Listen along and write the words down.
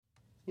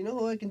You know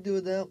who I can do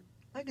without?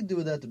 I can do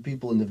without the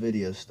people in the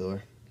video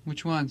store.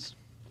 Which ones?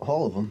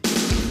 All of them.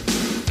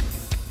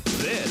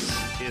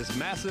 This is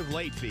Massive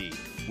Late Fee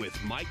with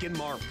Mike and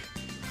Mark.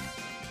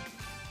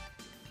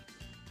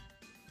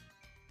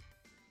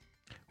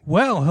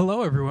 Well,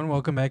 hello everyone.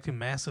 Welcome back to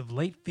Massive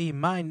Late Fee.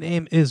 My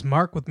name is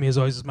Mark. With me as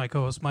always is my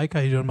co-host Mike. How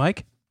you doing,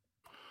 Mike?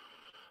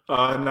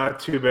 Not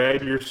too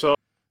bad. Yourself?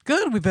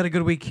 Good. We've had a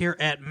good week here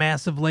at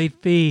Massive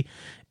Late Fee.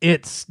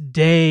 It's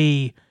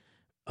day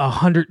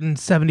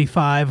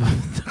 175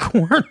 of the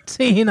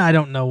quarantine. I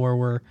don't know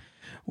where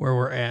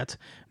we're at,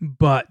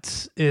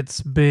 but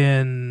it's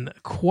been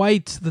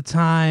quite the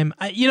time.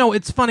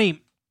 It's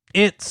funny.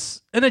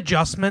 It's an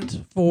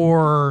adjustment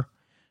for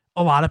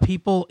a lot of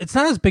people. It's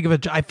not as big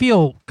of I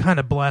feel kind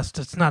of blessed.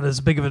 It's not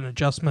as big of an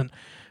adjustment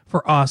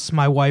for us.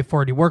 My wife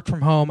already worked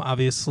from home.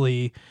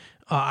 Obviously,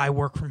 I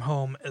work from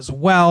home as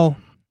well.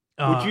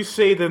 Would you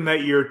say then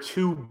that you're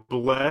too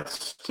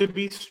blessed to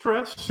be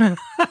stressed?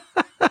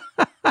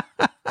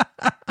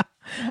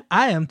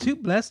 I am too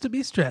blessed to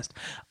be stressed.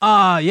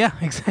 Yeah,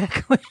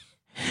 exactly.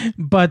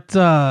 But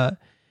but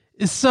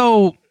it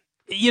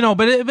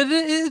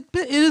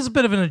is a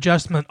bit of an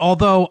adjustment.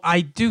 Although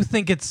I do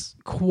think it's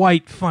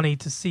quite funny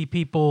to see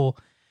people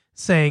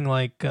saying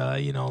like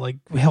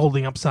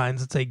holding up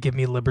signs that say "Give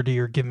me liberty"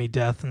 or "Give me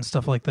death" and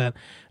stuff like that.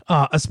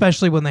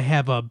 Especially when they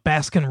have a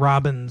Baskin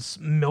Robbins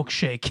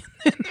milkshake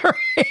in their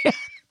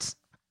hands,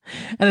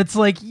 and it's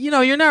like,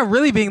 you're not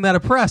really being that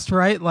oppressed,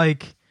 right?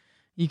 Like,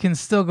 you can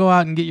still go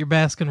out and get your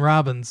Baskin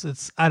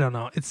Robbins. I don't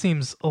know. It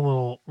seems a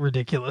little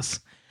ridiculous.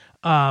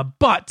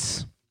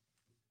 But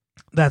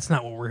that's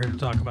not what we're here to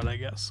talk about, I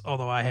guess.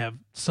 Although I have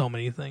so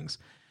many things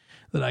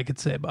that I could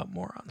say about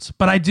morons.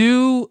 But I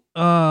do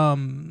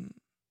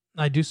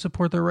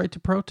support their right to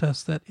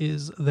protest. That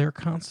is their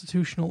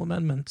constitutional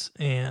amendment.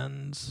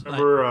 And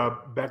remember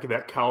back at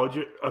that college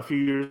a few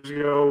years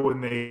ago when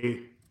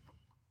they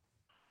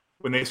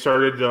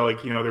started,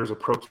 there was a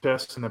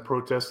protest, and the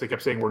protest, they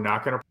kept saying, "We're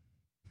not going to."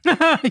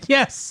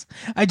 Yes,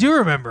 I do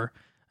remember.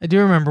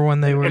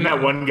 When they were. And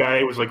that one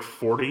guy was like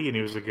 40, and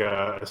he was like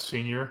a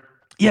senior.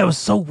 Yeah, it was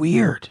so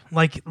weird.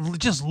 Like,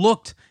 just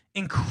looked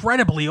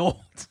incredibly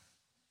old.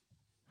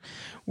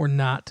 We're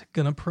not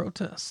gonna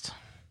protest.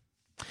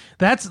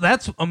 That's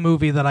a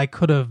movie that I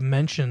could have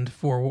mentioned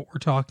for what we're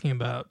talking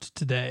about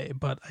today,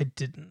 but I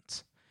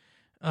didn't.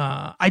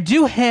 I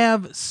do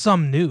have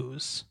some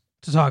news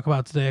to talk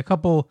about today. A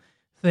couple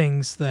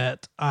things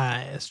that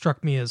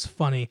struck me as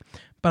funny.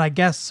 But I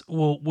guess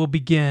we'll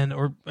begin,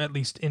 or at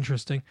least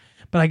interesting.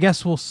 But I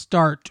guess we'll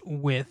start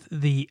with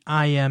the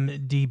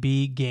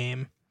IMDb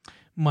game.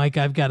 Mike,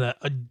 I've got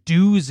a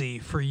doozy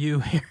for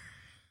you here.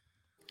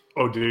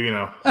 Oh, do you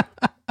know?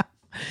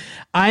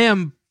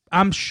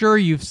 I'm sure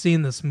you've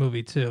seen this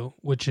movie too,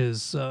 which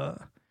is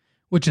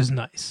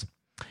nice.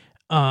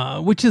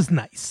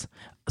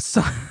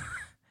 So,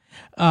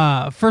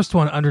 first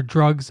one, under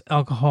drugs,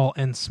 alcohol,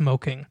 and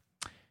smoking.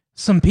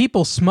 Some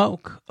people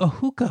smoke a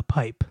hookah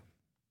pipe.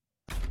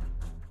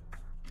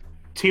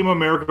 Team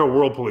America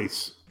World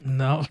Police.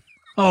 No,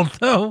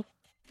 although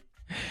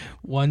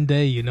one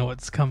day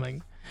it's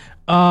coming.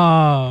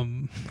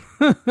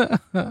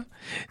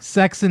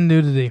 Sex and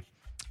nudity.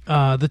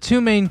 The two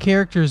main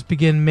characters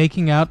begin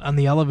making out on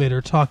the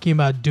elevator, talking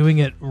about doing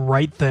it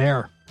right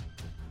there.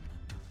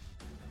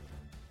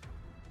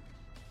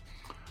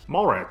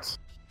 Mallrats.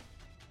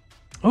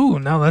 Oh,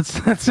 no,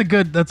 that's a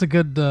good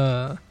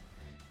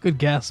good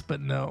guess, but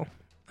no.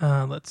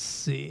 Let's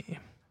see.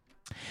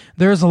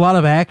 There's a lot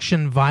of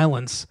action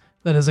violence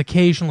that is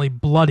occasionally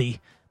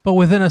bloody, but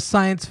within a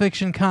science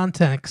fiction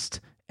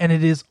context, and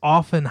it is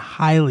often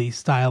highly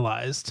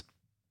stylized.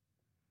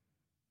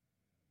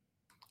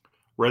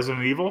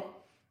 Resident Evil?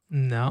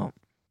 No.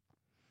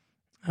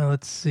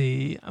 Let's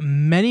see.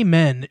 Many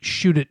men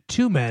shoot at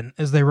two men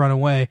as they run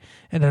away,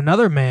 and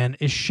another man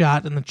is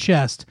shot in the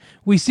chest.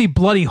 We see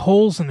bloody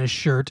holes in his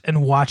shirt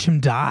and watch him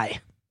die.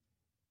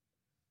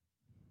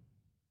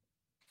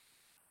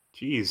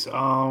 Jeez.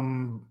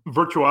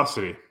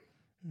 Virtuosity.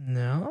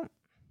 No.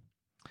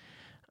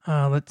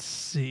 Let's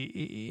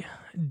see.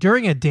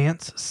 During a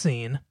dance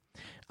scene,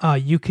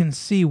 you can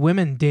see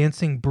women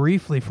dancing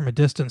briefly from a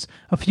distance.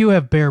 A few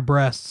have bare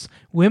breasts.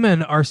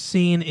 Women are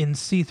seen in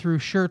see-through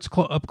shirts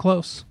up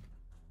close.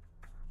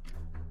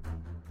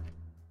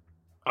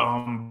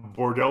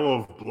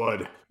 Bordello of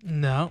Blood.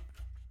 No.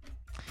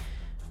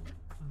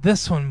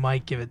 This one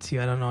might give it to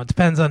you. I don't know. It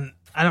depends on...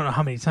 I don't know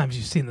how many times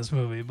you've seen this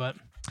movie, but...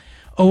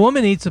 A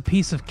woman eats a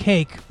piece of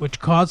cake,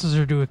 which causes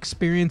her to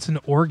experience an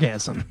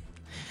orgasm.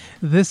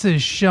 This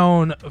is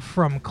shown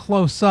from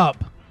close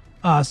up.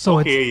 That's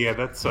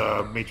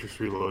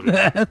Matrix Reloaded.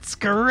 That's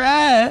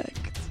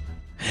correct.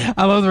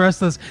 I love the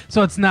rest of this.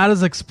 So it's not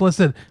as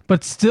explicit,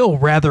 but still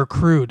rather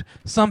crude.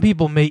 Some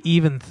people may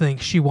even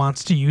think she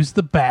wants to use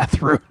the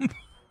bathroom.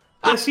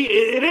 Yeah,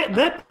 see,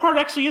 that part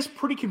actually is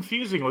pretty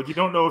confusing. Like, you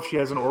don't know if she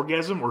has an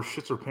orgasm or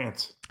shits her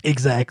pants.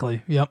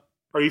 Exactly. Yep.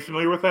 Are you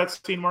familiar with that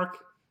scene, Mark?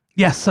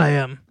 Yes, I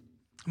am.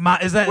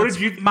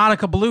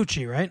 Monica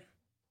Bellucci, right?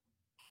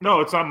 No,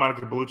 it's not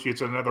Monica Bellucci.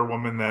 It's another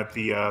woman that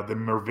the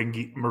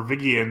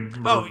Merovingian.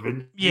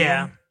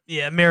 Yeah,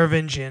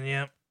 Merovingian,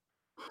 yeah.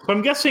 So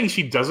I'm guessing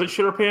she doesn't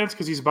shit her pants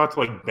because he's about to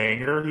like bang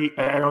her.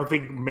 I don't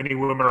think many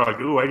women are like,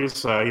 "Ooh, I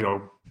just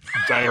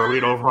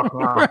diarrhea over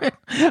now." Right.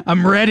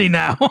 I'm ready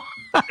now.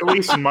 At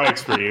least in my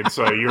experience,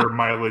 your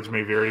mileage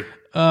may vary.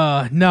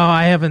 No,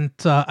 I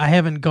haven't. I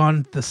haven't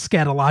gone the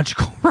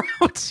scatological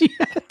route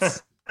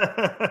yet.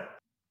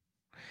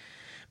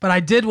 But I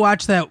did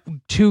watch that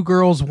 2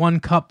 Girls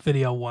 1 Cup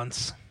video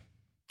once.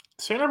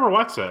 See, I never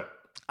watched that.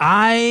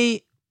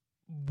 I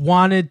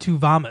wanted to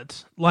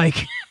vomit.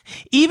 Like,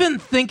 even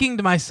thinking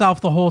to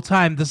myself the whole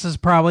time, this is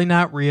probably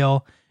not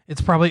real.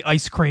 It's probably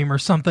ice cream or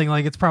something.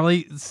 Like, it's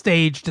probably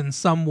staged in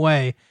some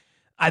way.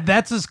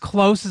 That's as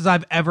close as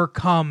I've ever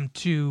come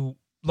to,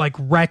 like,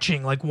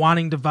 retching, like,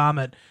 wanting to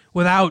vomit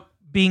without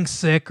being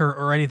sick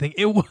or anything.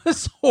 It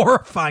was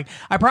horrifying.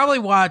 I probably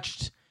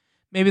watched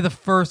maybe the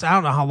first, I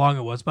don't know how long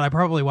it was, but I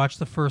probably watched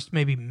the first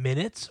maybe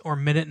minute or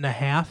minute and a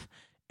half.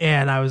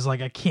 And I was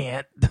like, I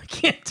can't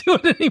do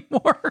it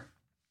anymore.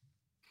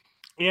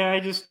 Yeah,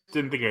 I just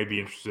didn't think I'd be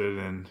interested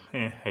in.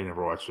 I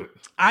never watched it.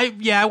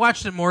 I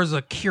watched it more as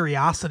a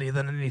curiosity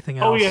than anything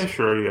else. Oh yeah,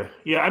 sure,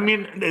 yeah. I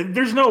mean,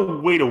 there's no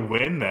way to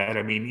win that.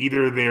 I mean,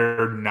 either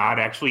they're not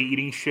actually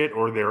eating shit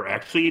or they're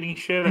actually eating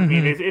shit. I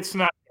mean, it's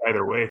not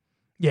either way.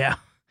 Yeah,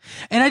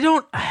 and I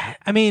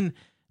mean,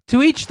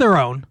 to each their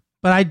own.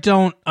 But I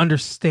don't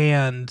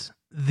understand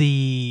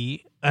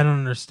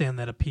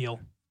that appeal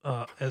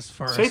as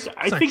far as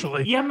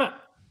sexually.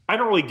 I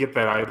don't really get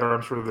that either.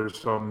 I'm sure there's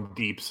some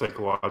deep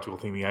psychological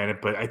thing behind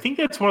it, but I think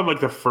that's one of like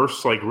the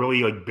first like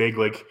really like big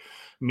like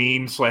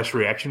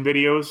meme/reaction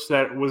videos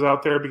that was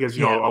out there because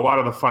you know a lot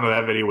of the fun of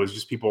that video was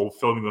just people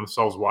filming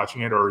themselves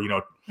watching it or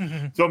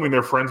filming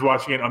their friends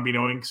watching it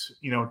unbeknownst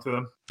to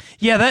them.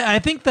 Yeah, I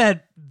think those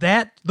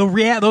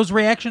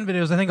reaction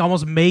videos I think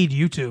almost made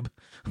YouTube.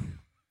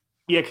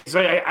 Yeah, because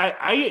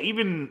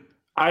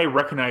I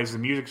recognize the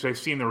music because I've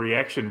seen the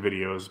reaction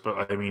videos,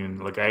 but I mean,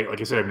 like I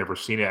said, I've never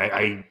seen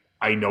it.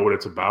 I know what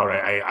it's about.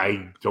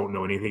 I don't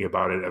know anything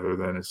about it other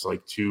than it's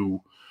like 2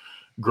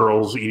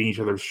 girls eating each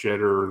other's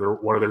shit or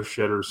one of their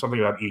shit or something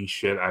about eating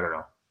shit. I don't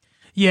know.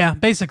 Yeah,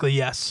 basically,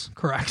 yes,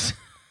 correct.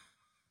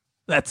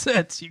 That's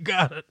it. You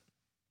got it.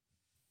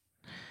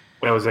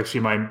 That was actually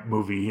my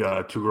movie,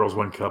 2 Girls,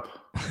 1 Cup.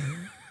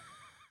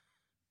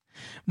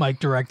 Mike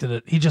directed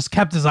it. He just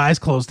kept his eyes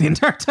closed the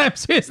entire time,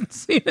 so he hasn't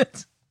seen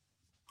it.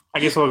 I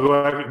guess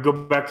I'll go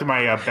back to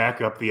my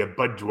backup, the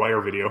Bud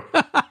Dwyer video.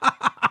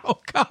 Oh,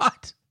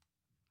 God.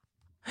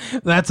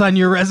 That's on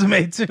your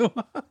resume, too.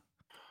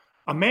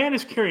 A man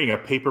is carrying a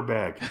paper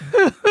bag.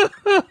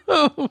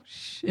 Oh,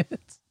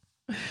 shit.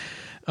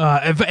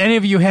 If any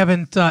of you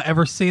haven't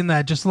ever seen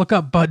that, just look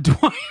up Bud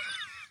Dwyer.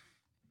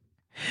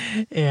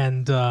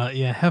 And,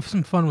 have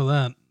some fun with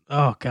that.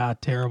 Oh,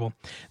 God, terrible.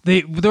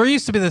 There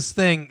used to be this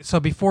thing,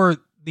 so before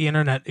the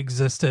internet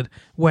existed,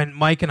 when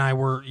Mike and I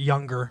were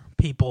younger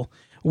people,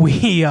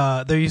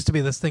 there used to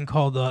be this thing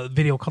called a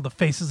video called The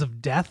Faces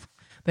of Death.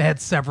 They had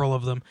several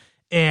of them,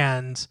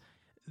 and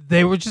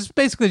they were just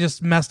basically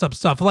just messed up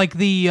stuff. Like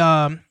the,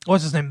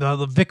 what's his name,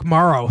 the Vic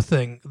Morrow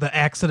thing, the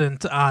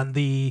accident on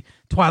the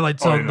Twilight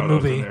Zone, the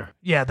movie.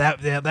 Yeah,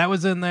 that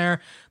was in there.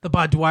 The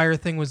Bud Dwyer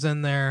thing was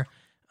in there.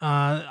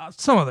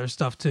 Some other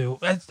stuff too.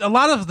 A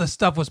lot of the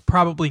stuff was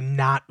probably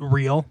not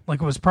real.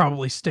 Like it was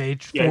probably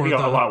staged. Yeah,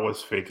 a lot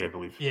was fake, I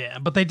believe. Yeah,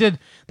 but they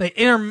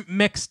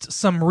intermixed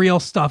some real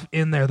stuff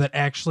in there that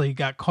actually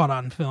got caught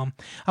on film.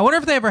 I wonder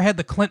if they ever had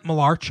the Clint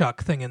Malarchuk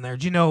thing in there.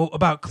 Do you know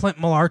about Clint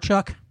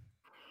Malarchuk?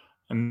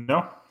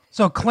 No.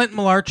 So Clint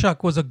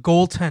Malarchuk was a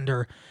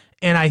goaltender,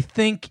 and I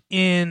think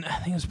it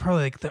was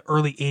probably like the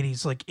early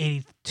 80s, like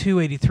 82,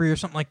 83 or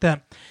something like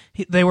that.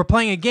 They were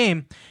playing a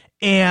game,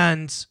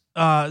 and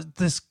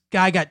this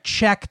guy got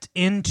checked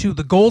into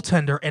the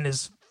goaltender and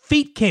his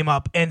feet came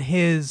up and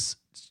his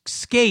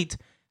skate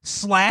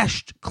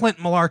slashed Clint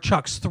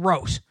Malarchuk's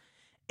throat.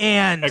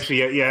 And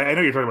actually, yeah, I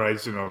know you're talking about. I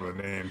just didn't know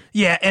the name.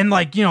 Yeah, and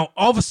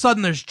all of a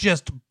sudden there's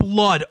just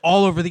blood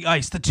all over the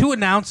ice. The 2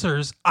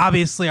 announcers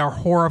obviously are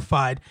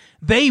horrified.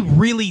 They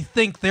really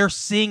think they're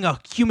seeing a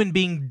human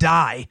being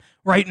die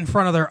right in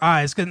front of their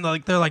eyes. And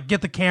they're like,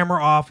 get the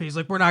camera off. He's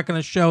like, we're not going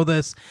to show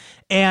this.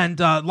 And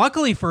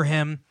luckily for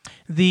him,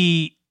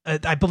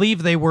 I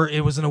believe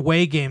it was an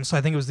away game, so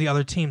I think it was the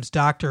other team's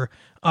doctor,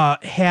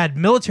 had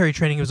military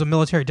training. He was a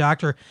military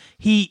doctor.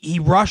 He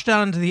rushed out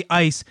onto the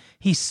ice.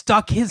 He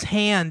stuck his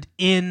hand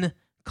in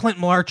Clint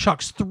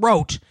Malarchuk's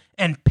throat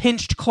and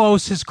pinched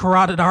close his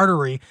carotid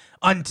artery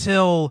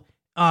until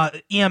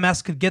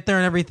EMS could get there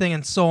and everything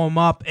and sew him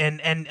up.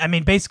 And I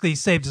mean, basically he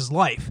saved his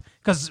life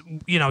because,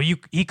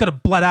 he could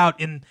have bled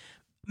out in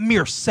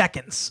mere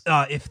seconds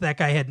if that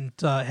guy hadn't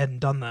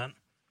done that.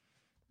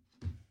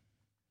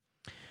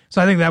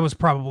 So I think that was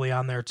probably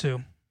on there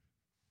too.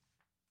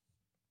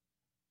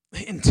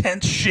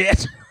 Intense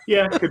shit.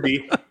 Yeah, it could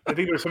be. I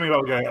think there's something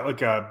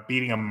about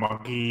beating a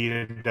monkey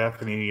to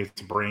death and eating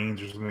its brains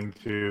or something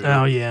too.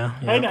 Oh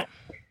yeah.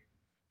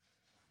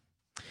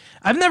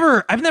 I've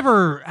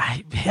never.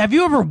 Have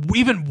you ever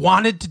even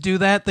wanted to do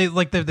that? They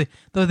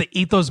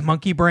eat those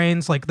monkey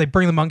brains. Like they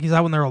bring the monkeys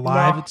out when they're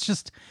alive. No.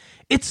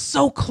 It's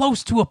so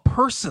close to a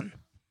person.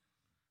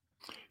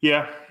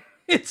 Yeah.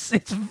 It's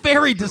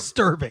very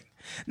disturbing.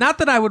 Not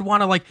that I would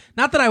want to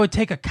not that I would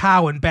take a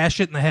cow and bash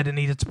it in the head and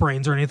eat its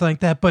brains or anything like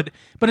that, but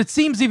it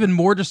seems even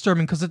more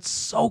disturbing because it's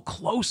so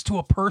close to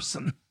a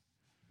person.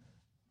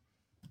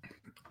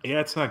 Yeah,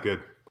 it's not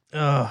good.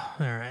 Oh,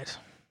 all right.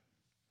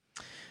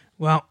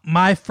 Well,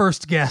 my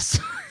first guess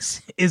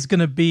is going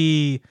to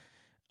be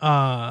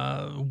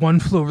One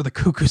Flew Over the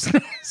Cuckoo's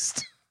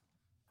Nest.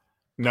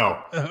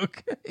 No.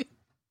 Okay.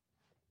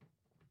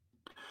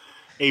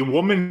 A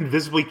woman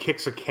visibly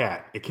kicks a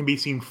cat. It can be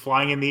seen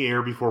flying in the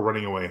air before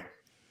running away.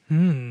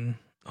 A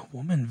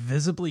woman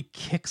visibly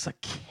kicks a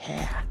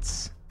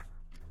cat.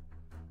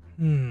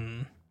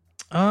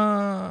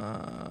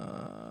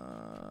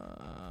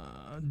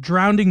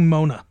 Drowning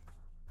Mona.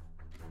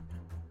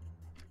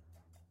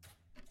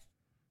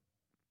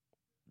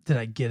 Did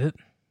I get it?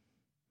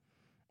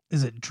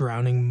 Is it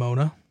Drowning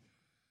Mona?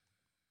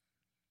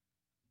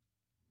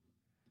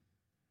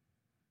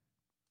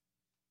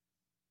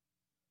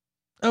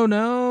 Oh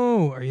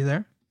no! Are you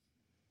there?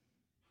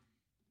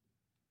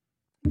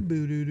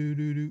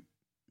 Boo-doo-doo-doo-doo.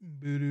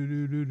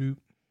 Boo-doo-doo-doo-doo.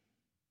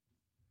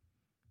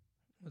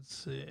 Let's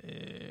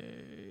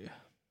see.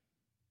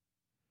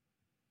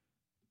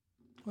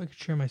 Oh, I could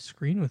share my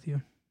screen with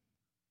you.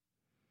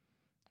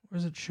 Where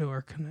does it show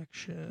our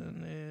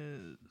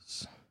connection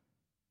is?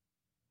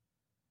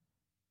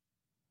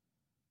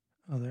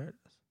 Oh, there it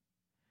is.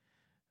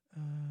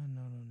 No.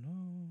 No.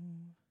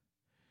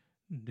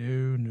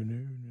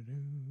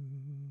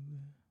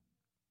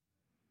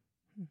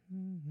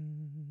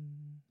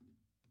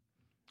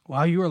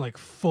 Wow, you are like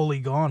fully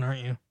gone,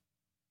 aren't you?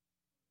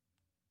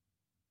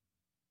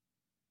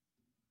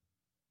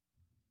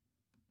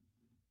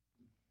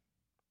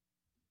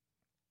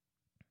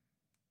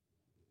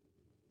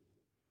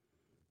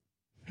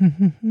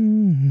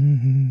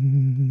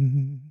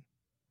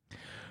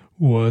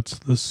 What's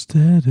the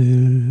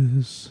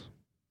status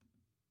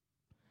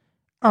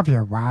of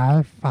your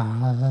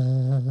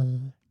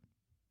Wi-Fi?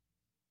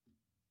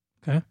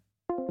 Okay.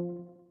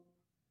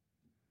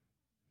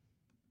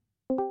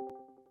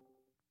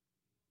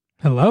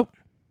 Hello?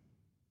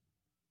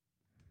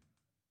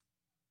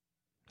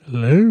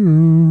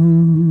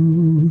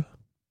 Hello?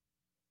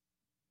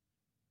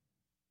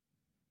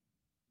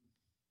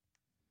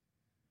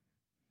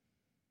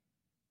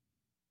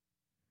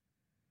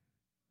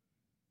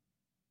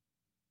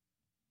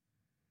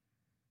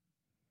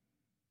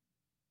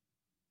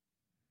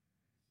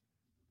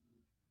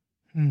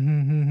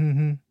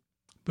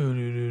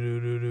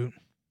 Boo-doo-doo-doo-doo-doo.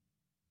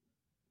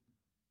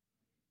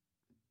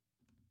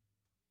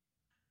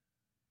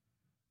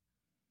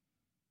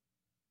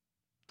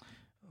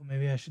 Oh,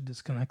 maybe I should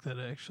disconnect that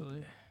actually.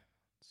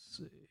 Let's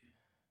see.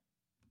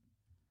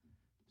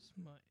 This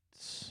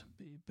might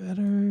be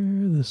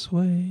better this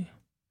way.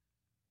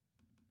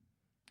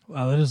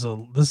 Wow, this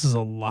is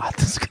a lot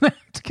that's gonna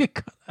have to get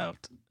cut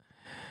out.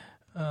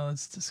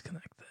 Let's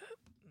disconnect that.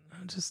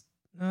 Let's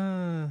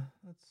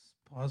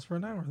pause for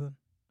an hour then.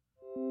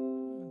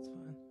 That's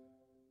fine.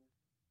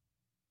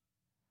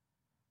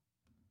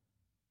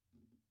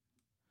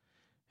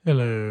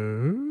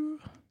 Hello?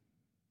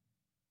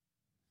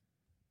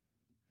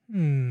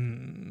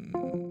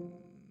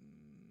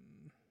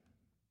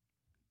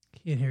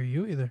 Can't hear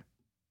you either.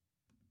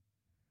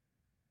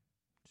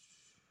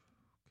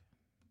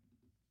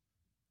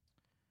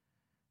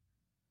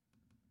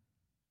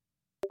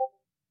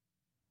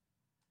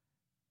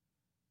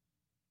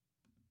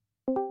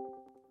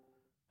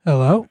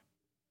 Hello?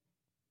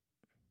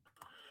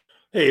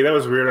 Hey, that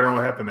was weird. I don't know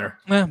what happened there.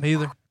 Me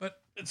either.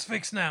 But it's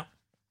fixed now.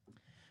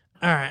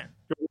 All right.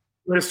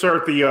 Let's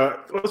start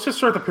let's just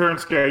start the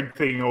parents' guide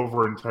thing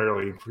over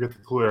entirely. Forget the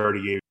clue I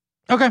already gave.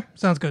 Okay,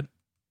 sounds good.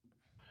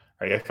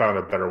 All right, I found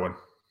a better one.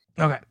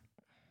 Okay.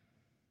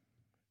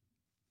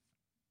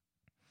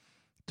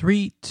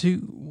 3, 2,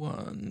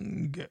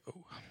 1, go.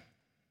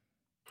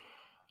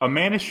 A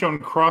man is shown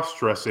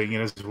cross-dressing,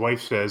 and his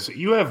wife says,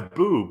 "You have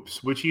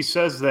boobs," which he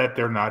says that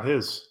they're not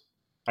his.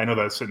 I know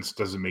that sentence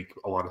doesn't make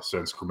a lot of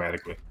sense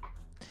grammatically.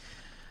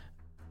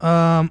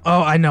 Oh,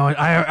 I know it.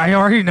 I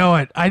already know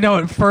it. I know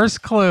it.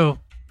 First clue,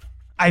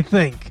 I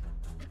think.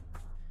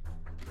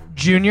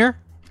 Junior?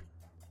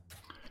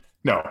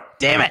 No.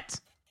 Damn it.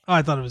 Oh,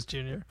 I thought it was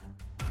Junior.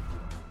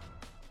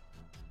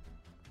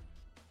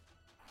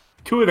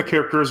 Two of the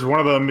characters, one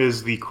of them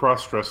is the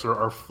cross-dresser,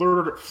 are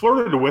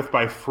flirted with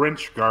by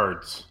French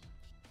guards.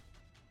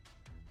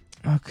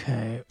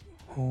 Okay.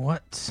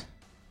 What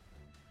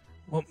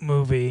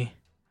movie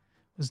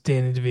was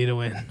Danny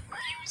DeVito in?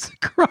 He was a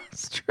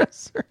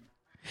cross-dresser.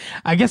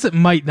 I guess it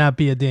might not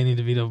be a Danny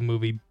DeVito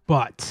movie,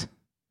 but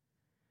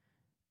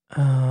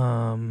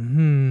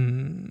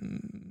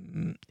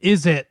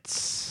is it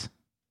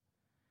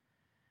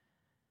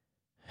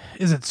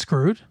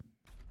Screwed?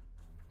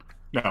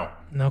 No.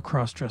 No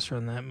cross-dresser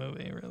in that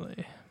movie,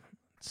 really.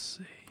 Let's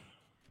see.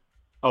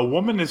 A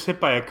woman is hit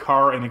by a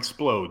car and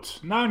explodes.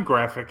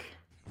 Non-graphic.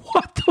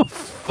 What the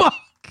fuck?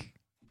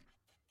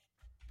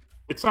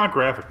 It's not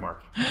graphic,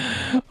 Mark.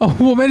 A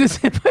woman is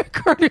hit by a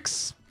car and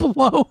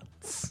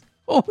explodes.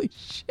 Holy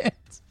shit.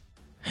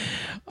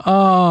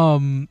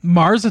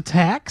 Mars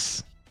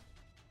Attacks?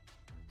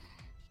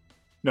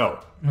 No.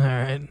 All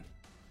right.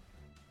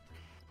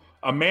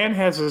 A man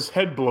has his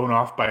head blown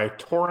off by a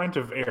torrent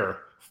of air.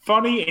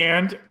 Funny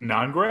and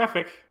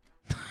non-graphic.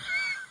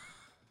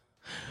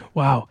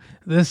 Wow.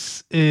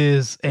 This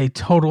is a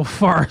total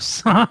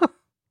farce, huh?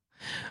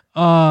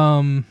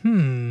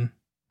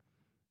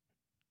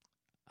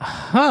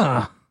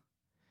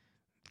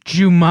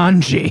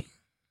 Jumanji.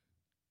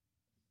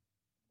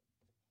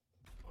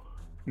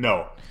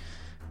 No.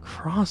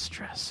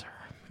 Crossdresser.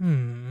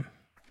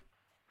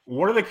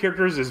 One of the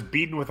characters is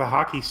beaten with a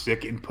hockey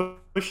stick and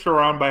pushed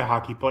around by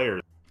hockey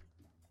players.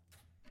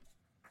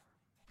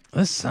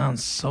 This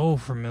sounds so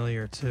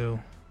familiar too.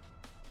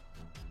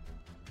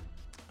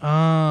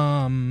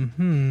 I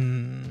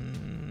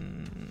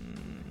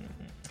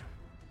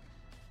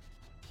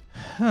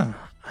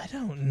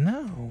don't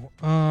know.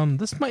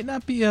 This might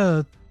not be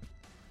a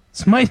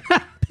Danny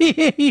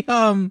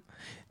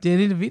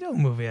DeVito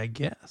movie, I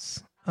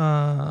guess.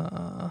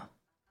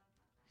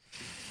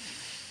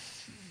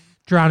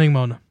 Drowning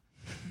Mona.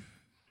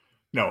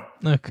 No.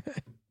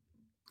 Okay.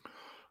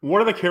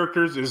 One of the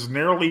characters is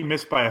narrowly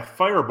missed by a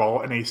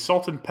fireball in a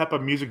Salt and Peppa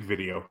music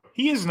video.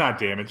 He is not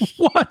damaged.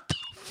 What the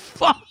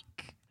fuck?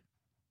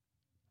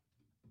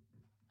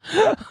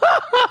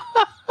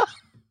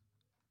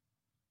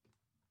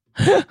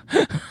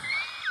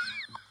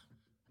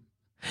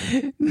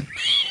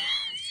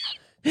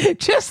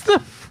 Just the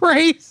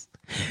phrase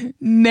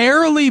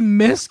narrowly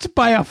missed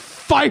by a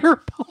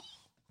fireball.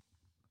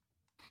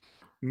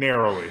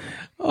 Narrowly.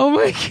 Oh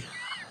my god.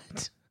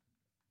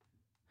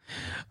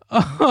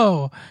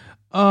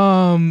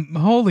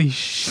 Holy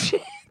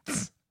shit.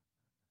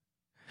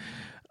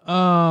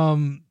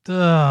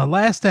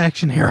 Last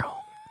Action Hero.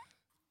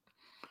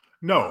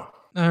 No.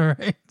 All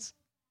right.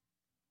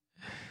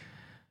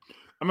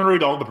 I'm going to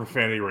read all the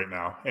profanity right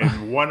now,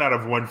 and 1 out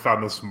of 1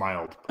 found this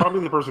mild.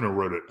 Probably the person who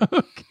wrote it.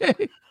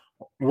 Okay.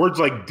 Words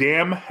like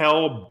damn,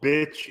 hell,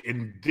 bitch,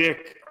 and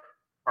dick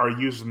are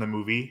used in the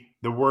movie.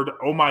 The word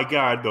oh my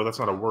god, though that's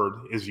not a word,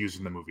 is used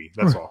in the movie.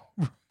 That's all.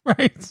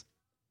 Right.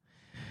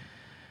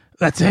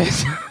 That's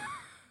it.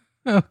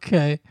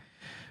 Okay.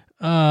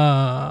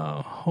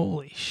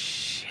 Holy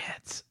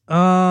shit.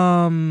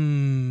 A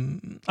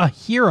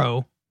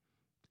hero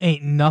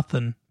ain't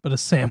nothing but a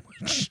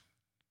sandwich.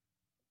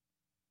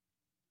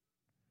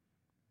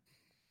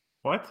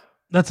 What?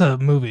 That's a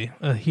movie.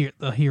 A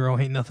hero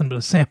ain't nothing but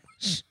a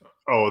sandwich.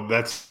 Oh,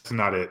 that's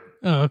not it.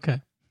 Oh,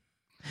 okay.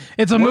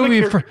 It's a movie.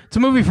 It's a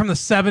movie from the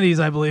 70s,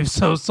 I believe.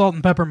 So Salt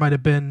and Pepper might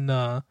have been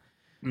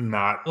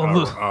not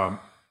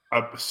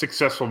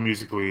successful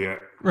musically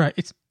yet.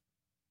 Right.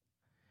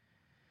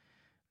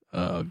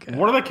 Okay.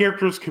 One of the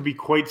characters could be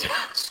quite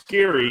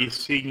scary,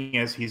 seeing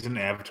as he's an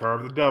avatar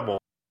of the devil.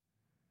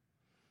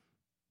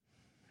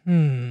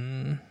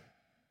 An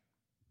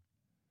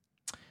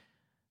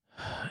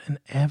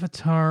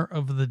avatar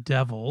of the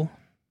devil.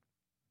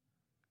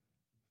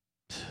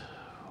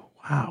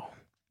 Wow.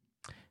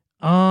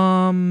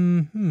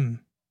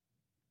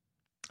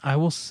 I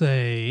will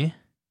say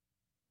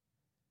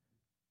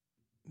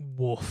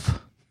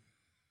wolf.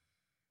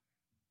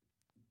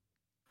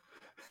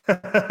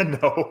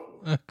 No.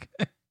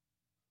 Okay.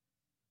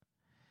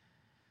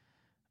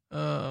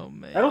 Oh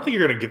man. I don't think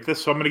you're gonna get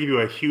this, so I'm gonna give you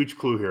a huge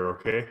clue here,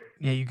 okay?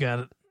 Yeah, you got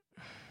it.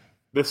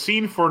 The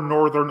scene for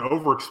Northern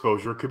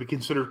Overexposure could be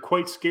considered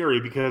quite scary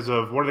because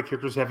of one of the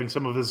characters having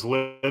some of his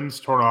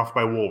limbs torn off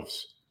by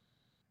wolves.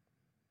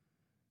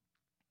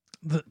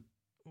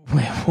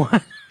 Wait,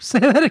 what? Say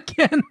that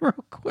again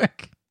real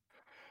quick.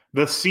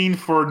 The scene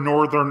for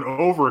Northern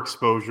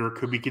Overexposure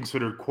could be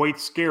considered quite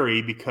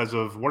scary because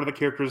of one of the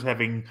characters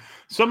having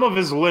some of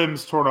his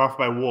limbs torn off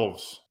by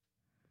wolves.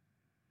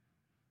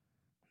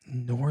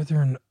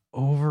 Northern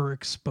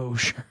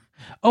Overexposure.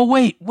 Oh,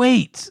 wait.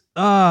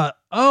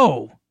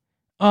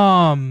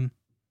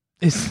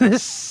 Is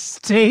this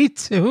Stay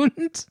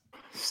Tuned?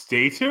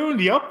 Stay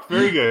tuned? Yep,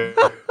 very good.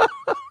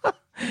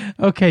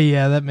 Okay,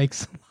 yeah, that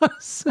makes a lot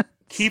of sense.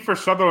 Kiefer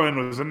Sutherland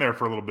was in there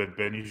for a little bit,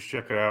 Ben. You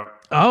should check it out.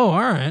 Oh, all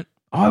right.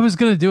 Oh, I was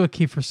going to do a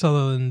Kiefer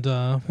Sutherland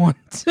one,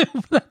 too,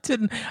 but I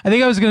didn't. I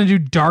think I was going to do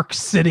Dark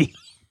City.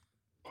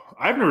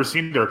 I've never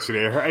seen Dark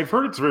City. I've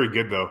heard it's very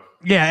good, though.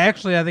 Yeah,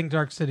 actually, I think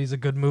Dark City's a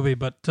good movie,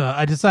 but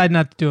I decided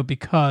not to do it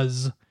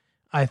because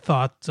I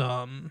thought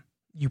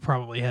you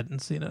probably hadn't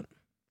seen it.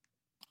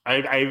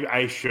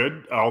 I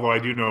should, although I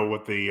do know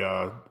what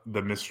the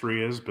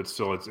mystery is, but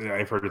still,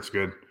 I've heard it's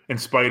good, in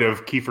spite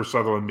of Kiefer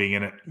Sutherland being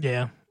in it.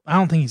 Yeah, I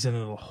don't think he's in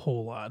it a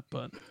whole lot,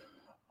 but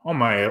oh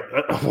my,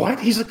 what?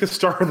 He's like the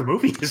star of the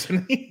movie,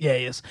 isn't he? Yeah,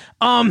 he is.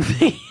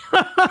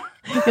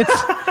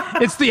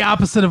 It's the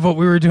opposite of what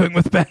we were doing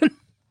with Ben,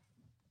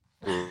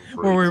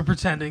 where we were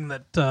pretending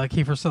that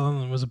Kiefer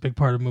Sutherland was a big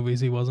part of movies.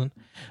 He wasn't.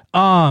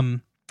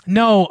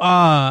 No.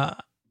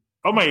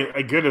 Oh my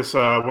goodness!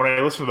 When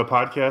I listen to the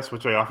podcast,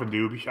 which I often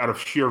do out of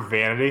sheer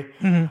vanity,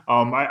 Mhm.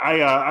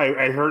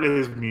 I heard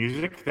his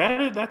music.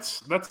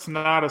 That's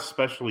not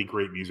especially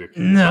great music. It's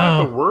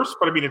not the No. worst,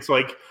 but I mean, it's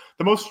like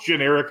the most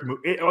generic.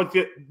 Like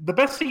the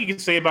best thing you can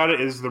say about it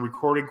is the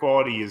recording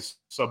quality is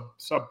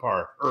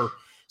subpar or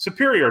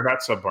superior,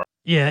 not subpar.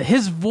 Yeah,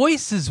 his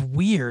voice is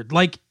weird.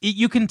 Like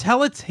you can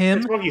tell it's him.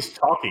 It's when he's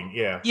talking.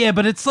 Yeah. Yeah,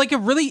 but it's like a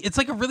really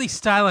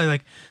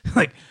stylized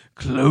like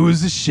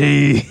close the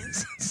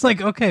shades. It's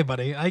like, okay,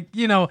 buddy.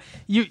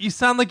 You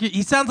sound like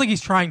he sounds like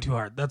he's trying too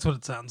hard. That's what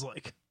it sounds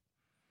like.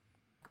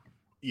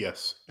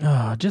 Yes.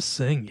 Just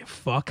sing, you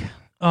fuck.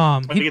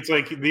 I think it's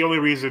like the only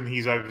reason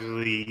he's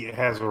actually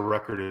has a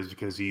record is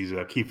because he's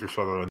Kiefer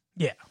Sutherland.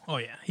 Yeah. Oh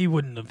yeah. He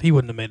wouldn't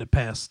have made it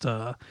past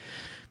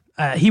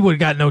he would have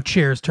got no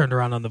chairs turned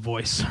around on The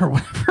Voice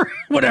or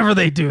whatever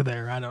they do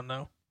there. I don't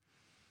know.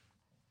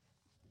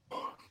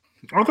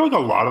 Aren't there like a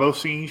lot of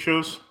those singing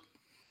shows?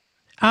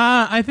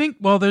 I think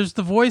there's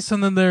The Voice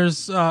and then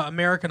there's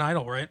American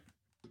Idol, right?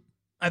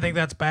 I think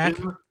that's back.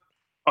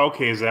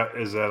 Okay, is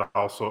that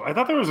also? I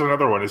thought there was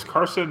another one. Is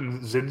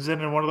Carson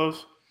Zinzin in one of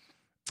those?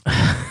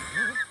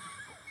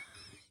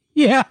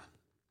 Yeah.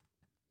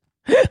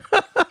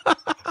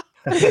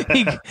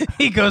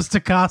 he goes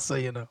to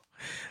Casa, you know.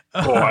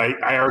 Oh,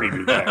 I already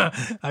knew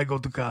that. I go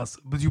to Casa,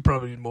 but you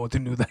probably need more to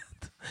know that.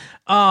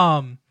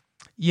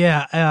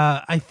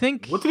 Yeah, I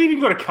think What did he even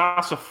go to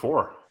Casa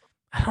for?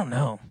 I don't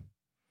know.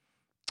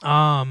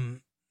 I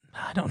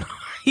don't know.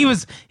 He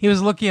was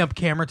looking up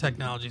camera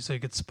technology so he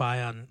could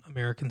spy on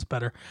Americans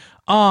better.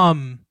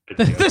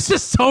 This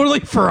is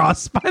totally for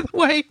us, by the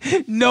way.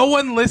 No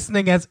one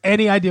listening has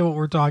any idea what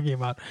we're talking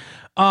about.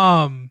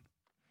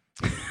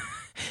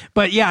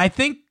 But yeah, I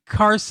think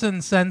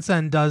Carson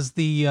Sensen does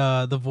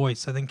the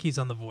voice. I think he's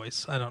on The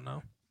Voice. I don't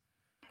know.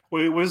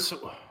 Wait, it was.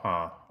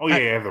 Oh yeah, I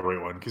have the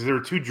right one because there were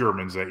two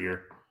Germans that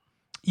year.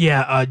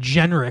 Yeah,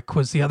 Generic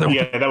was the other one.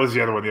 Yeah, that was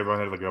the other one. The other one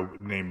had like a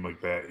name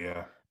like that.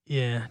 Yeah.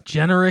 Yeah,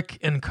 Generic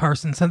and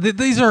Carson Sensen.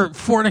 These are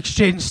foreign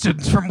exchange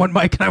students from when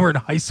Mike and I were in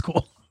high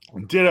school.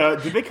 Did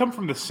they come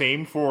from the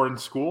same foreign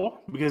school?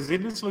 Because they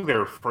didn't look like they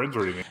were friends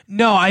or anything.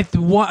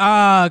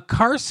 No,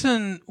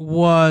 Carson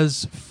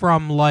was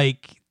from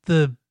like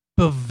the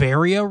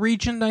Bavaria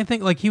region, I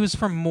think. Like he was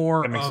from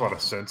more. That makes a lot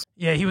of sense.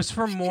 Yeah, he was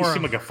from more. He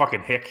seemed like a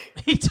fucking hick.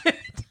 He did.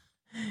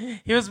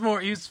 He was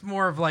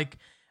more of like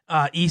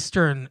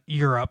Eastern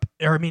Europe,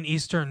 or I mean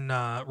Eastern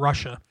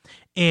Russia,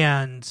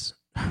 and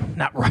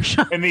not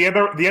Russia. And the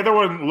other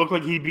one looked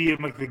like he'd be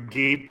in like the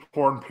gay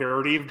porn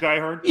parody of Die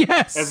Hard.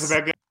 Yes, as the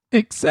bad guy.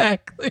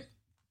 Exactly.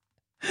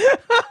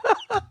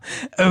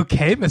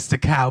 Okay,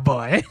 Mr.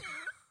 Cowboy.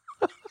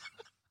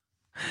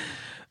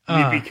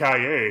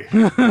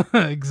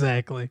 Yippee-ki-yay.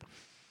 Exactly.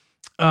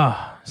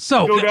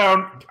 So go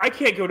down. I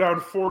can't go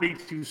down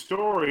 42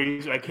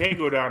 stories. I can't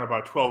go down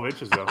about 12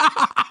 inches though.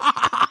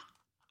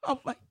 Oh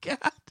my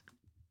god.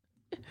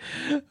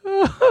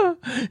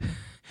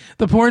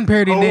 The porn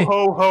parody Ho name.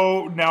 ho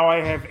ho! Now I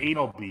have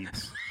anal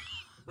beads.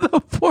 The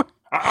porn.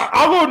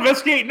 I'll go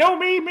investigate. No,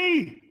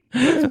 me.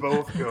 Let's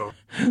both go.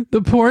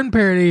 The porn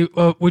parody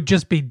would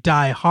just be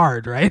Die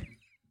Hard, right?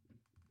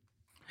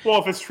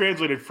 Well, if it's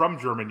translated from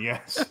German,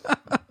 yes.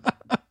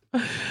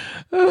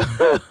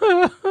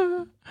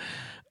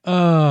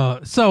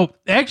 So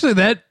actually,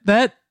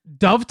 that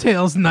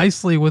dovetails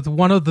nicely with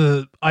one of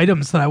the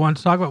items that I want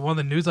to talk about. One of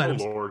the news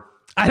items. Oh Lord.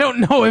 I don't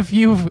know if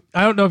you've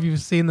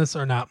seen this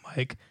or not,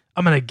 Mike.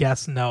 I'm gonna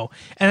guess no,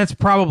 and it's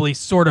probably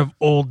sort of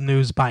old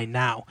news by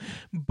now.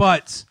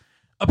 But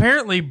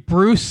apparently,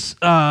 Bruce,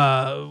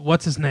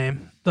 what's his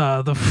name?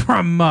 The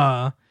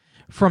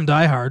from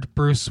Die Hard,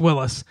 Bruce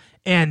Willis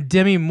and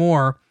Demi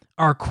Moore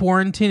are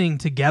quarantining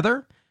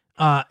together.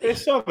 I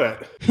saw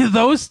that.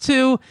 Those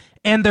two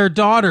and their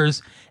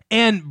daughters,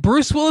 and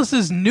Bruce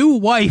Willis's new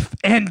wife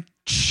and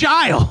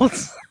child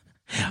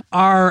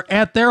are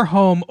at their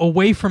home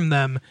away from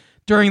them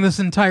during this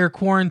entire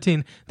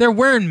quarantine. They're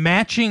wearing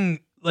matching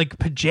like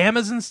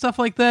pajamas and stuff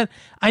like that.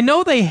 I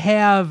know they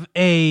have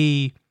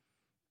a,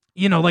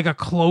 like a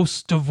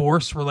close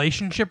divorce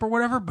relationship or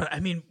whatever, but I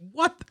mean,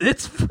 what?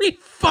 It's pretty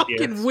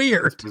fucking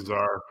weird. It's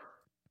bizarre.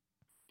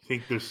 I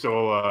think they're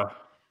still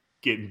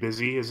getting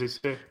busy, as they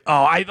say.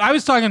 Oh, I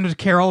was talking to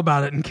Carol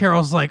about it, and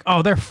Carol's like,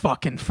 oh, they're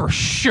fucking for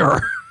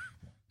sure.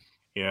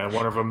 Yeah,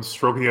 one of them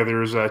stroking the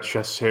other's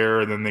chest hair,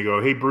 and then they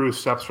go, "Hey, Bruce,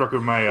 stop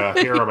stroking my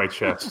hair on my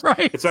chest."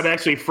 Right. It's not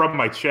actually from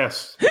my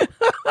chest.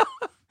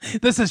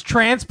 This is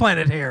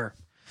transplanted hair.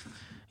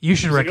 You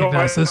should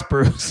recognize this,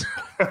 Bruce.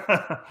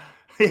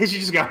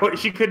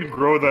 She couldn't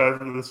grow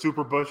the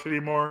super bush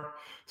anymore,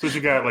 so she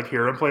got like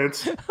hair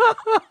implants.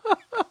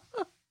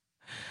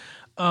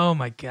 Oh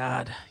my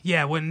god!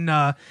 Yeah,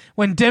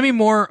 when Demi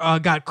Moore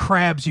got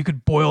crabs, you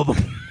could boil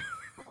them.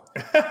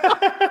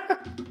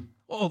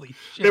 Holy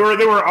shit! They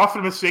were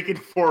often mistaken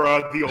for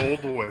the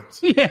old ones.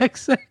 Yeah,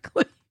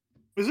 exactly.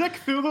 Is that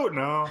Cthulhu?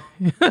 No.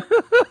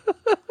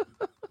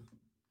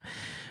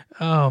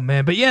 Oh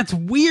man, but yeah, it's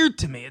weird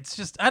to me. It's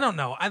just I don't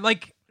know. I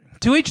like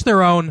to each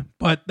their own,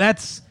 but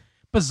that's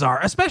bizarre,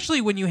 especially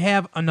when you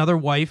have another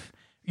wife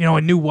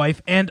a new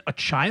wife and a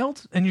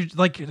child, and you're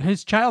like,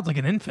 his child's like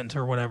an infant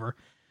or whatever.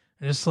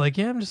 And just like,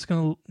 yeah, I'm just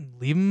gonna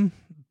leave them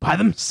by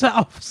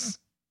themselves.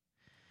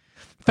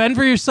 Fend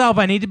for yourself.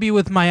 I need to be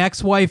with my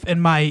ex-wife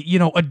and my,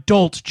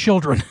 adult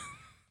children.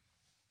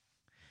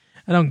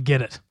 I don't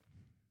get it.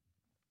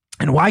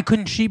 And why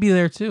couldn't she be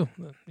there too?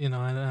 I don't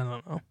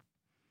know.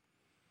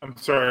 I'm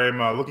sorry,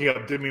 I'm looking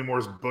up Demi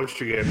Moore's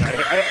bush again.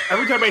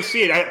 Every time I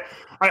see it,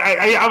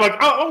 I'm like,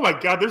 oh my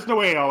god, there's no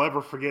way I'll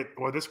ever forget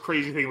what this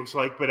crazy thing looks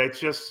like. But it's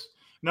just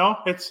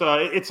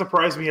it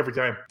surprised me every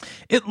time.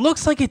 It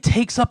looks like it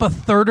takes up a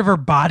third of her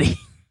body.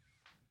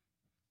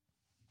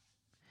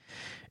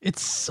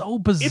 It's so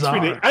bizarre.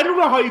 It's ridiculous. I don't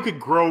know how you could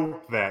grow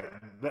that.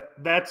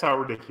 That's how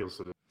ridiculous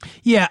it is.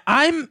 Yeah,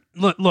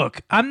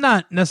 look, I'm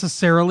not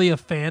necessarily a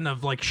fan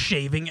of like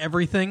shaving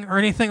everything or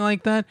anything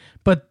like that,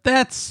 but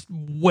that's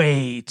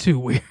way too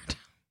weird.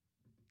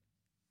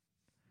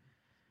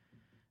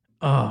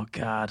 Oh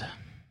God.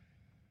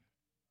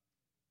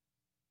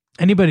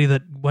 Anybody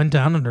that went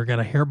down under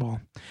got a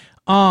hairball.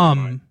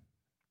 Got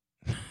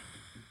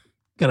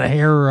a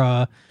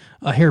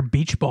hair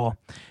beach ball.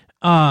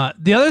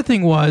 The other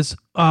thing was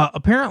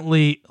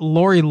apparently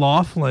Lori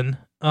Loughlin,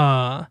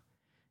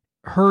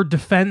 her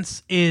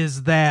defense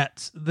is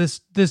that this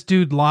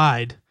dude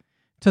lied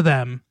to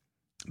them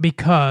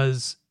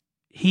because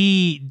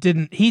he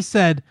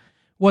said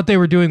what they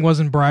were doing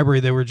wasn't bribery.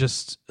 They were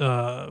just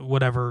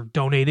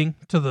donating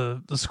to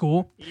the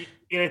school.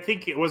 Yeah, I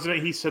think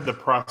he said the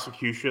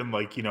prosecution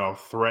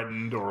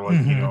threatened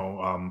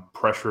or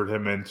pressured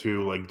him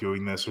into like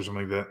doing this or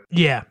something like that.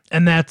 Yeah,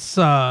 and that's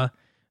the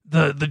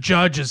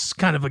judge is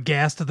kind of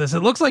aghast at this.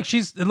 It looks like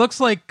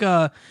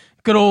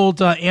good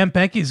old Aunt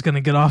Becky's going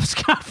to get off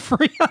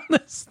scot-free on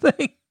this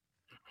thing.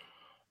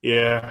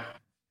 Yeah.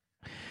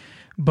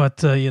 But,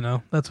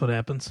 that's what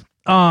happens.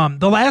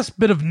 The last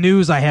bit of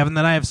news I have, and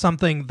then I have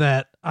something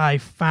that I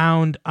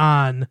found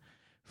on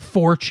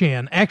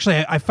 4chan.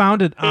 Actually, I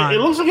found it on... It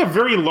looks like a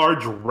very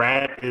large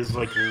rat is,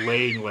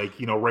 laying,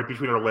 right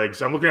between her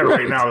legs. I'm looking at it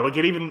right now.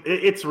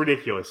 It's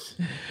ridiculous.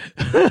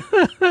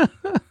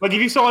 If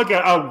you saw,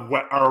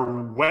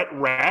 a wet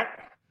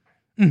rat,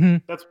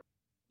 that's...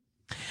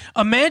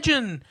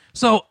 Imagine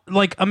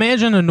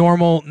a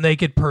normal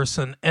naked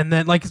person, and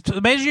then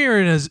imagine you're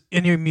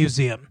in your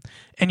museum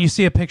and you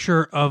see a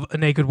picture of a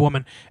naked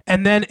woman,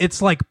 and then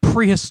it's like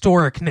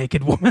prehistoric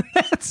naked woman.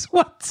 That's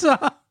what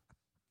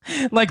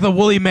like the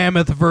woolly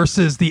mammoth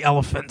versus the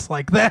elephant.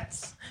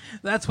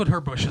 That's what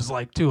her bush is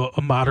like to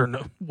a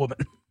modern woman.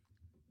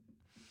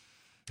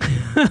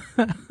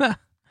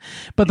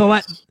 But the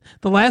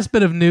last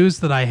bit of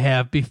news that I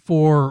have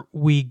before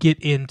we get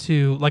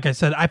into, like I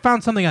said, I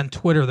found something on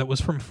Twitter that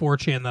was from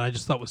 4chan that I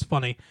just thought was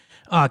funny.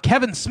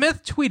 Kevin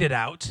Smith tweeted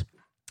out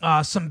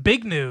some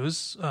big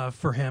news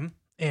for him.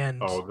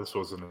 And this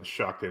wasn't a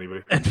shock to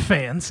anybody. And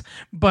fans.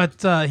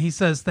 But he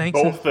says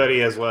thanks. Both that he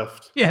has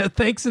left. Yeah,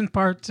 thanks in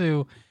part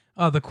to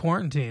the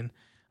quarantine.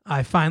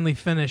 I finally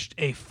finished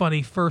a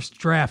funny first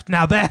draft.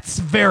 Now that's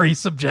very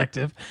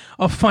subjective.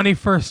 A funny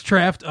first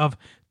draft of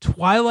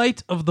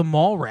Twilight of the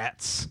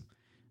Mallrats.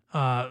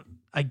 I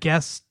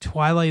guess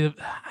Twilight of...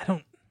 I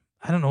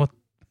don't know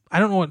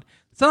what...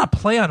 It's not a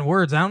play on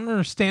words. I don't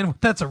understand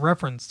what that's a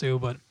reference to,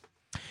 but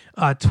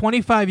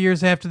 25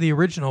 years after the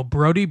original,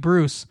 Brody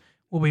Bruce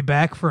will be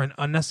back for an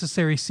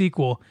unnecessary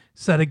sequel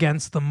set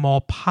against the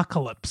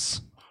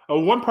Mallpocalypse.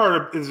 One part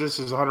of this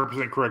is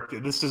 100% correct.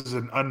 This is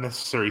an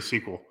unnecessary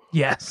sequel.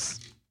 Yes.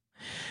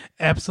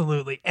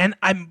 Absolutely. And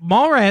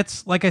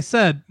Mallrats, like I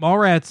said,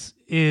 Mallrats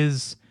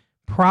is...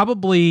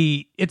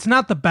 probably, it's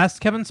not the best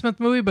Kevin Smith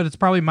movie, but it's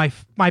probably my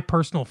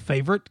personal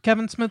favorite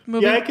Kevin Smith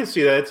movie. Yeah, I can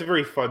see that. It's a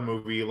very fun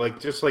movie. I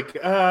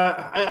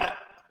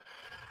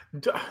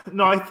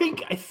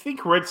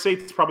think Red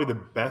State's probably the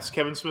best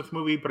Kevin Smith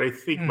movie, but I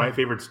think my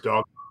favorite's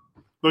Dogma.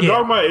 But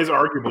Dogma is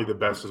arguably the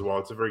best as well.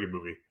 It's a very good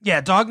movie.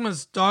 Yeah,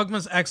 Dogma's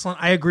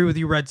excellent. I agree with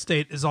you. Red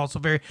State is also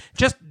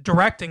just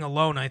directing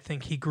alone. I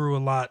think he grew a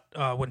lot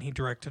when he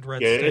directed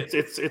Red State.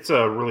 Yeah, it's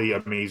a really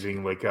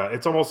amazing.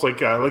 It's almost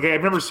like I've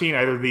never seen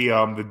either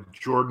the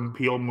Jordan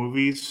Peele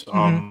movies,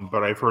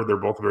 but I've heard they're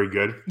both very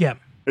good. Yeah,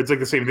 it's like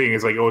the same thing.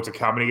 It's like it's a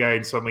comedy guy,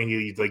 and suddenly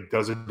he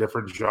does a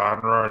different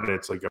genre, and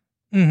it's like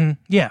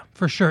yeah,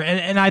 for sure.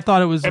 And I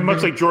thought it was... And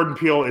much like Jordan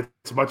Peele,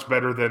 it's much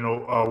better than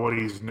what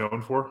he's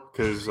known for,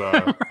 because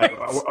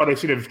what I've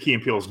seen of Key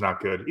and Peele is not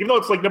good. Even though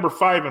it's number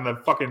 5 in the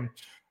fucking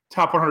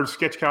top 100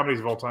 sketch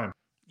comedies of all time.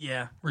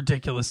 Yeah,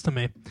 ridiculous to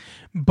me.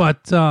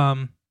 But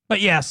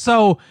yeah,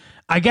 so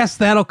I guess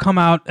that'll come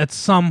out at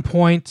some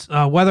point,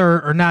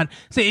 whether or not...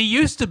 See, it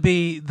used to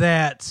be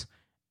that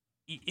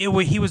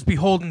he was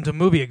beholden to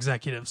movie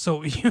executives.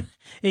 So it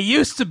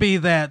used to be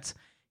that...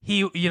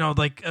 He,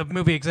 a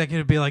movie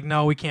executive would be like,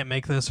 no, we can't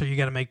make this, or you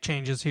got to make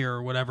changes here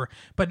or whatever.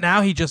 But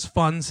now he just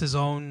funds his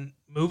own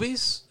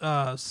movies.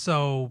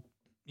 So,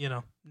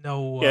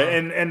 no. Yeah,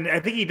 and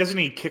I think he doesn't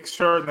need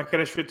Kickstarter and that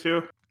kind of shit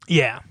too.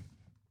 Yeah.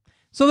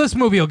 So this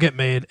movie will get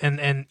made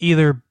and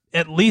either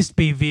at least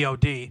be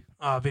VOD,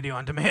 video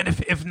on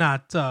demand, if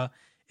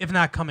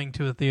not coming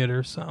to a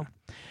theater. So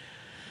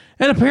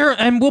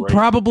and we'll Right.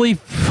 probably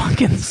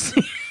fucking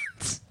see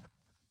it.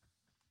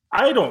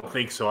 I don't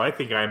think so. I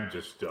think I'm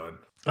just done.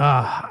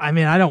 I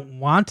mean, I don't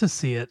want to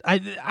see it.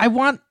 I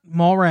want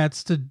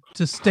Mallrats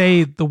to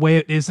stay the way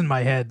it is in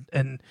my head,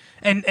 and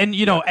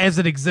you know, as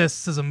it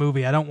exists as a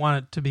movie. I don't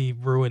want it to be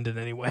ruined in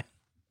any way.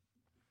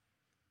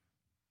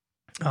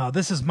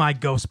 This is my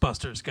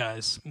Ghostbusters,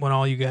 guys. When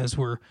all you guys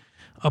were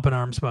up in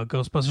arms about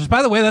Ghostbusters.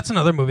 By the way, that's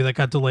another movie that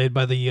got delayed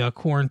by the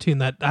quarantine.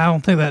 That I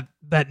don't think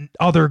that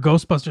other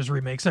Ghostbusters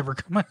remakes ever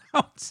come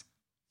out.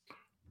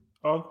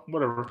 Oh,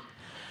 whatever.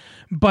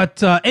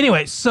 But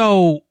anyway,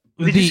 so.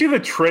 Did you see the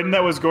trend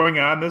that was going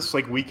on this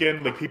like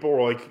weekend? Like people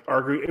were like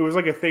arguing. It was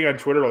like a thing on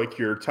Twitter, like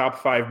your top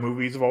 5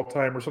 movies of all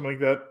time or something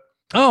like that.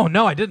 Oh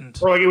no, I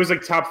didn't. Or like it was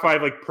like top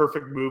 5 like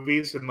perfect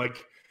movies, and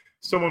like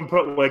someone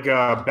put like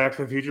Back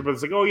to the Future, but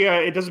it's like, oh yeah,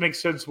 it doesn't make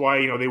sense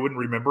why they wouldn't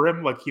remember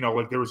him. Like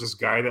like there was this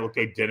guy that looked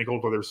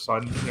identical to their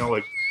son.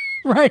 Like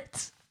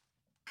right.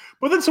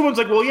 But then someone's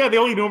like, well, yeah, they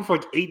only knew him for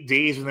like 8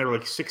 days when they were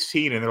like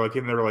 16, and they're like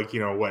in their like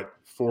what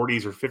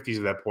 40s or 50s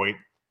at that point.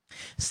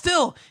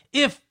 Still,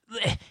 if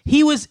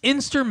he was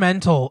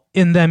instrumental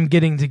in them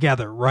getting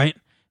together, right?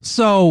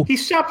 So he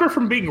stopped her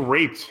from being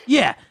raped.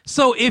 Yeah.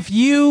 So if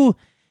years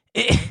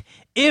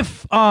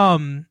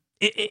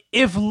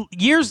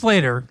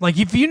later, like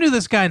if you knew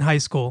this guy in high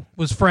school,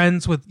 was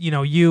friends with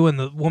you and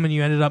the woman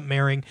you ended up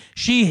marrying,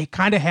 she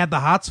kind of had the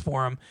hots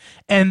for him,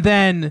 and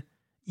then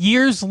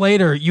years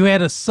later you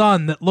had a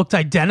son that looked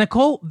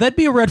identical, that'd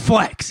be a red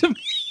flag to me.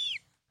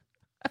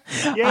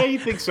 Yeah, you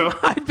think so?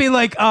 I'd be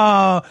like,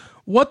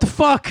 what the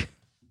fuck?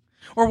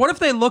 Or what if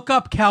they look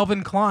up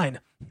Calvin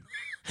Klein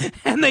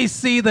and they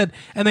see that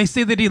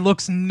he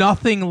looks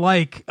nothing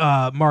like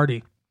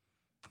Marty?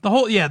 The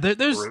whole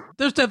there's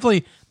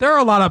definitely there are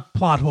a lot of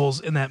plot holes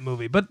in that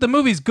movie, but the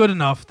movie's good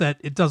enough that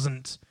it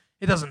doesn't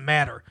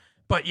matter.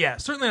 But yeah,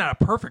 certainly not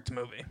a perfect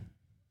movie.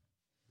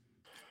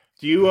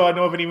 Do you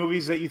know of any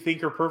movies that you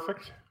think are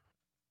perfect?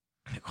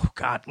 Oh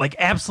God, like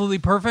absolutely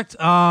perfect.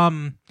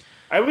 I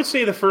would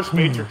say the first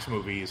Matrix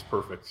movie is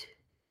perfect.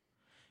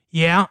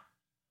 Yeah,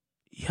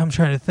 I'm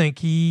trying to think.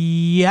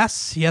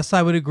 Yes,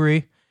 I would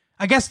agree.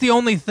 I guess the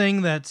only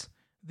thing that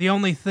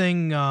it's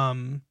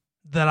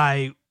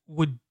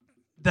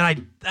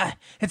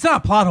not a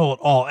plot hole at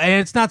all,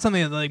 and it's not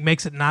something that like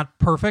makes it not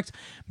perfect.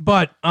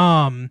 But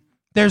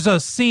there's a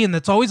scene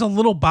that's always a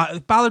little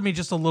bothered me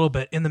just a little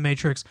bit in the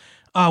Matrix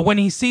when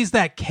he sees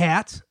that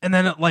cat, and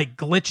then it like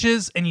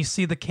glitches, and you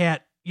see the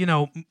cat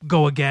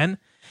go again,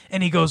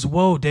 and he goes,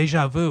 "Whoa,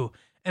 deja vu,"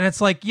 and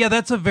it's like, yeah,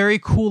 that's a very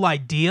cool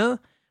idea.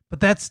 But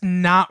that's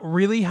not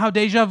really how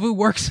deja vu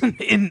works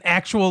in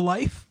actual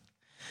life.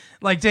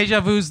 Like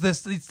deja vu's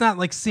it's not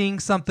like seeing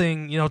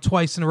something,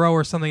 twice in a row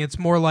or something. It's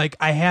more like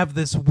I have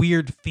this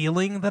weird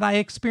feeling that I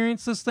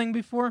experienced this thing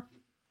before.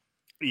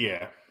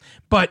 Yeah.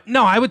 But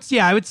no, I would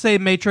say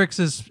Matrix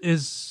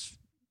is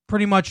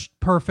pretty much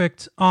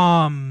perfect.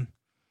 I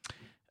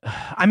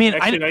mean,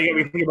 actually, now you got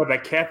me thinking about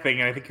that cat thing,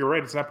 and I think you're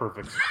right. It's not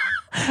perfect.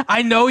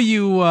 I know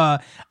you. I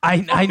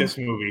this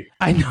movie.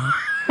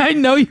 I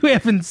know you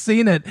haven't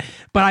seen it,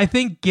 but I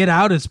think Get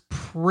Out is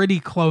pretty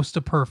close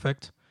to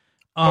perfect.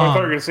 I thought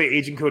you were going to say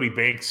Agent Cody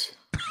Banks.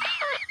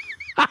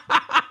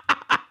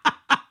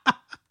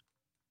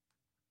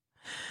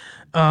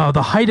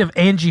 The height of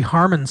Angie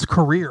Harmon's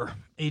career,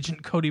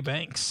 Agent Cody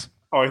Banks.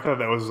 Oh, I thought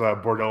that was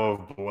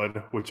Bordello of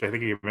Blood, which I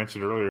think you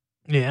mentioned earlier.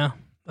 Yeah,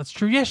 that's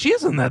true. Yeah, she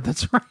is in that.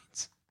 That's right.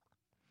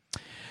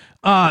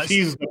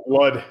 She's the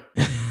blood.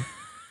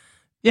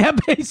 Yeah,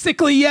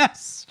 basically,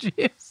 yes, she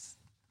is.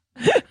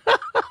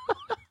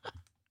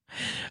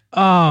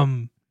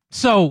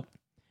 So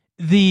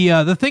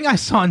the thing I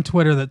saw on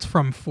Twitter that's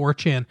from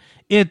 4chan,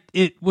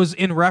 it was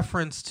in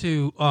reference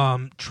to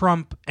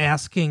Trump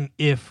asking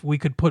if we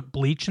could put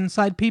bleach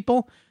inside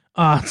people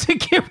to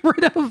get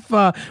rid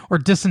of or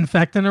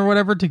disinfectant or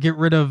whatever to get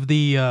rid of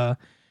the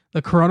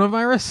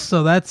coronavirus.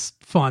 So that's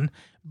fun.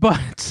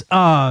 But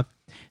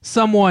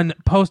someone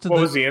posted.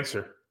 What was the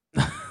answer?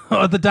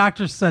 The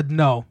doctor said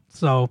no.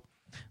 So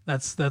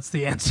that's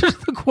the answer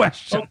to the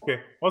question.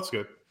 Okay, well, that's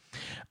good.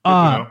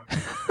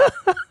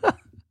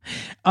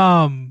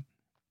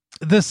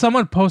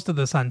 Someone posted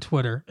this on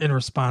Twitter in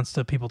response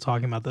to people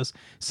talking about this,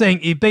 saying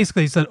he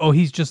basically said, "Oh,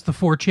 he's just the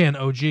 4chan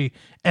OG,"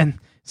 and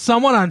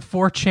someone on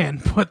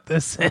 4chan put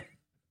this in.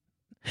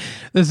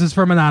 This is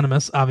from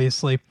Anonymous,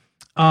 obviously.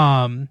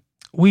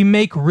 We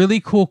make really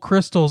cool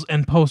crystals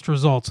and post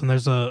results, and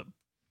there's a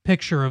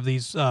picture of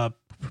these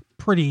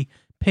pretty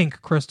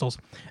pink crystals.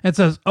 It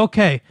says,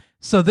 "Okay,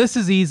 so this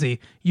is easy.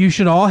 You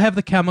should all have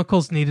the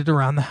chemicals needed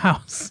around the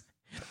house.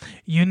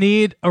 You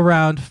need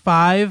around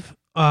 5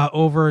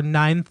 over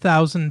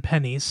 9,000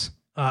 pennies."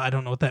 I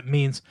don't know what that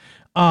means.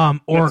 I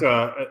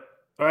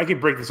can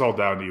break this all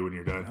down to you when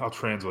you're done. I'll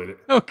translate it.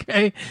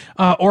 Okay.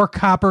 Or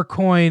copper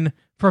coin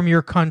from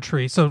your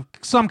country. So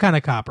some kind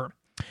of copper.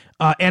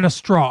 And a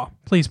straw.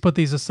 Please put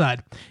these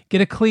aside.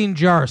 Get a clean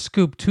jar.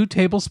 Scoop 2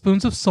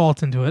 tablespoons of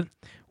salt into it.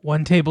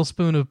 1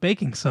 tablespoon of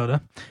baking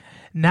soda.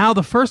 Now,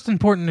 the first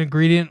important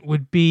ingredient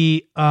would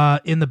be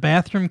in the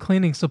bathroom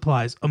cleaning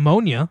supplies,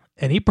 ammonia,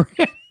 any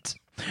brand.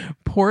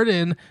 Pour it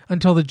in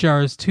until the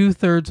jar is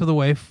 2/3 of the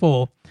way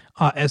full,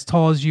 as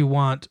tall as you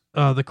want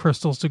the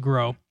crystals to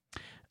grow.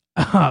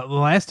 The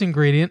last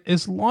ingredient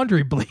is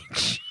laundry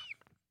bleach.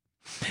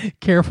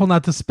 Careful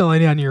not to spill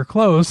any on your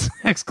clothes!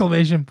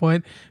 Exclamation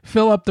point.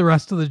 Fill up the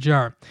rest of the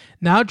jar.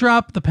 Now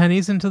drop the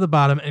pennies into the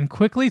bottom and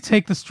quickly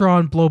take the straw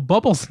and blow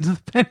bubbles into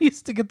the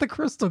pennies to get the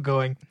crystal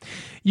going.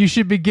 You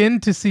should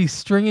begin to see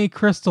stringy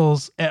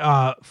crystals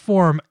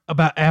form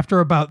after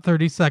about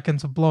 30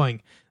 seconds of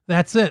blowing.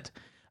 That's it.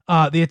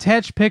 The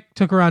attached pick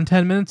took around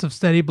 10 minutes of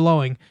steady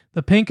blowing.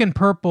 The pink and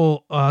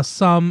purple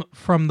some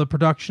from the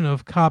production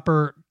of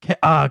copper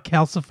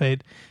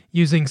calcified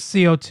using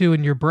CO2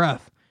 in your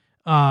breath.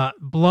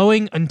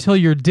 Blowing until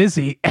you're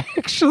dizzy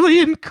actually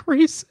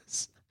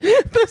increases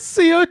the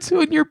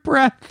CO2 in your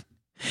breath,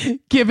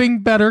 giving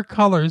better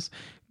colors.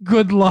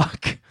 Good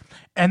luck.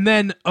 And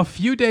then a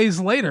few days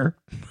later,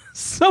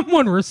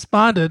 someone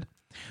responded,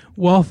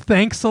 well,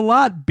 thanks a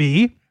lot,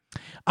 B.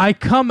 I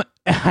come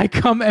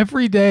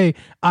every day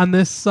on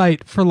this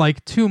site for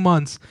like 2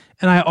 months,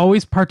 and I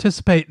always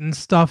participate in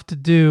stuff to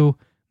do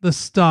the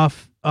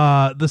stuff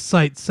the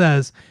site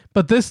says,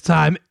 but this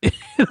time it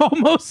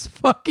almost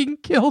fucking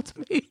killed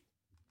me.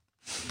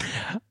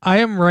 I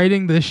am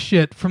writing this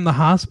shit from the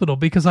hospital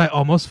because I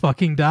almost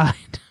fucking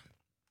died.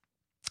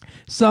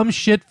 Some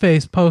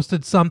shitface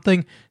posted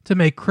something to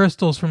make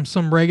crystals from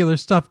some regular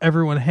stuff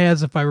everyone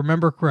has. If I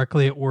remember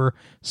correctly, it were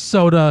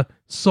soda,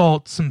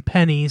 salt, some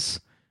pennies,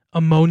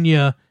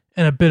 ammonia,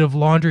 and a bit of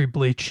laundry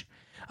bleach.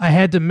 I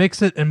had to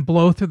mix it and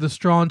blow through the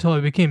straw until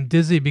I became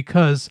dizzy,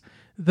 because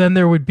then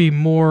there would be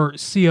more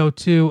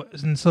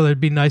CO2, and so there'd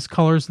be nice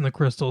colors in the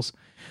crystals.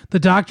 The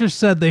doctor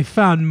said they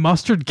found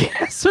mustard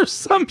gas or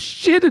some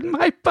shit in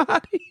my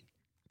body.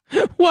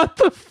 What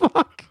the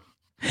fuck?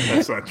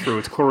 That's not true.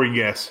 It's chlorine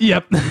gas.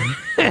 Yep.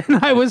 And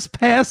I was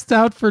passed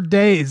out for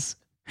days.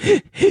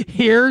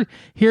 Here,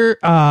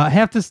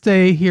 have to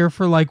stay here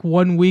for like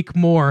 1 week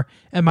more,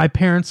 and my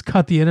parents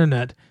cut the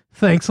internet.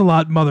 Thanks a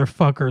lot,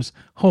 motherfuckers.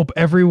 Hope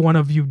every one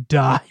of you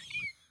die.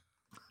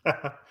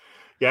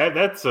 Yeah,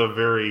 that's a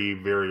very,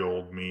 very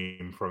old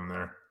meme from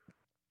there.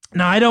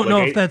 Now, I don't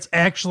know if that's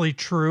actually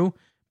true,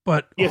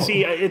 but... Yeah,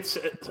 see, it's.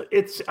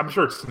 I'm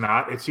sure it's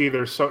not. It's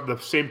either the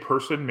same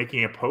person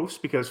making a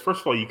post, because,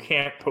 first of all, you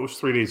can't post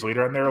 3 days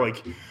later on there.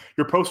 Like,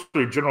 your posts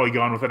are generally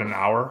gone within an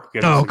hour.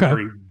 It's a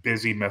very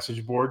busy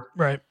message board.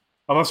 Right.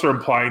 Unless they're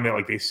implying that,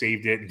 like, they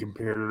saved it and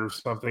compared it or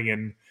something.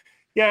 And,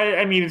 yeah,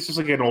 I mean, it's just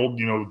like an old,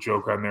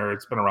 joke on there.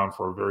 It's been around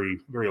for a very,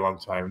 very long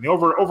time. And the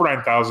over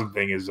 9,000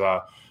 thing is...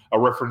 a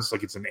reference,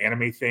 like it's an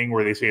anime thing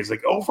where they say it's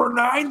like over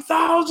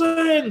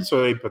 9,000,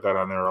 so they put that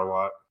on there a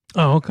lot.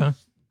 Oh, okay.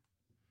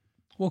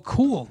 Well,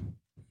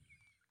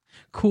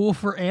 cool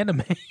for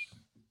anime.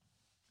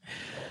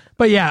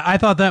 But yeah, I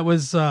thought that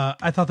was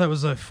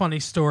a funny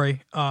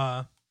story.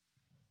 I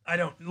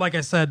don't, like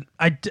I said,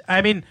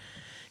 I mean,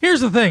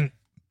 here's the thing.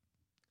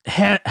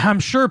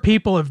 I'm sure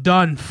people have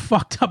done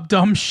fucked up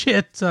dumb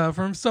shit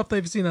from stuff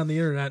they've seen on the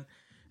internet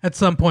at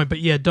some point, but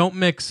yeah, don't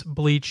mix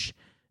bleach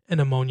and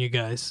ammonia,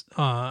 guys.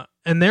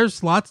 And there's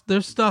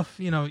stuff,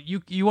 you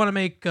want to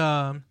make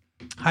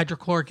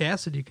hydrochloric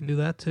acid, you can do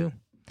that too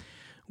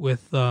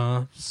with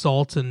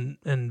salt and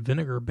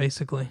vinegar,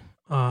 basically,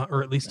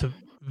 or at least a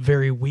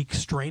very weak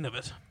strain of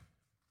it.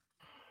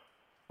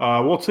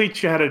 We'll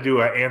teach you how to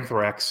do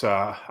anthrax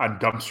on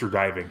dumpster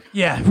diving.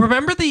 Yeah,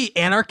 remember the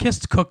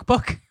Anarchist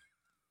Cookbook?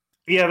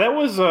 Yeah, that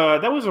was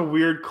a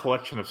weird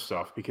collection of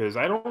stuff, because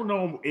I don't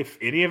know if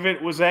any of it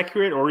was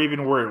accurate or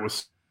even where it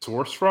was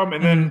sourced from.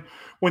 And then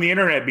when the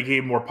internet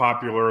became more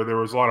popular, there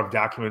was a lot of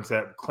documents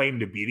that claimed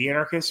to be the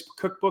Anarchist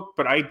Cookbook,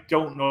 but I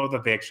don't know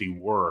that they actually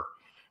were.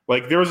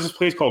 Like, there was this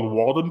place called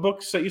Walden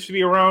Books that used to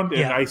be around,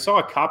 and I saw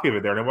a copy of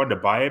it there, and I wanted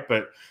to buy it,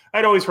 but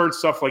I'd always heard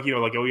stuff like,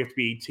 like, oh, you have to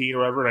be 18 or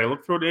whatever, and I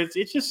looked through it,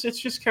 it's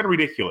just kind of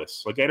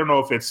ridiculous. Like, I don't know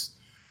if it's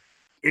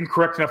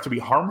incorrect enough to be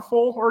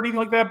harmful or anything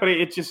like that, but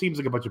it just seems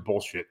like a bunch of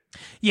bullshit.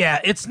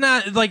 Yeah, it's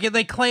not like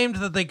they claimed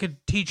that they could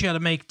teach you how to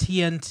make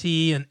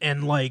TNT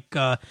and like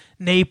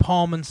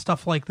napalm and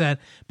stuff like that.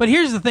 But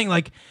here's the thing,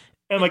 like,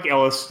 and like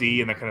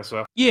LSD and that kind of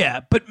stuff.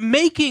 Yeah, but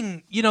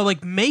making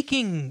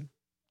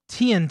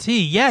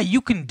TNT, yeah,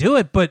 you can do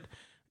it, but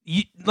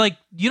you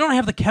don't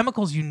have the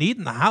chemicals you need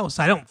in the house,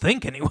 I don't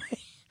think, anyway.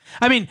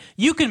 I mean,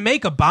 you can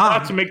make a bomb.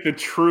 Not to make the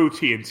true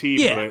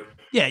TNT, but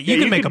yeah, you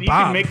can make a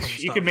bomb.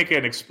 You can make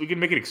it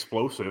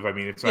explosive. I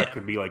mean, it's not going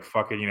to be like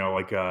fucking,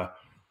 like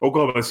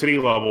Oklahoma City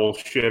level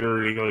shit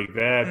or anything like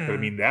that. But I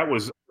mean, that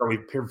was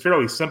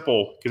fairly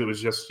simple, because it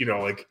was just,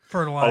 like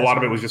fertilizer. A lot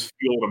of it was just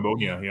fuel and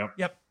ammonia. Yeah.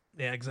 Yep.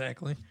 Yeah,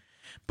 exactly.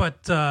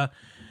 But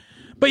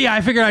yeah,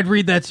 I figured I'd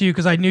read that to you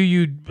because I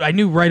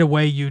knew right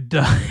away you'd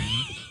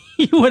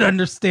you would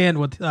understand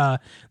what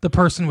the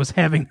person was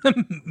having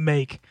them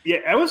make. Yeah,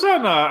 I was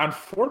on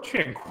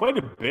 4chan quite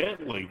a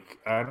bit, like,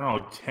 I don't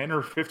know, 10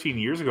 or 15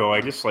 years ago. I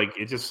just lost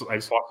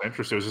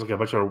interest. It was just like a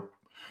bunch of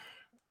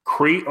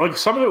like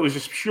some of it was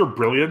just pure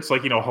brilliance,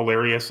 like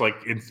hilarious, like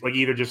like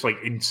either just like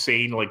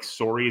insane like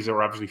stories that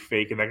were obviously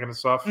fake and that kind of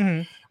stuff,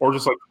 or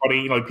just like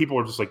funny. Like people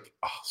were just like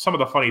some of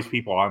the funniest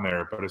people on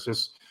there, but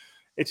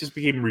it just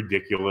became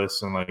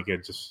ridiculous and like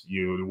it just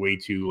way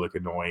too like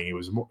annoying. It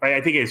was more,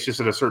 I think it's just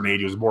at a certain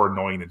age it was more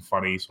annoying than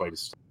funny, so I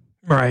just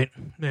right,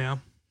 yeah.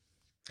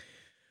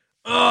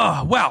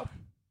 Well,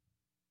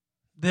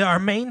 our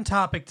main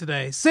topic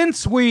today,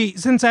 since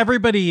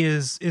everybody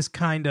is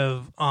kind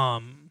of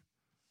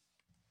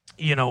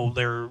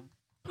they're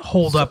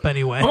holed up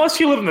anyway. Unless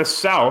you live in the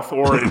South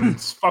or in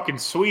fucking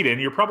Sweden,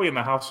 you're probably in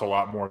the house a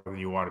lot more than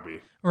you want to be.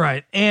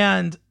 Right.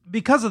 And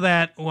because of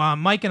that,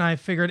 Mike and I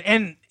figured,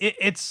 and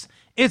it's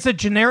a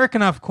generic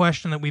enough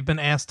question that we've been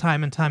asked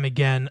time and time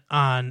again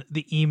on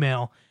the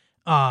email,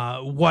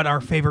 what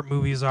our favorite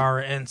movies are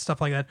and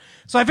stuff like that.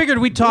 So I figured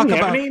we'd talk about... Do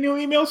you have any new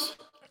emails?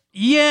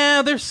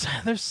 Yeah, there's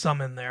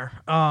some in there.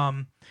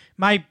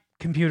 My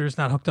computer's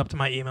not hooked up to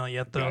my email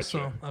yet, though,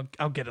 so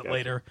I'll get it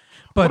later.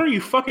 But what are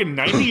you, fucking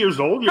 90 years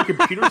old? Your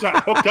computer's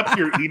not hooked up to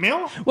your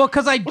email? Well,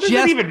 because what does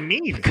that even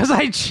mean? Because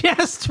I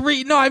just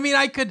no, I mean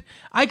I could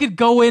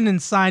go in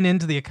and sign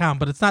into the account,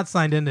 but it's not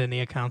signed into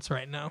any accounts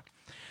right now.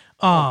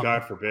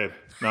 God forbid.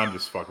 No, I'm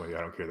just fucking with you.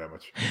 I don't care that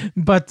much.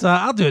 But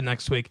I'll do it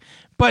next week.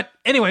 But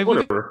anyway,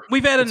 we've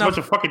had enough. It's a bunch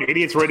of fucking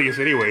idiots writing us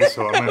anyway,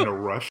 so I'm not in a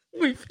rush.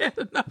 We've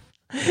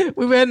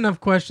had enough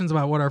questions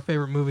about what our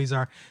favorite movies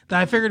are that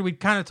I figured we'd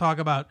kind of talk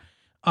about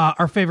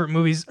our favorite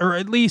movies, or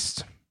at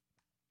least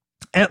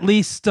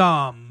movies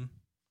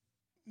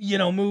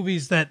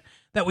that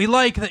we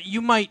like that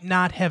you might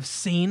not have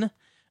seen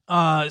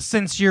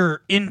since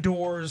you're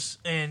indoors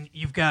and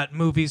you've got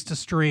movies to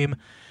stream.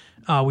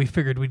 We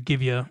figured we'd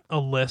give you a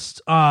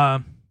list.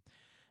 I'm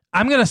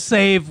going to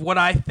save what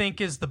I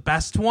think is the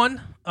best one.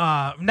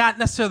 Not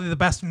necessarily the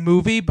best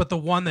movie, but the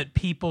one that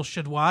people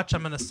should watch.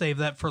 I'm going to save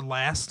that for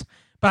last.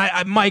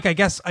 But Mike, I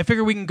guess I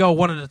figure we can go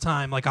one at a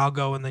time. Like I'll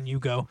go and then you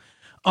go.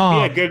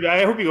 Yeah, good.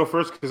 I hope you go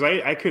first because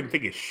I couldn't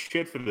think of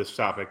shit for this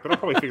topic, but I'll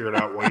probably figure it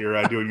out while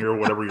you're doing your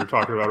whatever you're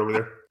talking about over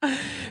there.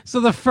 So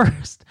the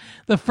first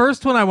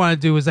one I want to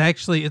do is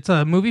actually, it's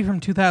a movie from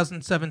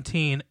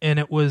 2017, and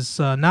it was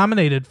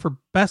nominated for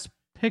Best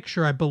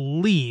Picture, I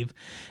believe,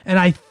 and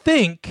I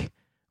think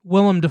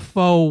Willem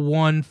Dafoe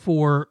won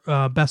for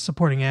Best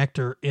Supporting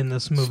Actor in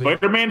this movie.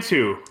 Spider-Man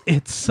 2.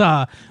 It's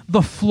The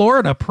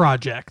Florida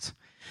Project.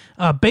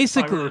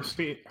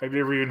 Basically, I've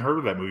never even heard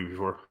of that movie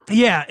before.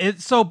 Yeah,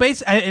 it's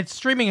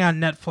streaming on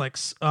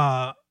Netflix,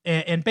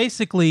 and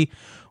basically,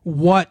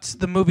 what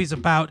the movie's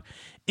about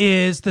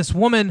is this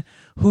woman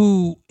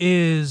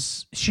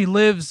she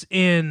lives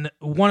in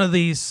one of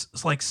these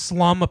like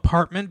slum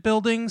apartment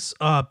buildings,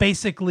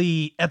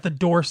 basically at the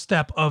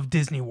doorstep of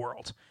Disney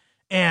World.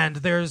 And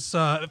there's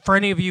for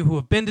any of you who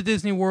have been to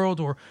Disney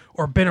World or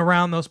been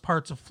around those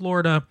parts of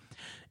Florida,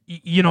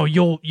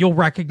 you'll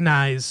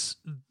recognize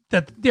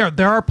that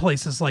there are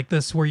places like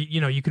this where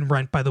you can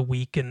rent by the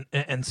week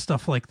and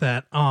stuff like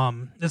that.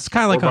 It's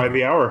kind of like by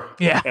the hour.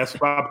 Yeah, ask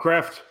Bob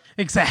Kraft.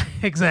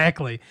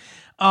 Exactly.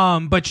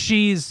 But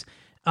she's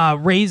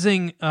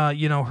raising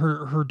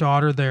her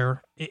daughter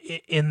there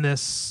in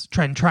this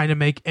trying to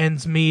make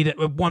ends meet.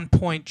 At one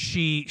point,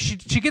 she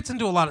gets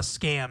into a lot of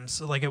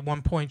scams. Like at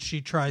one point,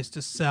 she tries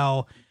to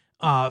sell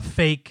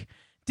fake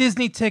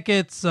Disney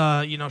tickets.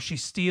 She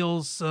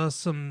steals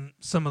some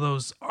of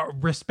those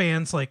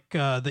wristbands, like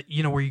that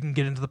where you can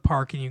get into the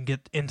park and you can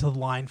get into the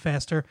line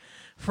faster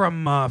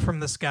from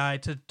this guy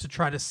to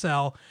try to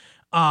sell.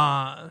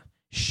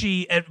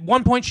 She at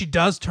one point she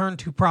does turn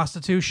to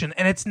prostitution,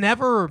 and it's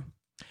never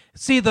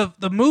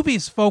the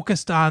movie's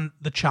focused on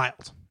the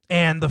child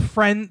and the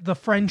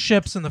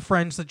friendships and the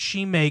friends that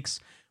she makes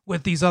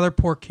with these other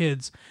poor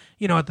kids,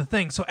 at the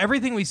thing. So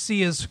everything we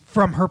see is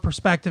from her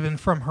perspective and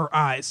from her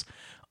eyes.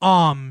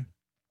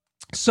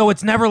 So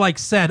it's never like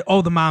said,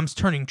 oh, the mom's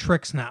turning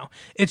tricks now.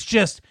 It's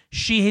just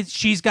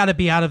she's got to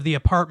be out of the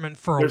apartment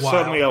for a while. There's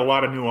suddenly a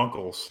lot of new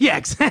uncles. Yeah,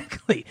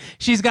 exactly.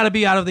 She's got to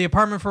be out of the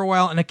apartment for a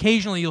while, and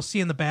occasionally you'll see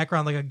in the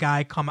background like a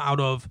guy come out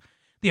of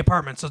the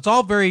apartment. So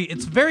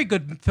it's very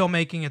good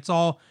filmmaking. It's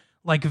all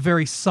like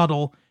very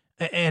subtle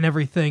and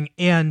everything.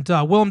 And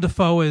Willem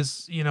Dafoe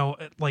is,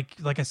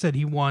 like I said,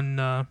 he won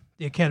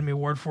the Academy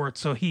Award for it.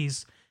 So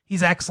he's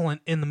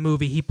excellent in the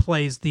movie. He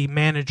plays the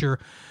manager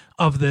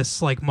of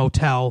this like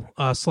motel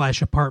 /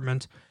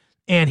 apartment,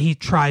 and he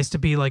tries to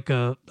be like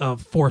a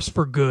force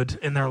for good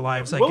in their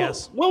lives, I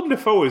guess. Willem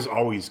Dafoe is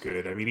always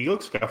good. I mean, he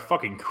looks like a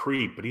fucking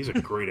creep, but he's a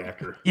great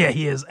actor. Yeah,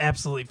 he is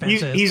absolutely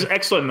fantastic. He's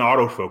excellent in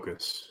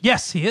autofocus.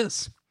 Yes, he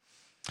is.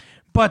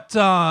 But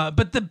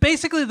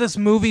basically this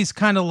movie's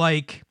kind of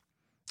like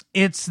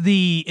it's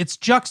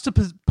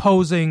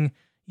juxtaposing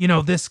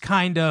this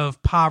kind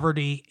of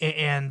poverty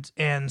and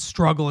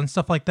struggle and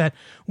stuff like that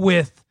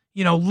with,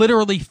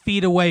 literally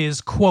feet away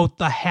is, quote,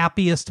 the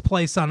happiest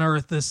place on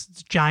earth. This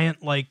giant,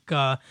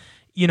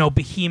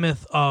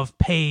 behemoth of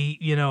pay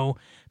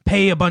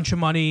a bunch of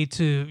money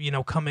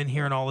to, come in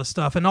here and all this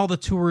stuff and all the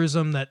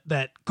tourism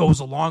that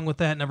goes along with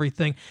that and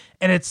everything.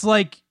 And it's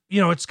like,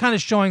 it's kind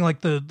of showing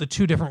like the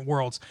two different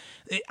worlds.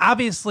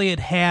 Obviously, it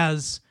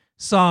has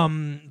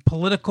some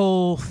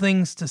political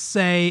things to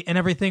say and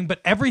everything,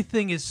 but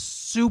everything is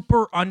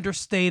super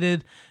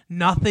understated.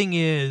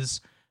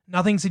 Nothing's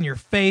in your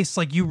face.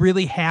 Like, you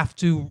really have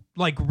to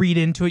like read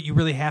into it. You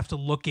really have to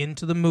look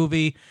into the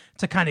movie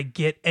to kind of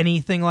get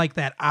anything like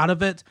that out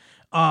of it.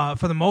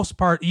 For the most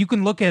part, you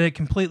can look at it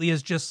completely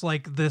as just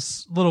like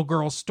this little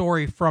girl's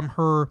story from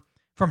her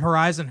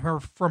eyes and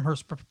from her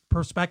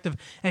perspective.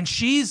 And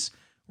she's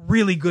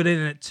really good in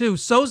it too.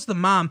 So's the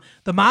mom.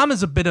 The mom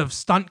is a bit of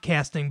stunt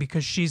casting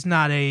because she's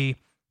not an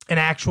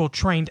actual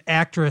trained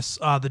actress.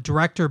 The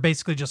director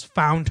basically just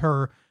found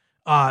her,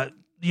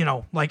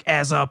 like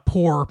as a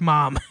poor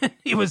mom.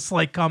 He was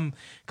like, come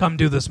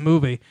do this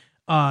movie.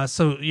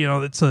 So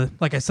it's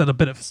like I said, a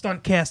bit of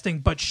stunt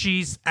casting, but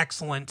she's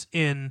excellent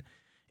in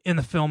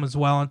the film as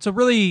well. And it's a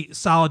really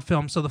solid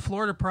film. So The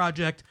Florida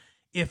Project,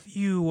 if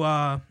you,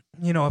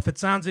 if it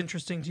sounds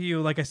interesting to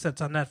you, like I said,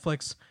 it's on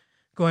Netflix.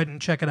 Go ahead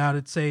and check it out.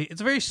 It's a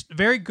very,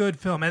 very good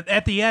film.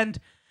 At the end,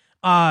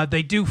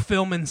 they do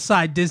film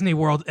inside Disney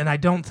World, and I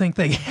don't think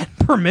they had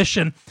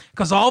permission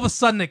because all of a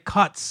sudden it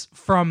cuts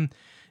from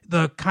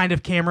the kind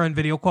of camera and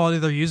video quality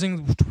they're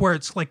using where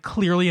it's like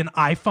clearly an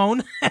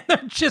iPhone and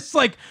they're just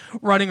like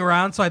running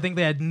around. So I think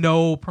they had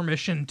no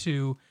permission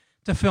to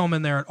film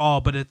in there at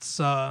all. But it's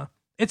a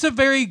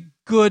very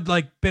good,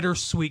 like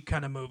bittersweet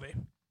kind of movie.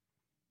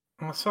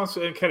 Well, it sounds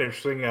kind of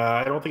interesting.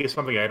 I don't think it's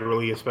something I'd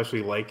really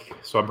especially like,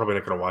 so I'm probably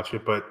not going to watch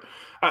it. But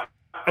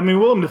I mean,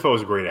 Willem Dafoe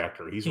is a great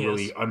actor. He's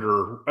really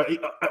under.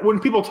 When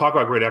people talk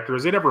about great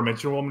actors, they never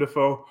mention Willem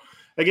Dafoe.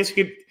 I guess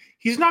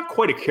he's not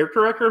quite a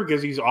character actor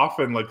because he's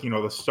often like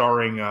the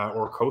starring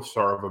or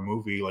co-star of a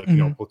movie, like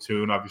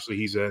Platoon. Obviously,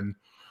 he's in.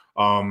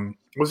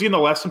 Was he in The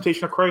Last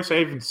Temptation of Christ? I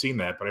haven't seen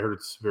that, but I heard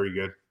it's very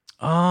good.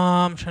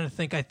 I'm trying to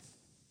think. I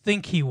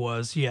think he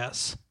was.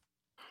 Yes.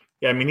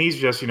 Yeah, I mean, he's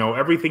just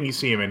everything you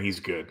see him in,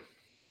 he's good.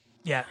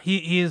 Yeah,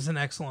 he is an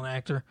excellent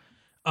actor.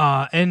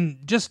 And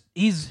just,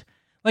 he's,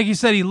 like you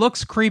said, he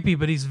looks creepy,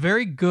 but he's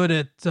very good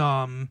at,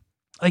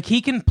 like,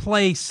 he can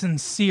play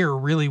sincere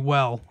really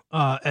well,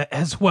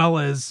 as well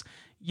as,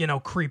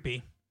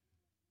 creepy.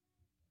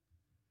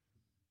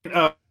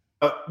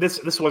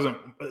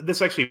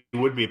 This actually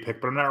would be a pick,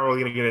 but I'm not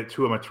really going to get it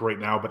too much right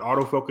now. But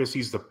autofocus,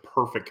 he's the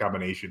perfect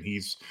combination.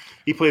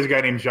 He plays a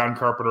guy named John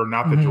Carpenter,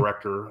 not the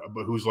director,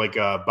 but who's like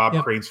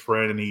Bob Crane's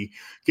friend, and he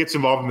gets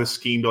involved in this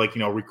scheme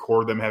to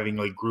record them having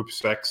like group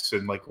sex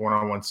and like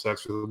one-on-one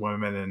sex with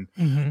women,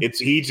 and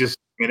he's just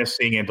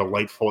menacing and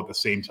delightful at the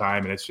same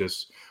time, and it's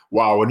just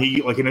wow. When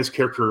he in his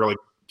character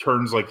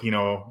turns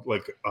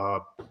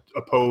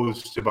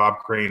opposed to Bob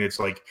Crane, it's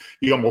like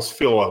you almost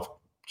feel a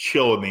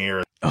chill in the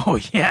air. Oh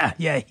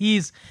yeah.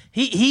 He's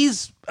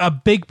a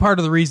big part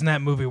of the reason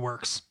that movie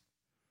works.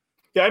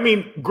 Yeah, I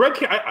mean,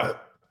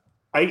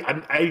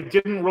 I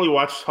didn't really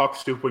watch Talk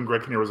Stoop when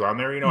Greg Kinnear was on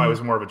there. I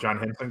was more of a John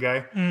Henson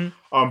guy.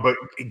 But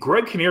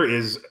Greg Kinnear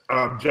is,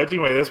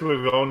 judging by this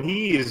movie alone,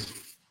 he is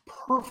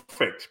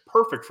perfect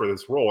for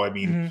this role. I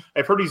mean,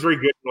 I've heard he's very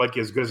good, like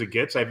as good as it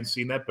gets. I haven't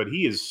seen that, but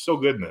he is so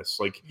good in this.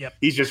 Like,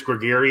 he's just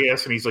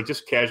gregarious, and he's like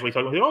just casually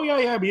talking. Like, oh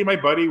yeah, me and my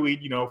buddy, we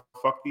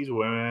fuck these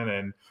women,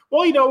 and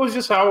well, it was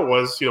just how it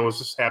was. It was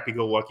just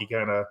happy-go-lucky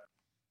kind of.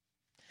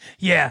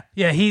 Yeah.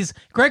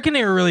 Greg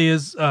Kinnear really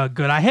is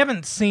good. I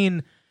haven't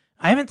seen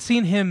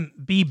him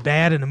be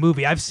bad in a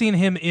movie. I've seen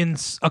him in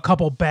a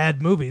couple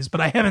bad movies,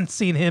 but I haven't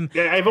seen him.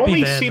 Yeah, I've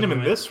only seen him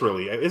in this.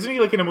 Really, isn't he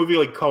like in a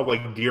movie called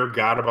Dear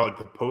God about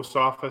the post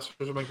office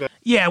or something like that?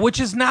 Yeah, which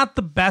is not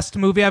the best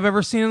movie I've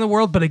ever seen in the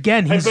world, but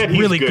again, he's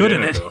really good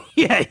in it.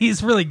 Yeah,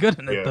 he's really good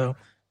in it though.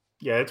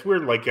 Yeah, it's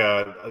weird.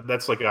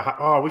 That's we should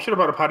have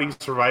brought up How Do You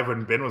Survive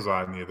when Ben was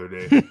on the other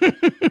day.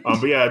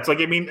 But yeah,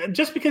 it's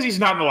just because he's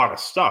not in a lot of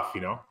stuff,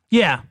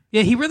 Yeah,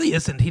 he really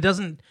isn't. He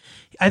doesn't.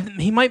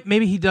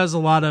 Maybe he does a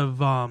lot of.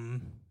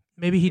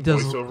 Maybe he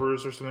does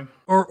voiceovers or something,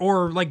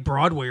 or like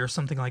Broadway or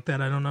something like that.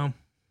 I don't know.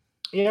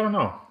 Yeah, I don't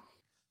know.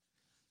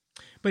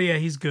 But yeah,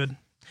 he's good.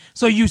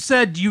 So you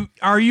said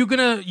are you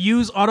gonna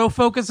use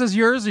autofocus as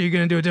yours, or are you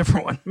gonna do a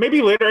different one?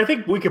 Maybe later. I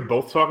think we could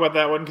both talk about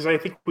that one because I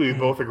think we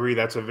both agree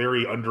that's a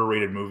very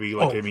underrated movie.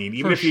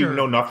 Even if you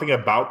know nothing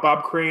about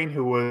Bob Crane,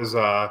 who was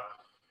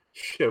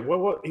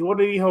what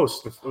did he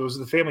host? Was it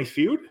The Family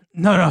Feud?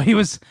 No, he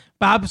was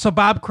Bob. So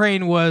Bob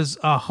Crane was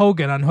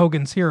Hogan on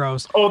Hogan's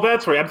Heroes. Oh,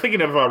 that's right. I'm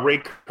thinking of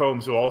Ray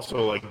Combs, who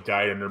also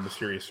died under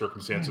mysterious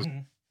circumstances.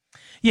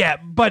 Yeah,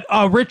 but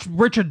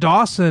Richard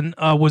Dawson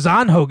was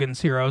on Hogan's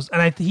Heroes,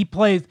 and he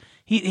plays.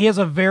 He has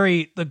a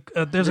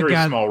there's a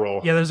guy small role.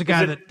 Yeah, there's a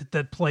guy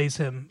that plays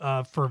him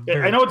for.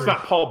 Very I know it's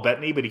not Paul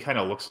Bettany, but he kind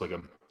of looks like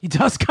him. He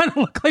does kind of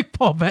look like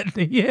Paul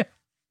Bettany. Yeah.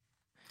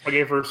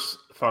 Okay, first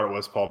thought it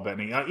was Paul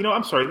Bettany.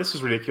 I'm sorry, this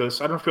is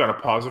ridiculous. I don't know if you want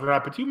to pause it or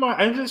not, but do you mind?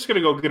 I'm just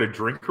gonna go get a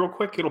drink real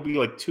quick. It'll be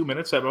like 2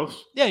 minutes at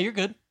most. Yeah, you're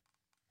good.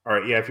 All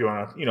right, yeah, if you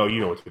want to, you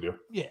know what to do.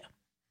 Yeah.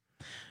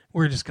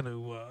 We're just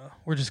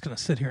gonna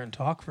sit here and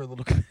talk for a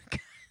little bit,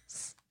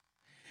 guys.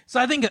 So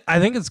I think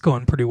it's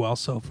going pretty well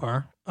so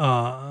far.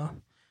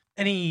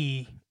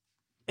 Any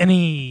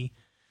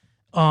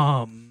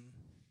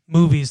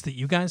movies that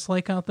you guys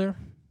like out there?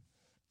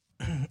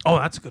 Oh,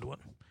 that's a good one.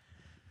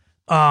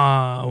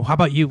 How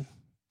about you?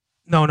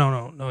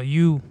 No.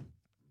 You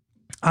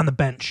on the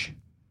bench.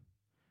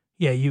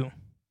 Yeah, you.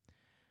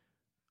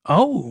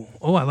 Oh,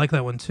 I like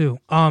that one too.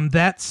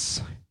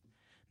 That's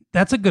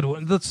a good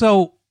one.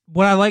 So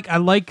what I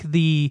like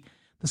the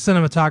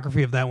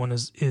cinematography of that one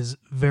is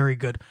very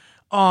good.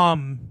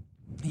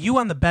 You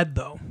on the bed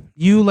though.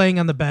 You laying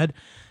on the bed,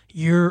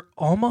 you're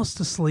almost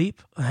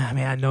asleep. I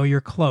mean, I know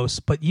you're close,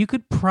 but you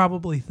could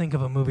probably think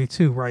of a movie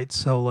too, right?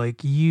 So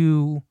like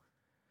you.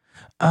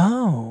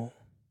 Oh.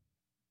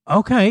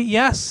 Okay.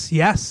 Yes.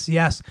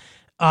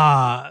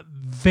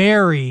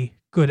 Very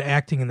good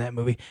acting in that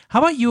movie. How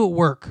about you at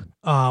work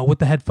with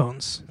the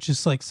headphones,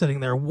 just like sitting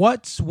there?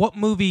 What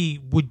movie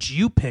would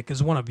you pick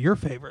as one of your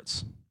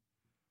favorites?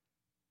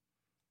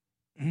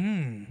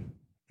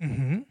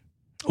 Mm-hmm.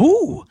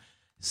 Ooh.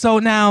 So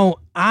now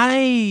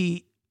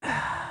I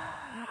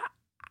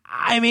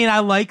mean, I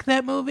like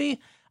that movie.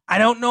 I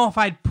don't know if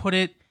I'd put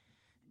it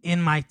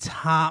in my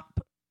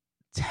top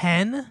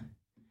 10,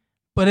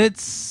 but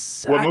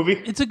it's what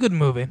movie? It's a good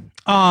movie.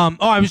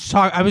 I was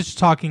just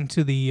talking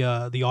to the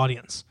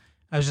audience.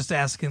 I was just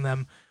asking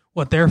them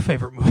what their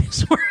favorite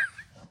movies were.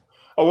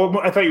 Oh,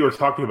 well, I thought you were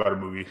talking about a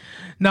movie.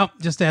 No,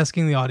 just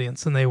asking the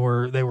audience, and they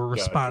were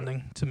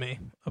responding to me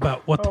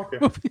about what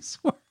their movies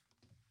were.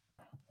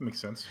 That makes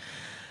sense.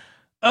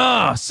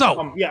 Yeah,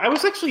 I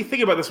was actually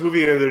thinking about this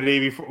movie the other day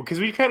before, because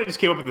we kind of just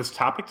came up with this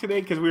topic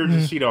today because we were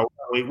just,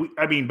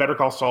 Better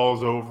Call Saul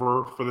is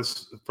over for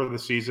the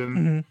season.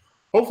 Mm-hmm.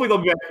 Hopefully they'll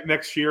be back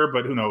next year,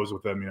 but who knows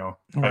with them, Right.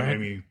 I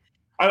mean,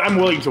 I'm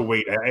willing to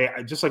wait.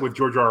 I just like with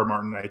George R. R.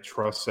 Martin, I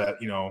trust that,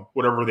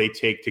 whatever they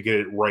take to get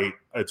it right,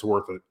 it's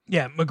worth it.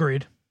 Yeah,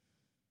 agreed.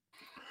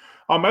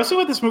 I was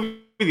thinking about this movie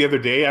the other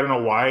day. I don't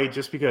know why,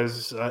 just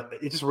because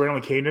it just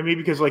randomly came to me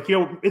because,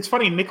 it's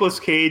funny, Nicolas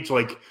Cage,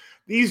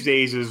 these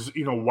days is,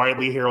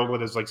 widely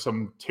heralded as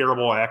some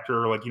terrible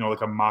actor, like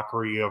a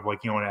mockery of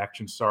an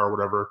action star or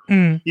whatever.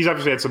 Mm. He's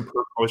obviously had some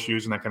personal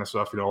issues and that kind of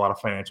stuff, a lot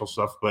of financial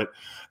stuff. But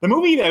the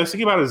movie that I was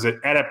thinking about is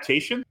an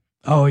adaptation.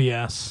 Oh,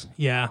 yes.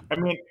 Yeah. I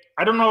mean,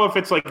 I don't know if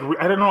it's I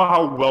don't know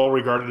how well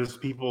regarded as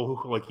people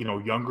who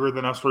younger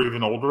than us or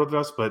even older than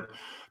us, but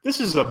this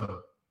is a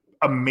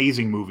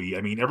amazing movie.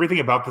 I mean, everything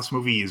about this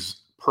movie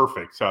is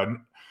perfect.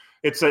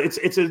 It's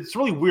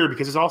really weird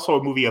because it's also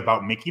a movie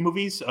about Mickey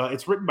movies.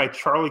 It's written by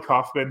Charlie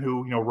Kaufman,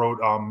 who wrote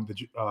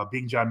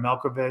Being John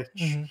Malkovich.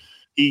 Mm-hmm.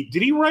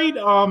 Did he write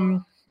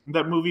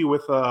that movie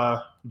with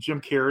Jim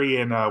Carrey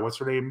and what's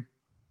her name?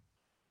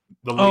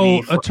 The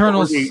lady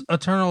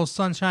Eternal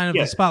Sunshine of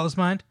the Spotless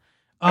Mind.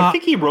 I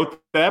think he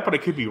wrote that, but I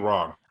could be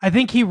wrong. I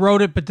think he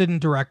wrote it but didn't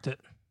direct it.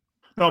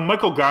 No,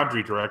 Michael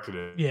Gondry directed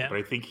it. Yeah, but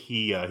I think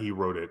he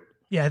wrote it.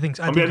 Yeah, I think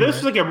so. This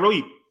is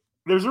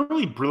there's a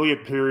really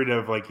brilliant period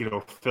of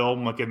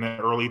film in the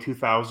early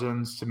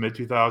 2000s to mid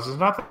 2000s.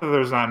 Not that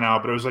there's not now,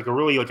 but it was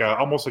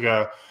almost like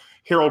a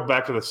herald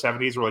back to the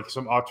 70s where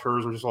some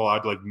auteurs were just allowed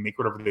to make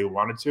whatever they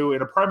wanted to.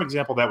 And a prime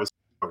example of that was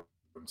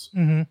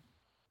mm-hmm.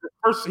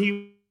 First,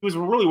 he was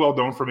really well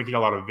known for making a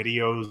lot of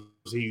videos.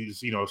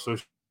 He's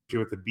associated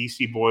with the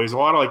Beastie Boys, a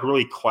lot of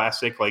really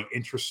classic,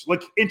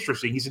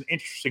 interesting. He's an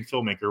interesting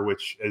filmmaker,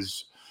 which,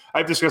 as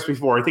I've discussed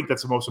before, I think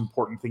that's the most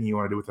important thing you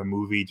want to do with a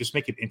movie. Just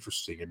make it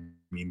interesting. I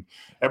mean,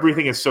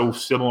 everything is so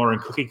similar and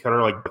cookie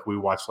cutter, like we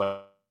watched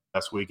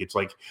last week. It's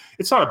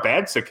it's not a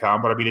bad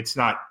sitcom, but I mean, it's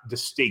not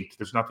distinct.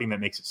 There's nothing that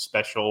makes it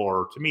special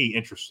or, to me,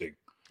 interesting.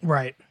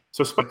 Right.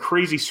 So it's a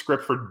crazy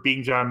script for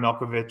Being John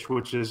Malkovich,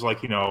 which is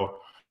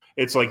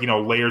it's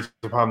layers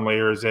upon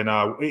layers, and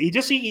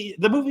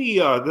the movie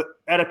the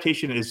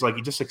adaptation is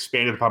just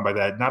expanded upon by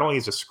that. Not only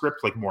is the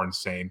script more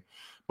insane,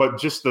 but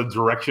just the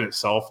direction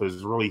itself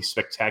is really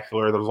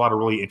spectacular. There's a lot of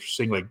really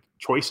interesting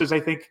choices,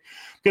 I think,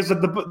 because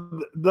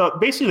the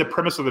basically the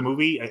premise of the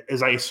movie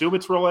is, I assume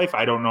it's real life.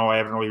 I don't know. I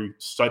haven't really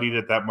studied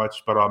it that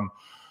much, but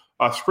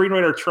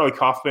screenwriter Charlie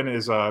Kaufman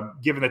is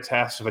given the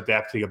task of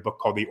adapting a book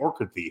called The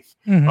Orchid Thief.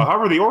 Mm-hmm.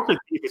 However, The Orchid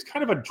Thief is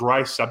kind of a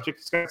dry subject.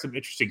 It's got some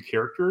interesting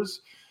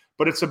characters.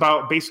 But it's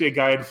about basically a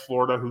guy in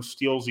Florida who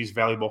steals these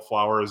valuable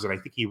flowers, and I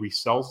think he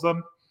resells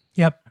them.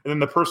 Yep. And then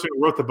the person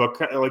who wrote the book,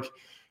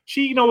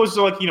 she, was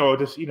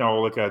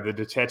the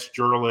detached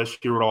journalist.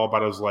 She wrote all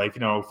about his life.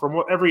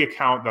 From every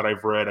account that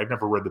I've read, I've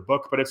never read the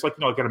book, but it's an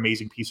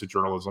amazing piece of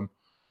journalism.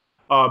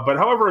 But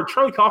however,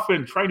 Charlie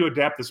Kaufman trying to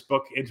adapt this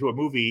book into a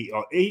movie,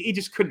 he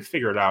just couldn't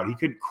figure it out. He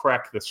couldn't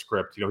crack the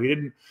script. He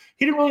didn't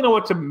really know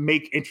what to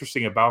make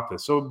interesting about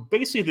this. So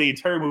basically, the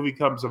entire movie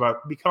becomes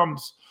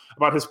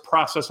about his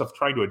process of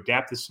trying to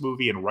adapt this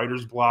movie and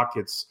writer's block.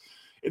 It's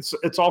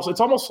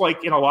almost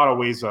like, in a lot of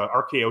ways,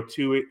 RKO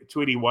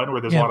 281, where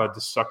there's a lot of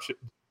dissection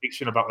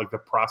about the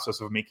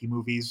process of making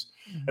movies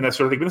and that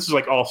sort of thing. But this is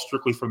all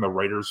strictly from the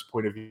writer's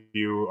point of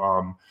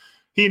view.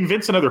 He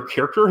invents another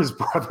character, his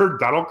brother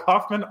Donald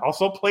Kaufman,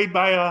 also played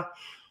by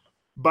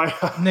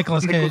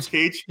Nicolas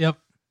Cage. Yep.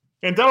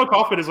 And Donald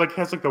Kaufman has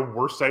the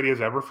worst ideas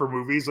ever for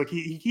movies.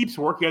 He keeps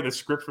working on the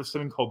script for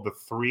something called The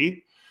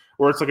Three,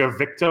 where it's a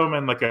victim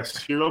and a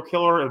serial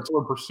killer and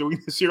someone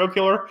pursuing the serial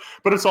killer,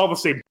 but it's all the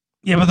same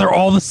Yeah, but they're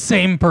all the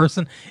same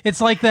person.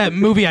 It's like that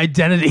movie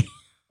Identity.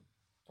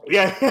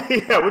 Yeah,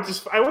 yeah. Which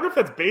is, I wonder if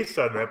that's based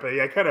on that. But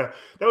yeah, that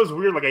was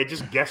weird. Like I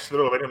just guessed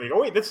through it. And I'm like,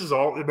 oh wait, this is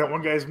all in that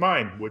one guy's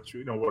mind. Which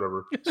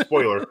whatever.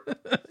 Spoiler.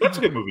 That's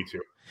a good movie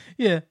too.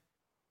 Yeah.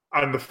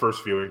 On the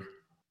first viewing.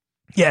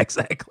 Yeah,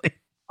 exactly.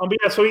 But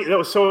yeah,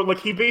 so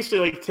he basically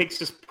like takes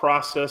this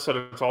process, and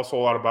it's also a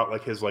lot about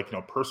like his like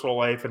personal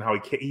life and how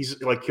he's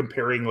like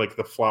comparing like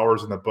the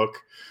flowers in the book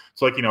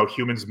to like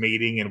humans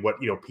mating and what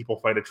people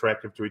find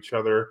attractive to each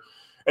other,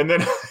 and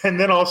then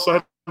all of a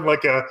sudden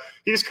like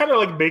he just kind of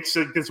like makes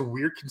this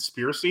weird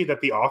conspiracy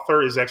that the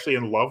author is actually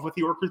in love with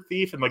the orchid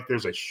thief, and like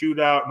there's a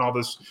shootout and all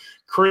this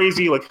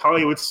crazy like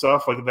Hollywood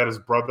stuff like that. His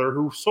brother,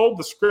 who sold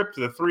the script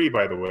to the Three,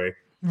 by the way.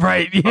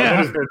 Right,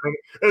 yeah.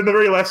 In the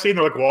very last scene,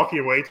 they're like walking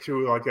away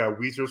to like a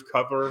Weezer's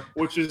cover,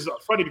 which is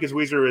funny because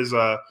Weezer is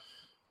a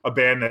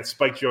band that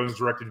Spike Jonze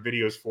directed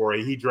videos for.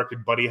 He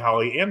directed Buddy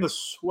Holly and the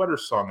Sweater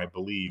Song, I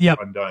believe, yep.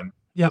 Undone.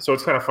 Yep. So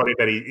it's kind of funny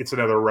that it's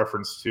another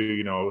reference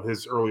to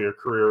his earlier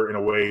career in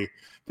a way.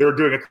 They were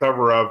doing a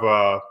cover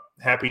of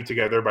Happy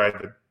Together by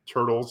the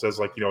Turtles as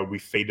like we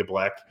fade to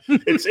black.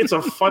 It's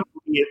a fun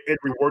movie. It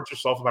rewards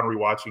yourself upon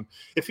rewatching.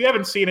 If you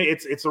haven't seen it,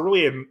 it's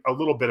really a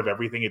little bit of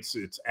everything. It's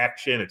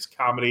action, it's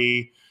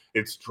comedy,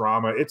 it's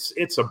drama.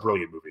 It's a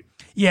brilliant movie.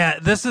 Yeah,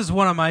 this is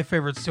one of my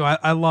favorites too.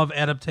 I love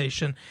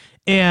adaptation,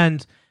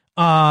 and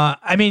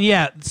I mean,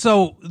 yeah.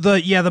 So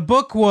the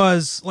book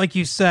was, like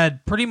you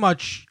said, pretty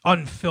much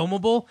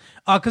unfilmable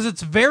because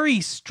it's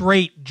very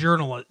straight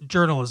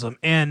journalism,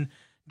 and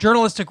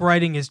journalistic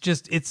writing is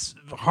it's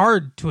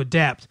hard to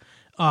adapt.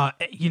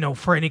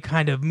 For any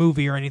kind of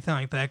movie or anything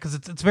like that, because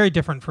it's very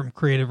different from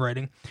creative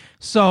writing.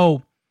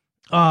 So,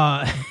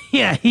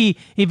 yeah, he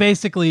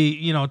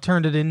basically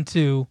turned it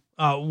into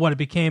what it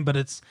became.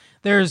 But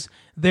there's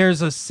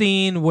a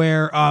scene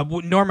where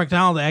Norm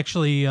Macdonald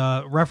actually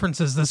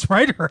references this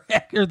writer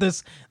or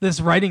this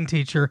writing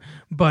teacher.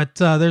 But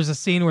there's a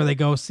scene where they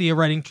go see a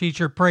writing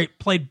teacher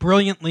played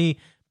brilliantly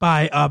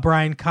by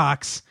Brian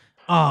Cox.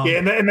 Yeah,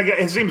 and the guy,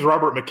 his name's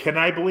Robert McKenna,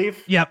 I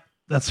believe. Yep.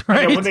 That's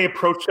right. When they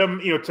approached him,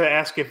 to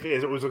ask if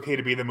it was okay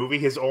to be in the movie,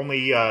 his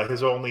only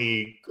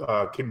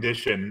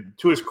condition,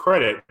 to his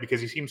credit, because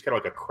he seems kind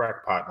of like a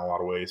crackpot in a lot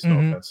of ways, no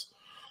offense,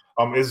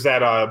 is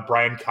that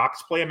Brian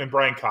Cox play him, and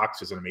Brian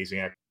Cox is an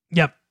amazing actor.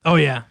 Yep. Oh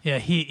yeah, yeah.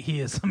 He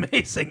is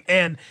amazing,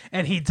 and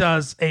he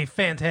does a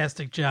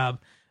fantastic job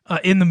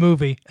in the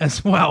movie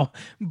as well.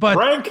 But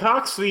Brian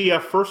Cox, the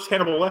first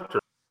Hannibal Lecter.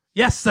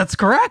 Yes, that's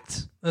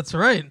correct. That's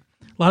right. A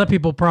lot of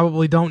people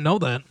probably don't know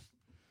that.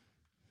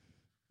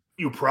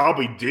 You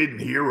probably didn't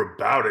hear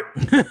about it.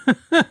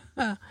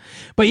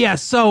 But yeah,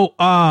 so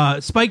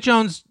Spike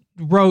Jonze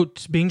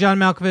wrote Being John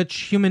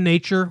Malkovich, Human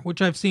Nature,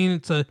 which I've seen.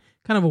 It's a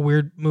kind of a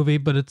weird movie,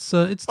 but it's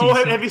decent. Oh,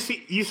 have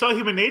you saw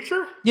Human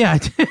Nature? Yeah, I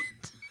did.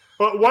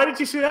 Well, why did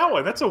you see that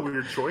one? That's a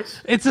weird choice.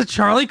 It's a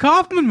Charlie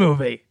Kaufman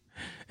movie.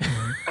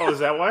 Oh, is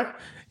that why?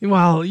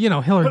 Well,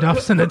 Hilary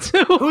Duff's in it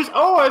too. I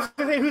was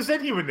going to say, who's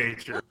in Human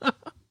Nature?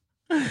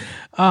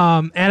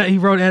 And he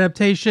wrote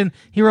adaptation.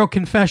 He wrote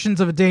Confessions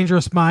of a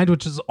Dangerous Mind,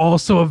 which is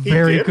also a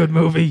very good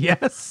movie.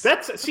 Yes.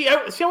 See, I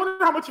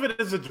wonder how much of it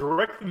is a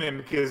directing then,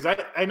 because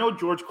I know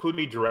George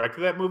Clooney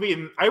directed that movie,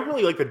 and I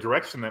really like the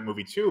direction of that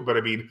movie too. But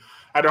I mean,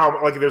 I don't know,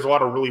 like there's a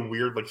lot of really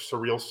weird, like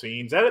surreal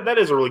scenes. That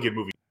is a really good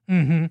movie.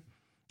 Mm-hmm.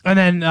 And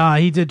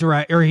then he did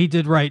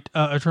write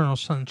Eternal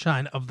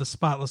Sunshine of the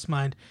Spotless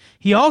Mind.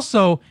 He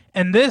also,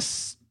 and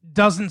this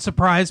doesn't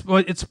surprise,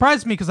 well, it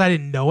surprised me because I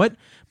didn't know it,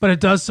 but it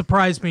does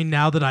surprise me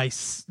now that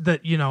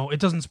it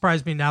doesn't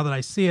surprise me now that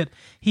I see it.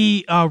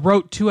 He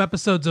wrote 2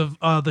 episodes of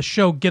the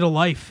show Get a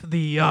Life,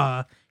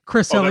 the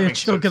Chris Elliott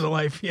show Get a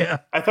Life. Yeah.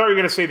 I thought you were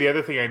going to say the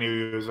other thing I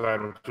knew he was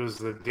on, which was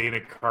the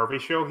Dana Carvey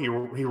show. He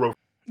wrote.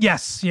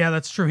 Yes, yeah,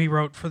 that's true. He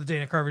wrote for the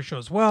Dana Carvey show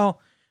as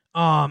well,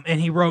 and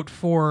he wrote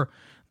for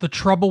The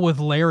Trouble with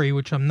Larry,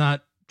 which I'm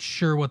not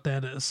sure what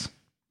that is.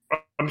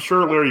 I'm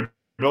sure Larry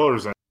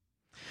Miller's in.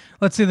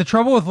 Let's see. The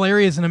Trouble with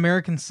Larry is an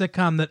American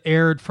sitcom that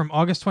aired from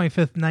August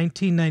 25th,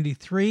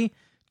 1993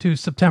 to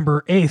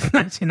September 8th,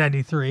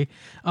 1993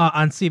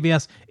 on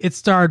CBS. It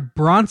starred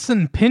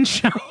Bronson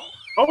Pinchot.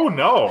 Oh,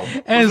 no.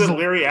 Was it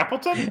Larry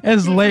Appleton?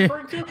 As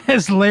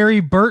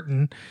Larry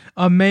Burton,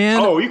 a man.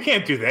 Oh, you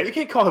can't do that. You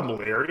can't call him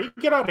Larry.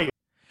 Get out of here.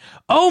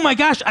 Oh, my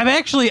gosh.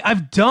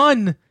 I've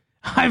done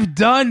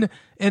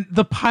and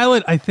the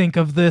pilot, I think,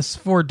 of this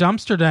for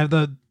Dumpster Dive,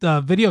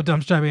 the video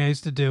dumpster diving I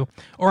used to do,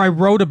 or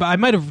I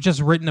might have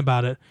just written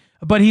about it.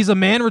 But he's a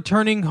man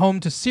returning home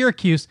to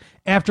Syracuse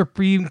after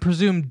being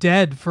presumed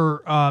dead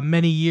for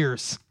many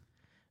years.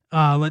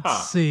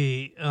 Let's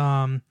see.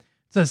 So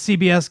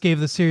CBS gave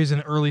the series an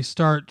early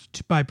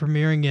start by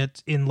premiering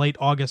it in late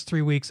August,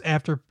 3 weeks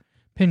after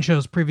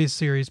Pinchot's previous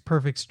series,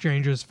 Perfect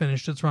Strangers,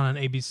 finished its run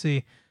on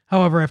ABC.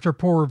 However, after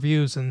poor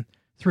reviews and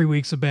 3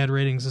 weeks of bad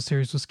ratings, the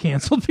series was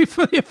canceled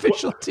before the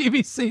official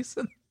TV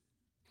season.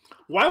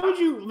 Why would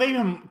you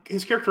name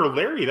his character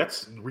Larry?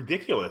 That's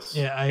ridiculous.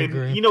 Yeah, I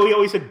agree. He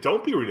always said,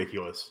 "Don't be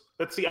ridiculous."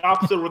 That's the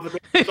opposite of what the man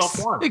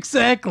himself wants.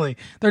 Exactly.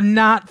 They're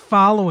not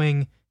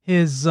following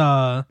his.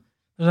 They're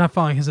They're not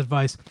following his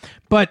advice.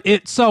 But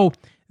that's how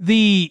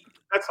he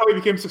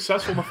became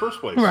successful in the first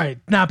place. Right,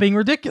 not being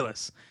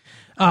ridiculous.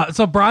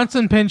 So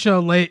Bronson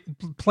Pinchot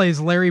plays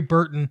Larry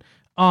Burton.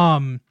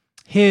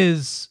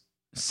 His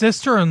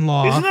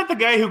sister-in-law. Isn't that the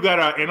guy who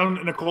got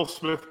Anna Nicole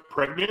Smith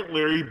pregnant,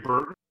 Larry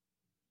Burton?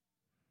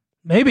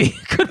 Maybe.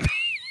 Could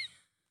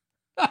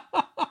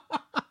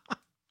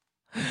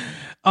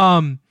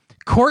be.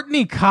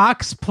 Courtney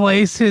Cox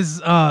plays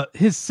his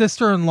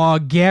sister-in-law,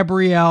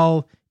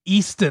 Gabrielle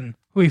Easton,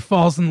 who he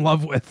falls in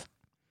love with.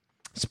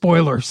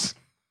 Spoilers.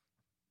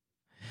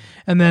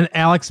 And then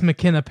Alex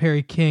McKenna,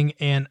 Perry King,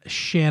 and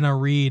Shanna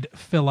Reed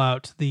fill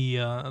out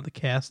the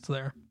cast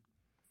there.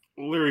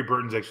 Larry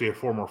Burton's actually a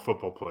former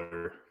football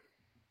player.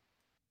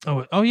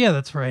 Oh yeah,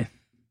 that's right.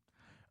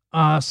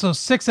 So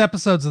 6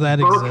 episodes of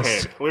that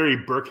exist. Larry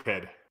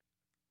Burkhead.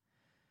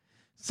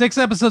 6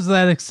 episodes of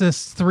that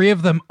exist. 3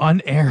 of them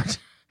unaired.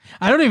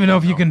 I don't even know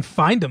if you can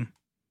find them.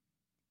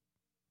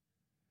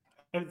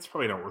 It's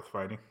probably not worth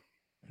finding.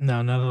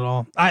 No, not at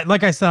all.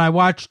 Like I said, I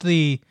watched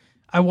the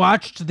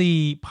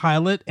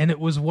pilot, and it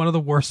was one of the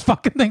worst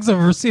fucking things I've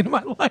ever seen in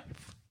my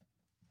life.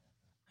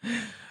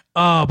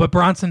 But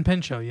Bronson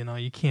Pinchot,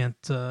 you can't,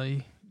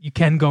 you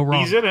can go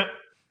wrong. He's in it.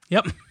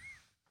 Yep.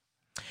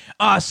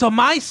 So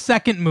my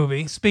second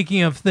movie,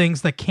 speaking of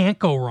things that can't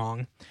go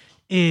wrong,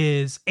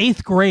 is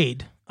 8th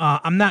Grade.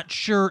 I'm not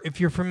sure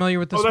if you're familiar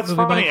with this movie. Oh, that's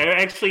funny. Mike.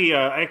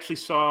 I actually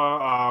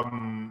saw.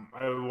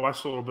 I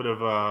watched a little bit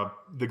of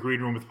The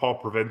Green Room with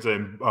Paul Provenza,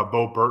 and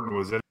Bo Burton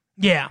was in it.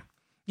 Yeah.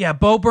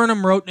 Bo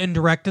Burnham wrote and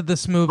directed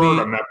this movie.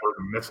 Burnham, not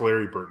Burton. That's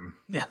Larry Burton.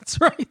 Yeah,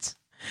 that's right.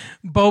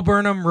 Bo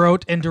Burnham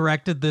wrote and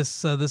directed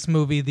this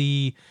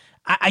movie.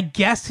 I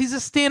guess he's a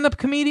stand-up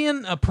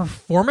comedian, a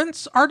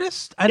performance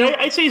artist.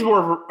 I'd say he's more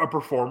of a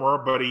performer,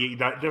 but he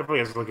definitely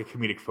has like a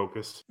comedic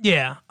focus.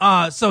 Yeah.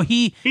 So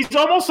he's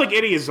almost like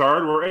Eddie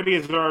Izzard, where Eddie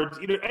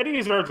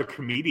Izzard's a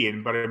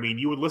comedian, but I mean,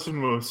 you would listen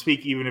to him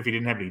speak even if he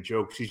didn't have any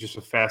jokes. He's just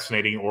a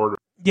fascinating orator.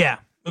 Yeah,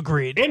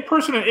 agreed.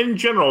 In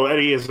general,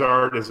 Eddie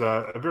Izzard is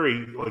a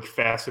very like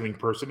fascinating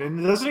person,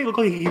 and doesn't he look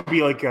like he could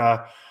be like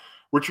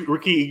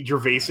Ricky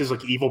Gervais's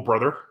like evil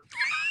brother?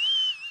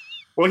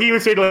 Well, he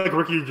would say to like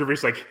Ricky Gervais,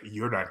 like,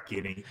 "You're not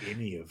getting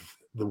any of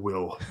the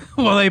will."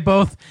 Well, they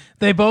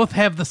both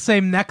have the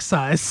same neck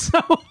size, so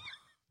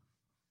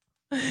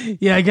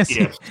yeah, I guess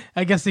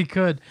he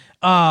could.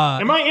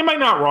 Am I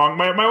not wrong?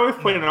 My wife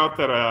pointed out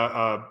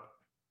that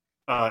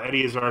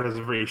Eddie Izzard has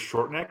a very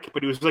short neck,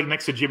 but he was like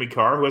next to Jimmy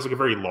Carr, who has like a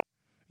very long.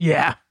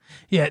 Yeah.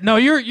 No,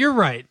 you're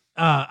right.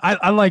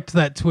 I liked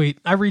that tweet.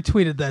 I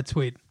retweeted that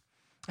tweet.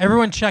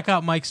 Everyone, check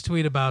out Mike's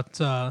tweet about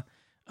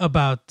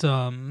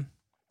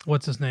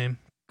what's his name?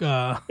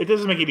 It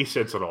doesn't make any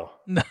sense at all.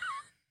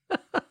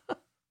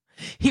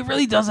 He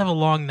really does have a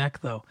long neck,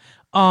 though.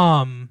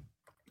 I'm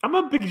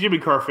a big Jimmy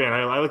Carr fan.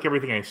 I like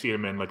everything I see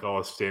him in, like all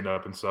his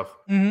stand-up and stuff.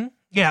 Mm-hmm.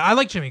 Yeah, I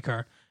like Jimmy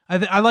Carr.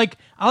 I like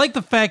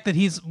the fact that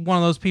he's one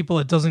of those people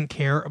that doesn't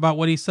care about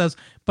what he says,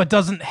 but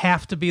doesn't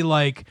have to be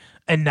like,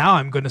 and now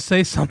I'm going to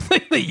say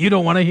something that you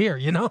don't want to hear,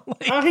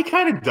 Like, he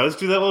kind of does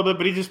do that a little bit,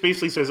 but he just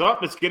basically says, "Oh,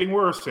 it's getting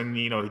worse," and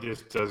he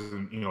just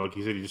doesn't, like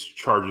you said, he just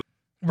charges.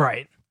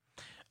 Right.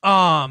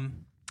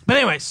 But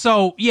anyway,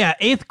 so yeah,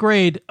 8th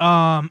Grade.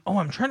 I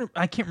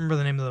can't remember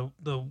the name of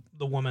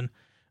the woman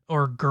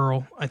or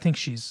girl. I think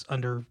she's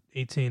under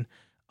 18.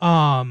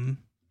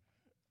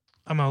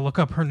 I'm gonna look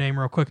up her name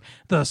real quick.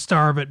 The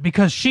star of it,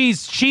 because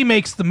she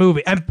makes the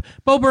movie. And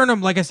Bo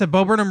Burnham, like I said,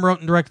 Bo Burnham wrote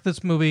and directed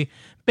this movie.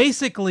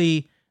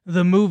 Basically,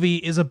 the movie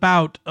is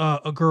about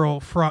a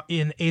girl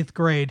in 8th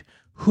grade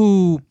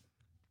who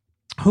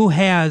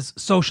has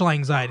social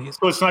anxieties.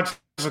 So it's not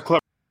just a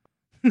clever.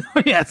 No,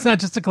 yeah, it's not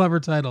just a clever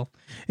title.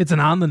 It's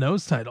an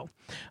on-the-nose title.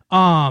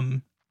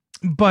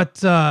 But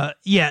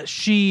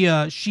she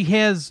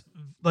has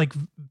like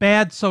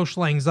bad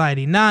social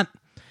anxiety, not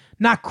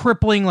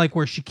crippling, like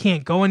where she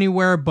can't go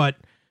anywhere, but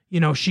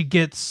she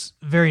gets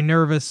very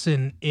nervous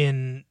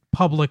in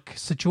public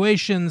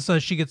situations.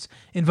 She gets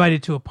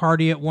invited to a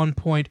party at one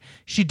point.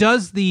 She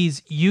does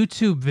these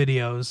YouTube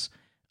videos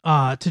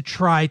to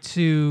try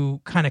to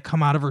kind of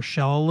come out of her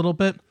shell a little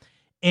bit.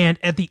 And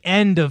at the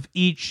end of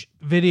each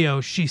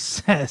video, she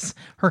says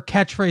her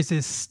catchphrase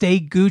is "Stay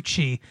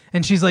Gucci,"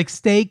 and she's like,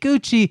 "Stay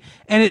Gucci,"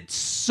 and it's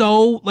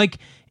so like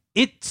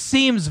it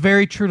seems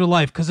very true to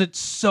life because it's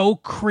so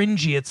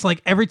cringy. It's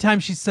like every time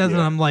she says it,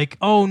 I'm like,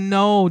 "Oh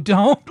no,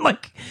 don't!"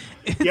 Like,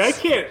 I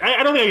can't.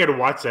 I don't think I can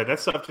watch that.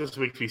 That stuff just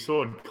makes me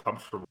so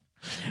uncomfortable.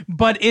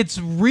 But it's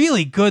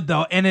really good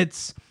though, and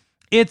it's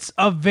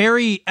a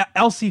very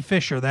Elsie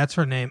Fisher. That's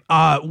her name.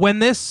 When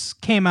this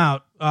came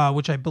out,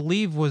 which I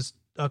believe was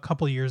a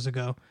couple years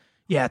ago.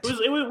 Yeah.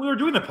 We were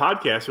doing the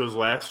podcast. It was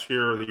last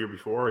year or the year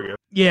before, I guess.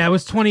 Yeah, it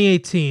was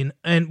 2018.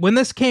 And when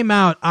this came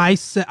out, I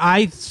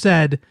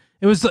said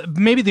it was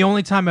maybe the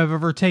only time I've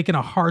ever taken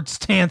a hard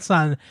stance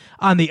on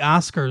the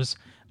Oscars.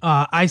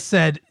 I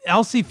said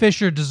Elsie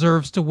Fisher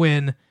deserves to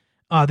win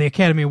the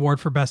Academy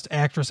Award for Best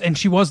Actress, and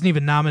she wasn't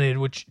even nominated,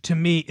 which to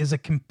me is a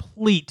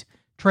complete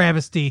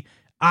travesty.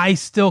 I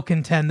still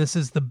contend this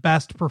is the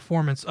best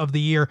performance of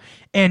the year,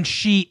 and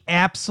she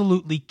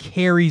absolutely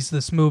carries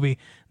this movie.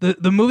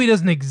 The movie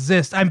doesn't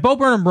exist. Bo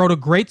Burnham wrote a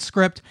great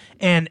script,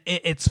 and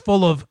it's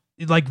full of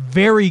like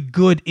very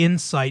good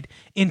insight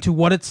into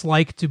what it's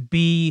like to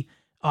be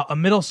a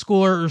middle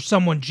schooler or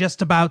someone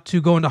just about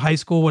to go into high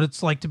school, what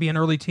it's like to be an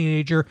early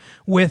teenager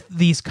with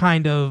these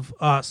kind of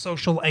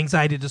social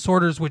anxiety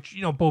disorders, which,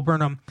 Bo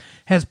Burnham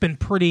has been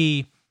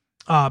pretty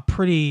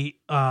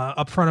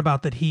upfront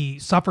about that he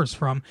suffers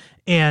from.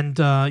 And,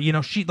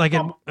 she like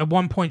at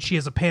one point she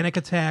has a panic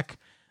attack,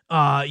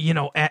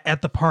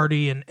 at the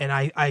party. And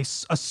I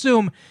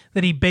assume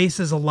that he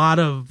bases a lot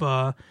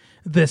of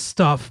this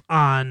stuff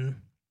on,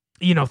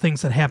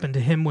 things that happened to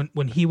him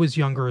when he was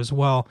younger as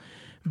well.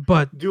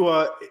 But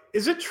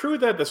is it true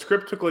that the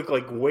script took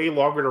like way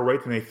longer to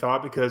write than they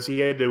thought because he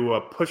had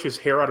to push his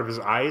hair out of his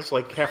eyes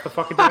like half the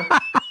fucking time?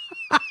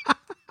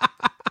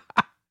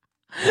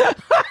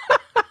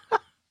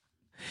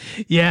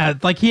 Yeah,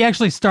 like he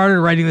actually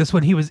started writing this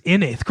when he was in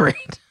 8th grade.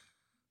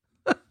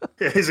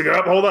 He's like,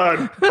 oh, hold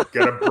on,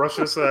 gotta brush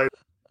this aside.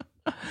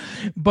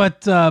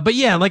 But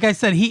yeah, like I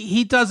said,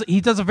 he does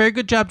a very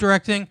good job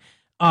directing.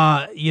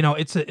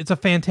 It's a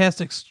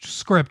fantastic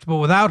script, but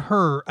without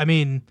her, I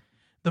mean,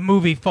 the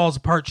movie falls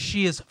apart.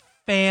 She is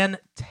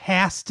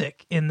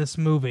fantastic in this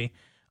movie.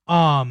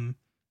 And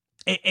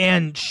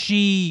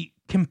she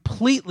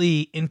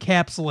completely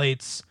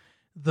encapsulates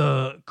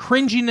the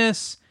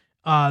cringiness,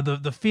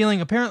 the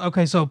feeling.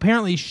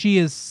 Apparently she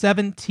is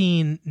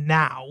 17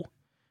 now.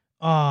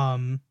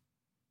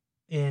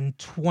 In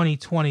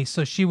 2020.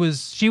 So she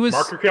was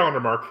mark your calendar,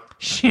 Mark.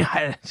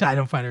 I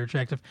don't find her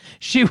attractive.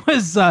 She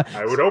was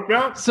I would hope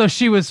not. So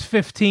she was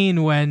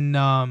 15 when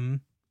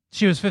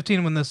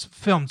this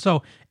filmed.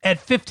 So at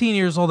 15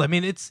 years old, I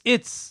mean, it's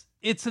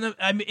an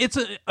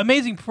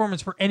amazing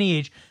performance for any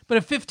age, but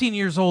at 15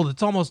 years old,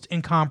 it's almost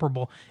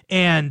incomparable.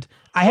 And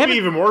I haven't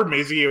even more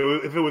amazing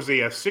if it was a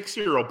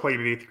 6-year-old playing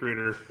an 8th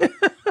grader.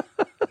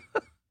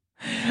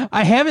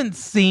 I haven't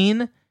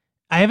seen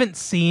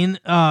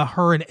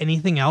her in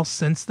anything else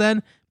since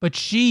then, but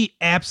she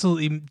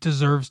absolutely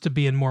deserves to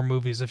be in more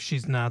movies if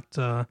she's not.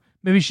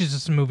 Maybe she's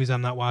just in movies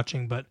I'm not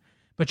watching, but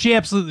she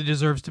absolutely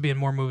deserves to be in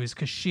more movies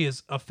because she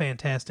is a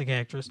fantastic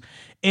actress.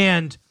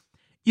 And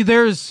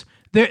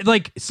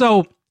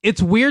so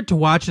it's weird to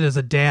watch it as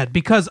a dad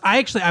because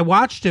I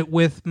watched it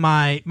with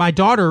my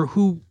daughter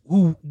who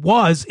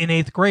was in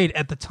 8th grade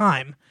at the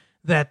time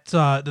that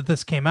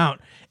this came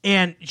out,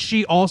 and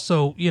she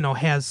also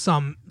has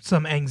some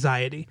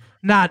anxiety.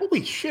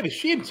 Holy shit! Is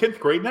she in 10th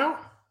grade now?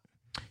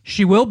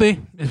 She will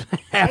be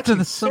after the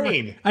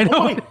insane. Summer. I know.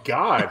 Oh my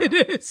god! It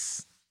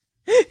is.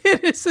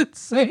 It is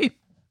insane.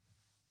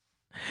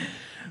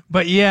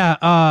 But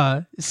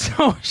yeah,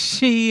 so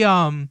she,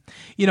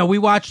 we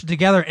watched it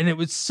together, and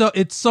it's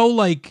so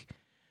like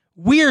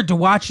weird to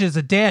watch it as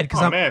a dad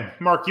because man,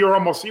 Mark, you're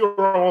almost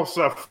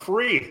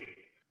free.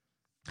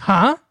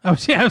 Huh? I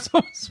was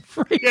almost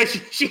free. Yeah,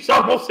 she's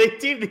almost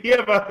 18. You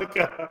have a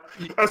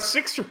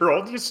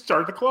 6-year-old. Just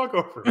start the clock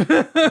over.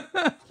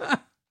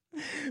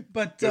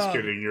 But just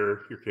kidding.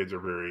 Your kids are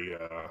very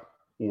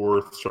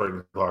worth starting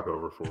the clock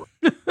over for.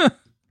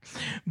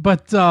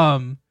 But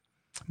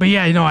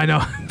yeah, I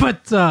know.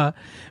 But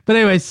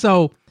anyway,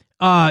 so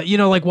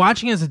like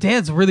watching it as a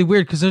dad is really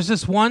weird because there's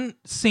this one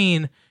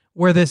scene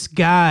where this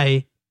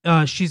guy,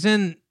 she's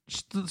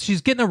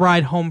getting a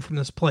ride home from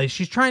this place.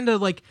 She's trying to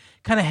like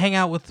kind of hang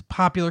out with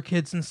popular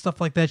kids and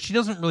stuff like that. She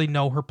doesn't really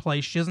know her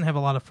place. She doesn't have a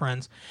lot of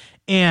friends.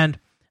 And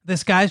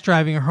this guy's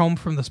driving her home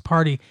from this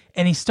party,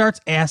 and he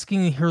starts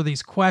asking her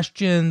these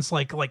questions,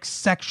 like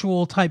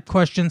sexual type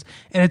questions,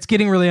 and it's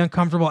getting really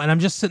uncomfortable. And I'm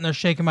just sitting there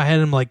shaking my head.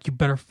 And I'm like, you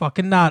better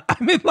fucking not.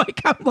 I'm really.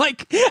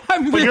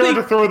 But you're going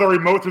to throw the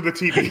remote through the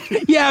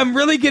TV. Yeah, I'm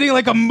really getting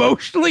like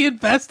emotionally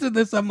invested in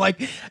this. I'm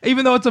like,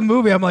 even though it's a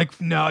movie, I'm like,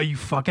 no, you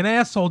fucking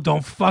asshole,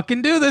 don't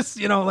fucking do this.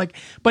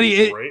 But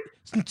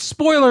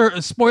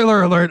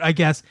spoiler alert, I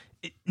guess.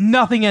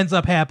 Nothing ends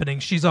up happening.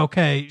 She's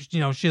okay.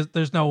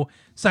 There's no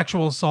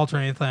sexual assault or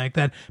anything like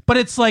that. But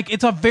it's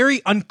a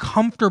very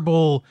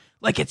uncomfortable,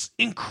 it's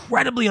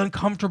incredibly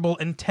uncomfortable,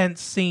 intense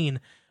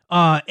scene.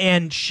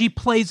 And she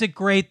plays it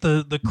great.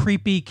 The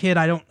creepy kid,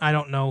 I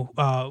don't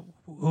know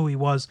who he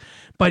was,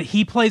 but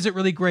he plays it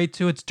really great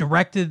too. It's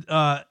directed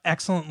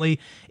excellently.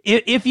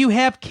 If you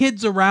have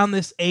kids around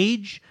this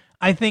age,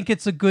 I think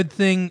it's a good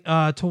thing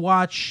to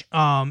watch.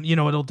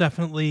 It'll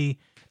definitely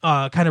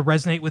kind of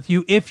resonate with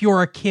you if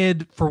you're a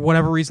kid for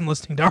whatever reason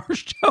listening to our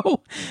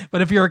show.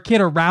 But if you're a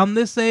kid around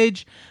this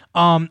age,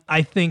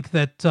 I think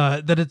that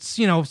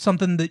it's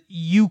something that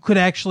you could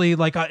actually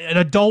an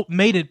adult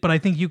made it, but I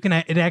think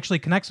it actually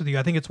connects with you.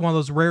 I think it's one of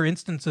those rare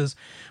instances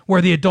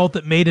where the adult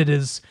that made it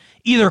is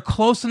either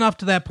close enough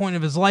to that point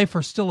of his life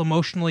or still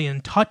emotionally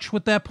in touch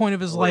with that point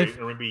of his life.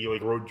 Or maybe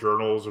wrote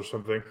journals or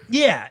something.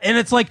 Yeah, and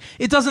it's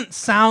it doesn't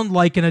sound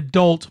like an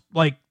adult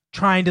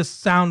trying to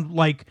sound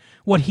like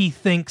what he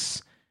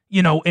thinks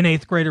an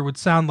 8th grader would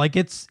sound like.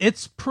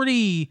 It's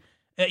pretty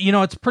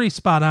It's pretty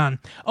spot on.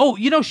 Oh,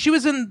 she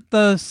was in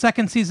the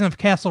second season of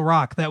Castle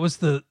Rock. That was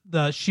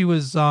she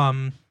was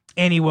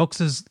Annie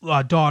Wilkes's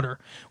daughter,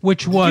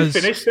 which was. Did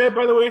you finish that,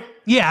 by the way?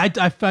 Yeah,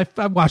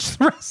 I watched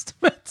the rest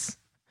of it.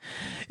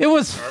 It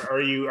was.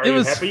 Are you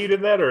happy you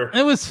did that, or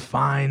it was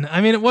fine?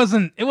 I mean, it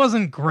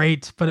wasn't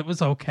great, but it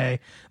was okay.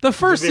 The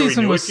first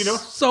season was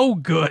so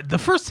good. The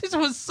first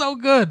season was so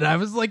good. I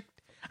was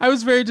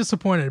very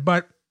disappointed,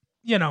 but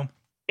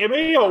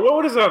Emilio,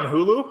 what is it on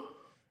Hulu?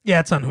 Yeah,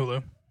 it's on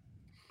Hulu.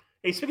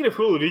 Hey, speaking of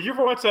Hulu, did you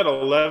ever watch that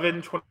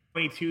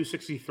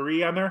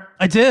 11/22/63 on there?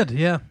 I did,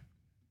 yeah.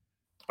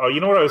 Oh, you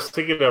know what I was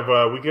thinking of?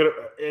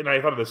 And I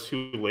thought of this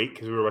too late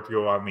because we were about to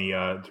go on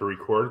to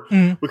record.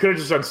 Mm. We could have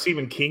just done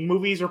Stephen King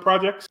movies or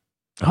projects.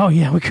 Oh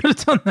yeah, we could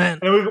have done that.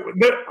 And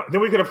then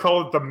we could have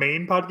called it the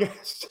main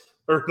podcast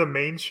or the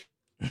main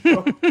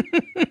show.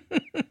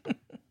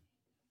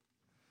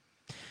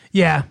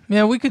 Yeah,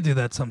 we could do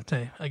that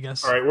someday, I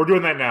guess. All right, we're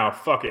doing that now.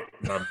 Fuck it.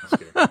 No, I'm just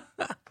kidding.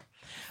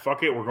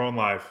 Fuck it, we're going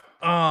live.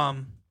 So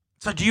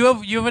do you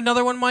have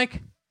another one,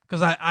 Mike?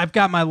 Because I've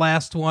got my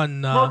last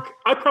one. Mark,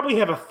 I probably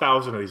have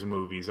 1,000 of these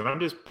movies, and I'm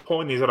just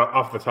pulling these out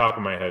off the top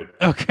of my head.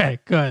 Okay,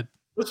 good.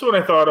 This one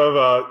I thought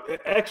of.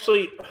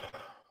 Actually,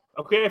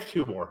 okay, I have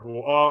two more.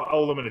 Well,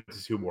 I'll limit it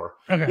to two more.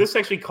 Okay. This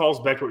actually calls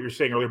back to what you were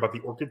saying earlier about the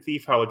Orchid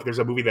Thief. How there's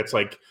a movie that's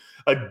like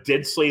a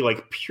densely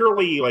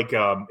purely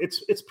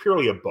it's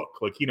purely a book.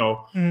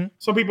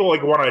 Some people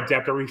want to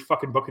adapt every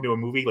fucking book into a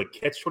movie, like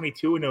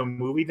Catch-22 into a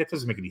movie. That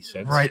doesn't make any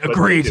sense. Right,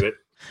 agreed. They did it.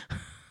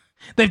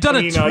 They've done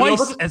it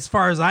twice, as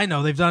far as I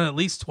know. They've done it at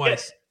least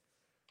twice.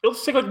 It'll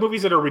just take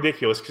movies that are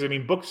ridiculous because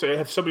books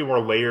have so many more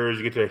layers.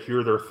 You get to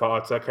hear their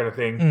thoughts, that kind of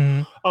thing.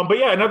 Mm-hmm. But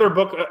yeah, another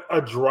book,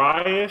 a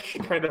dry-ish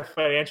kind of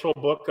financial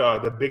book,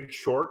 The Big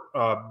Short,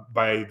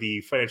 by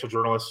the financial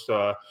journalist.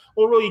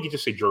 Really, you could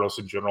just say journalist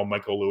in general,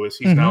 Michael Lewis.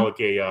 He's now a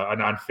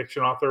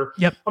nonfiction author.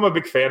 Yep, I'm a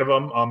big fan of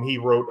him. He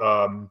wrote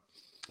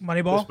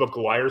Moneyball. This book,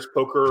 Liar's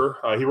Poker.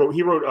 He wrote.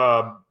 He wrote.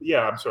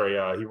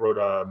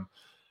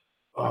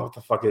 What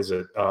the fuck is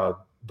it? The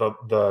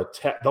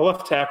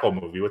Left Tackle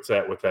movie. What's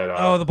that? With that?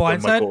 The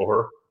Blind Side.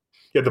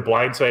 Yeah, The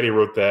Blind Side. He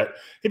wrote that.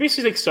 He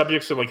basically takes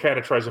subjects and kind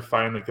of tries to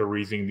find the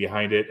reasoning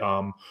behind it.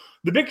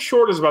 The Big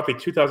Short is about the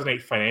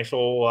 2008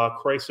 financial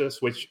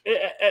crisis, which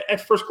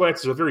at first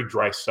glance is a very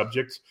dry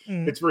subject.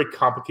 It's very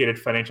complicated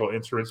financial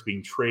instruments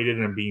being traded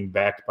and being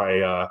backed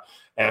by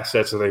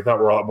assets that they thought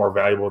were a lot more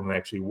valuable than they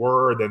actually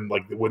were. Then,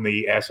 when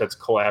the assets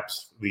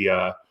collapsed,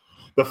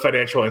 the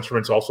financial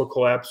instruments also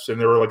collapsed, and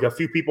there were a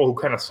few people who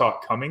kind of saw it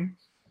coming.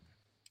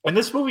 And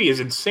this movie is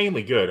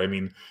insanely good.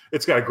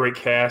 It's got a great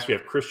cast. We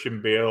have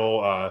Christian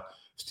Bale,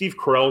 Steve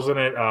Carell's in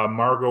it.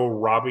 Margot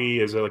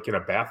Robbie is in a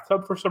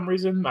bathtub for some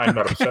reason. I'm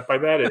not upset by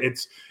that.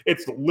 It's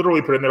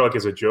literally put in there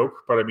as a joke,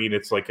 but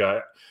it's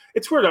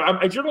it's weird.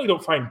 I generally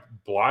don't find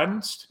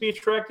blondes to be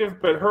attractive,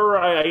 but her,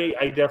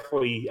 I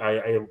definitely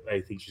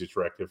think she's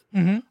attractive.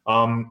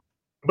 Mm-hmm.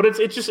 But it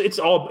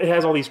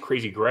has all these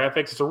crazy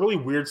graphics. It's a really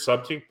weird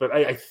subject, but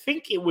I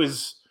think it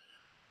was.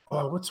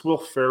 What's Will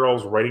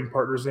Ferrell's writing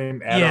partner's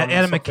name?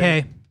 Adam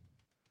McKay.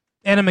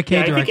 Adam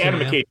McKay directed. I think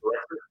Adam McKay directed.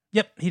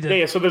 Yep, he did.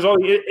 Yeah, so there's all.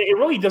 It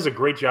really does a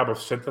great job of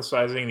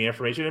synthesizing the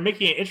information and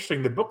making it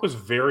interesting. The book was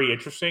very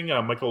interesting.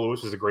 Michael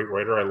Lewis is a great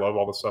writer. I love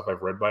all the stuff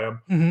I've read by him.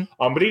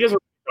 Mm-hmm. But he does a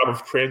great job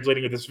of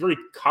translating this very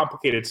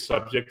complicated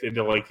subject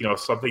into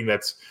something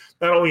that's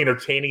not only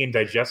entertaining and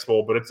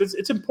digestible, but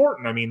it's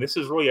important. This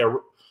is really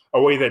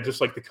a way that just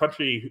the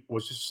country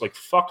was just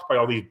fucked by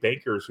all these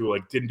bankers who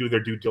didn't do their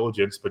due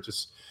diligence, but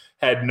just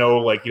had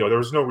no there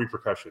was no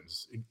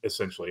repercussions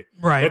essentially.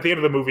 Right. And at the end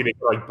of the movie, they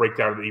break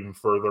down even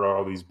further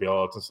all these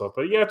bailouts and stuff.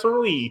 But yeah, it's a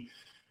really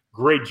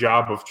great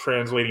job of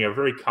translating a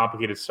very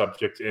complicated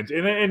subject, and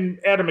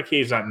Adam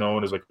McKay is not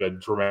known as a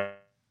dramatic.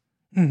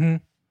 Mm-hmm.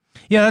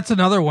 Yeah, that's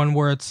another one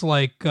where it's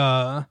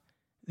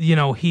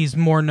he's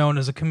more known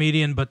as a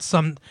comedian, but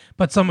some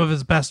of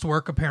his best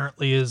work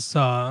apparently is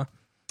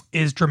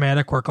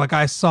dramatic work.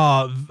 I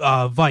saw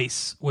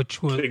Vice,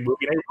 which was big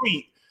movie.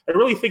 I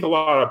really think a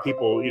lot of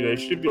people, it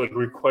should be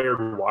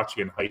required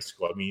watching in high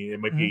school. It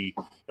might be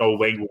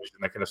language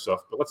and that kind of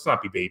stuff, but let's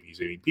not be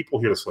babies. People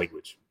hear this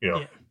language,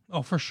 Yeah.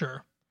 Oh, for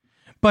sure.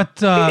 But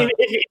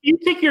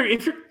if your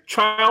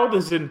child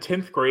is in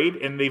 10th grade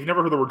and they've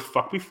never heard the word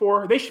 "fuck"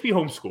 before, they should be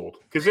homeschooled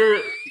because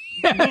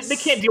they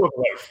can't deal with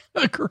life.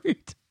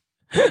 Agreed.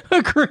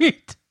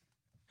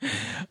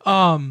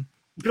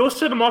 Go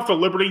send them off to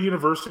Liberty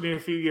University in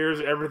a few years.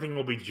 Everything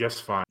will be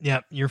just fine.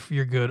 Yeah,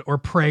 you're good. Or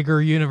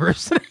Prager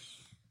University.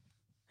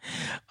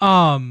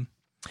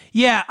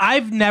 Yeah,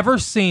 I've never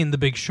seen The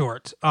Big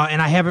Short, and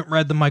I haven't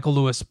read the Michael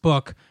Lewis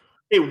book.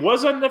 It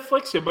was on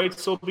Netflix. It might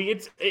still be.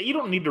 You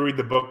don't need to read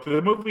the book.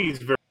 The movie is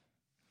very.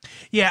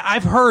 Yeah,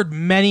 I've heard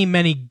many,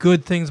 many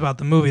good things about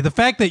the movie. The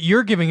fact that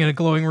you're giving it a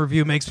glowing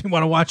review makes me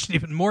want to watch it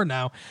even more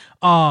now.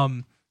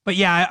 But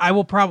yeah, I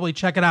will probably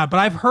check it out. But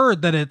I've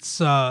heard that it's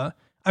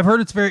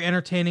very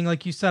entertaining.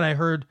 Like you said, I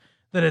heard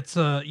that it's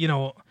a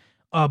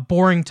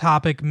boring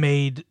topic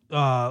made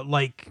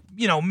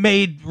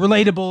made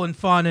relatable and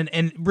fun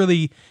and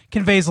really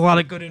conveys a lot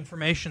of good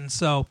information.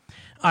 So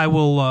I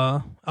will.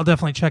 I'll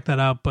definitely check that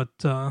out.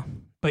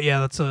 But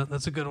yeah, that's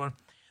a good one.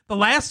 The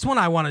last one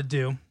I want to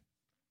do.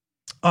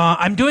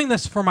 I'm doing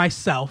this for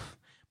myself,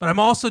 but I'm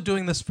also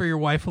doing this for your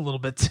wife a little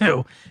bit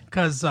too,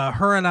 because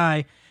her and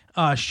I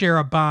share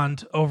a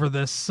bond over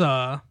this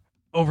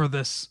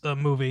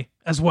movie,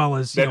 as well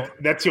as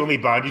that's the only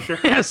bond you share.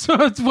 Yeah, so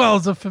as well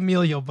as a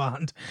familial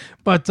bond.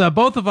 But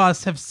both of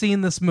us have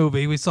seen this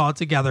movie. We saw it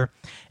together,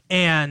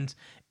 and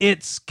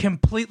it's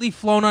completely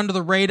flown under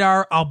the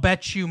radar. I'll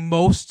bet you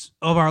most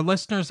of our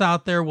listeners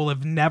out there will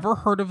have never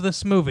heard of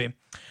this movie.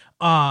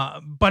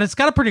 But it's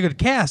got a pretty good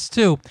cast,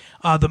 too.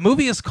 The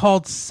movie is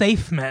called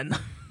Safe Men.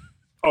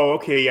 Oh,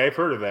 okay. Yeah, I've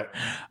heard of that.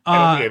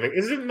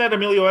 Isn't that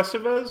Emilio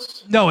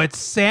Estevez? No, it's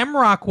Sam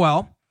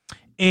Rockwell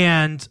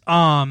and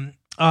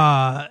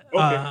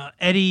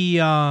Eddie,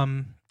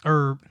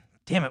 or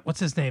damn it, what's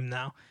his name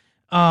now?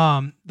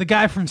 The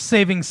guy from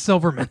Saving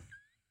Silverman.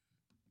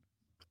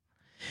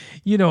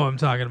 You know what I'm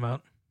talking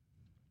about.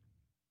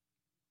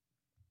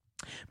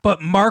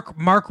 But Mark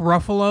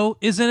Ruffalo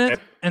is in it,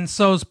 and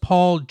so is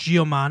Paul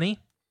Giamatti.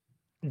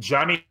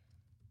 Johnny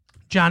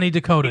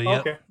Dakota, yeah,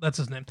 okay. That's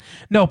his name.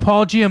 No,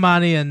 Paul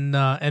Giamatti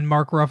and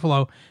Mark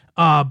Ruffalo.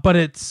 But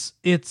it's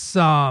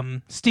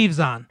Steve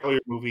Zahn.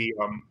 Movie.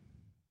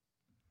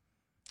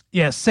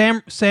 Yeah,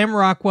 Sam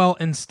Rockwell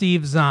and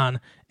Steve Zahn,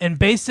 and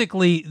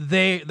basically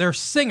they're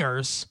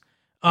singers.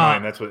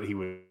 That's what he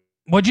would.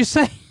 What'd you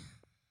say?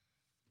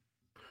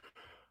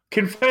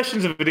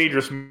 Confessions of a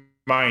Dangerous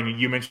Mind.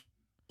 You mentioned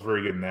was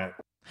very good in that.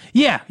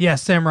 Yeah.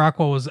 Sam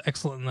Rockwell was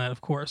excellent in that, of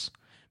course.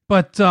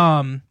 But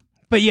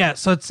yeah.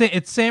 So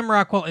it's Sam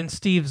Rockwell and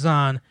Steve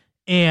Zahn,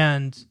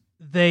 and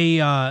they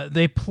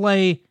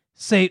play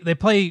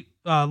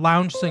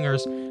lounge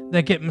singers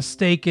that get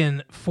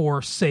mistaken for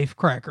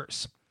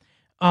safecrackers.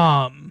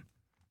 And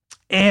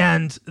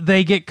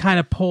they get kind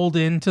of pulled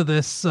into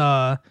this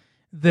like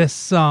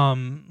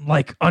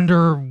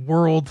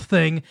underworld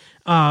thing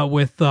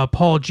with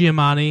Paul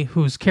Giamatti,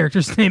 whose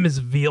character's name is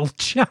Veal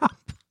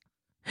Chop.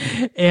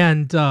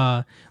 And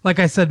like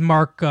I said,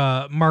 Mark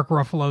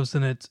Ruffalo's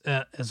in it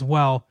as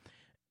well.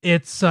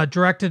 It's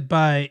directed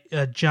by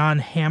John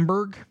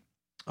Hamburg,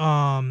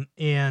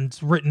 and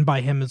written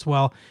by him as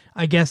well.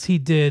 I guess he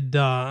did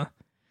like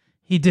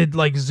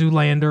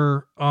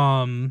Zoolander,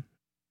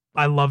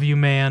 I Love You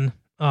Man,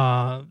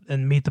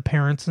 and Meet the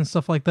Parents and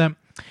stuff like that.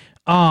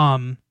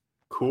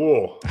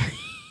 Cool.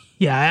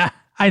 Yeah,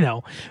 I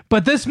know.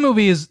 But this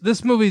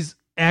movie's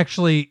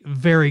actually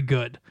very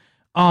good.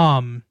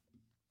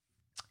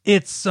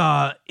 It's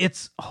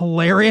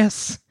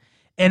hilarious,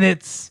 and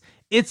it's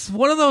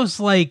one of those,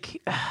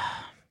 like,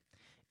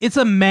 it's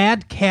a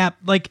madcap,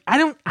 like, I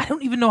don't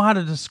even know how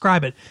to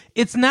describe it.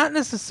 It's not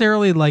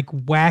necessarily like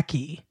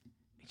wacky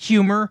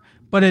humor,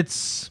 but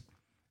it's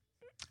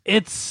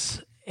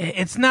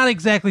not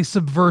exactly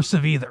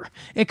subversive either.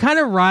 It kind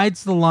of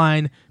rides the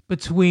line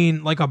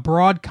between like a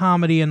broad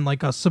comedy and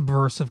like a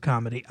subversive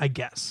comedy, I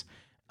guess.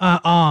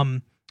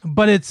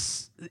 But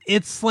it's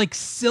like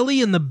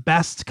silly in the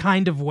best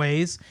kind of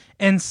ways.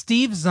 And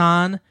Steve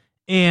Zahn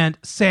and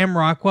Sam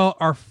Rockwell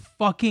are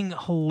fucking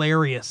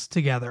hilarious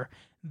together.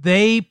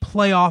 They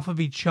play off of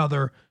each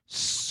other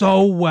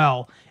so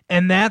well,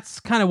 and that's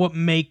kind of what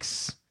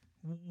makes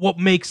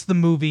the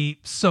movie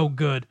so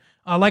good.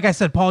 Like I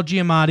said, Paul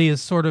Giamatti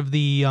is sort of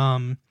the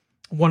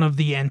one of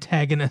the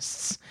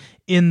antagonists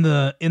in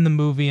the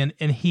movie,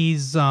 and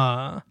he's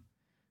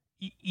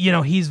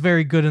he's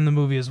very good in the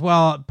movie as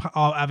well.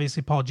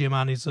 Obviously, Paul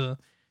Giamatti's a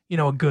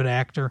good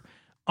actor.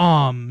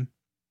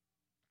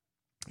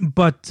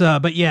 But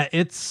yeah,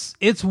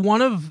 it's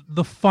one of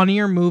the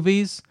funnier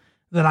movies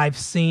that I've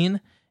seen,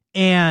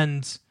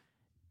 and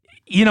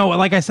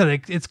like I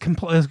said, it's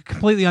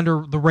completely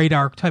under the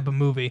radar type of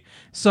movie.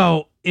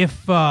 So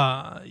if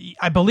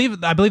I believe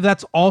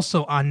that's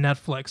also on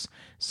Netflix.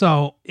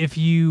 So if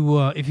you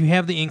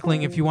have the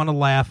inkling, if you want to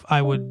laugh,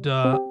 I would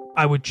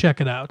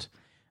check it out.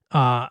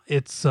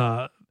 It's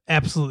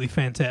absolutely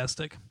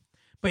fantastic.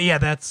 But yeah,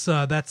 that's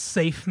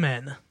Safe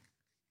Men.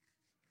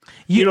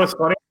 You know what's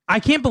funny? I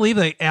can't believe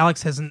that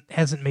Alex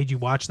hasn't made you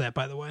watch that,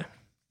 by the way.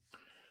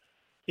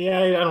 Yeah,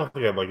 I don't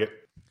think I'd like it.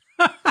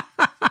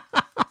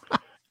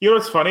 You know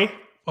what's funny?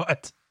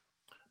 What?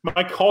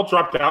 My call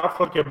dropped out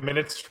for like a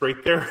minute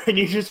straight there, and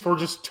you just were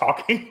just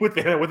talking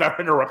without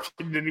interruption.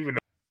 Didn't even know.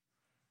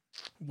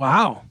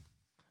 Wow.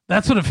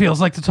 That's what it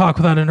feels like to talk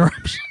without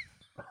interruption.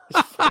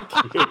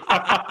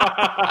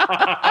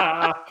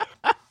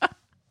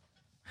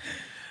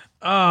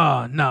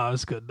 Oh, no, it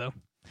was good though.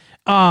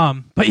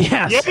 But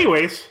yes. Yeah,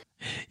 anyways.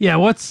 Yeah,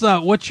 what's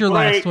your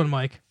last one,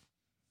 Mike?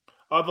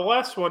 The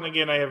last one,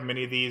 again, I have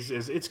many of these.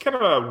 It's kind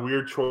of a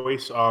weird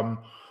choice.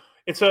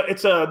 It's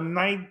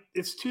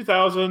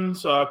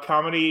 2000s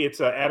comedy.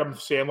 It's a Adam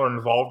Sandler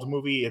involved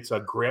movie. It's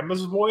a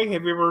Grandma's Boy.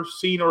 Have you ever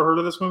seen or heard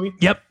of this movie?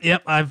 Yep.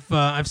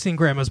 I've seen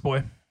Grandma's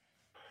Boy.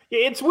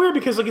 Yeah, it's weird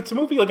because like it's a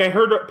movie. Like I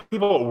heard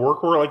people at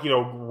work were like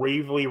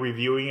ravely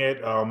reviewing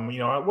it.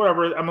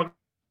 Whatever. I'm like,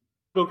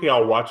 okay,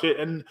 I'll watch it.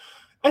 And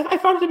I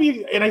found it to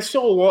be, and I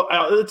still,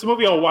 it's a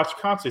movie I'll watch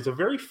constantly. It's a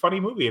very funny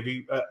movie. Have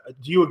you,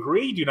 do you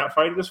agree? Do you not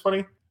find it as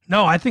funny?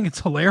 No, I think it's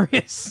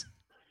hilarious.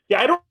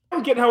 Yeah, I don't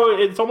get how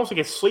it's almost like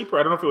a sleeper.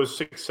 I don't know if it was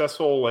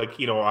successful, like,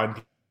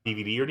 on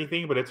DVD or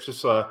anything, but it's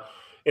just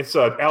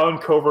Alan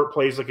Covert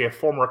plays like a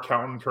former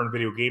accountant turned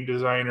video game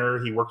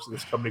designer. He works at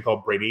this company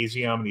called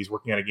Brainasium, and he's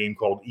working on a game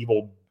called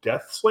Evil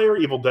Dead Slayer.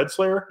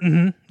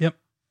 Mm-hmm. Yep.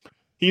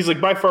 He's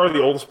like by far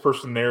the oldest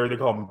person there. They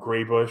call him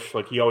Graybush.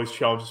 Like he always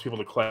challenges people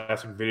to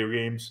classic video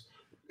games.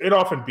 It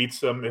often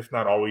beats them, if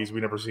not always. We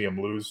never see him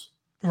lose.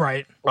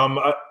 Right.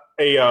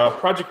 A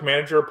project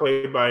manager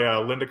played by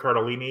Linda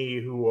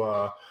Cardellini, who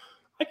I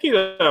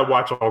could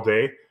watch all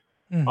day.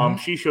 Mm-hmm.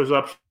 She shows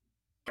up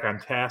on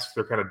task.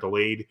 They're kind of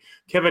delayed.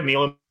 Kevin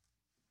Nealon,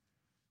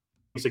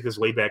 he's like this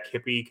laid-back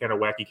hippie, kind of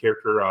wacky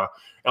character.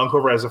 Alan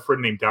Covert has a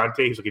friend named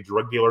Dante. He's like a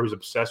drug dealer who's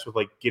obsessed with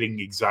like getting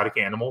exotic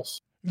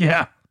animals.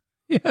 Yeah.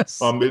 Yes.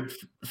 It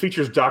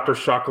features Dr.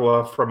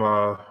 Shokla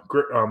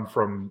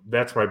from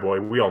That's My Boy.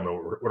 We all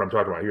know what I'm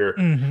talking about here.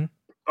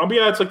 Mm-hmm.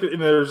 Yeah, it's like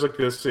there's like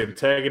this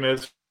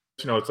antagonist.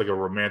 It's like a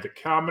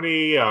romantic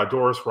comedy.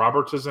 Doris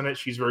Roberts is in it.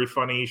 She's very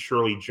funny.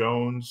 Shirley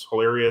Jones,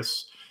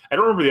 hilarious. I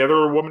don't remember the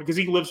other woman because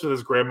he lives with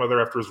his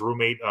grandmother after his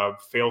roommate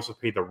fails to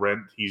pay the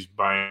rent. He's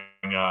buying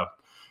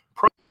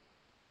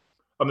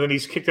and then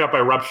he's kicked out by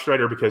Rob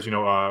Schneider because,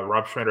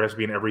 Rob Schneider has to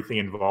be in everything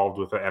involved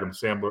with Adam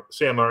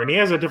Sandler. And he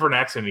has a different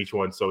accent in each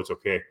one, so it's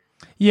okay.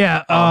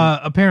 Yeah,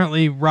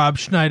 apparently Rob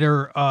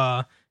Schneider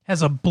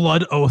has a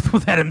blood oath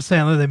with Adam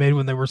Sandler they made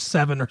when they were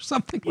 7 or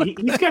something like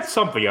that. He's got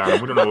something on it.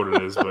 We don't know what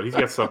it is, but he's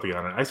got something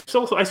on it. I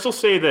still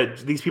say that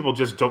these people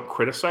just don't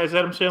criticize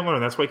Adam Sandler,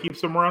 and that's why he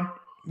keeps them around.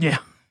 Yeah.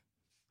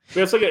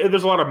 It's like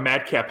there's a lot of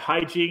madcap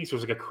hijinks.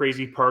 There's like a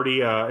crazy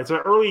party. It's an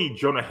early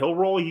Jonah Hill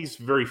role. He's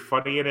very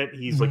funny in it.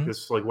 He's like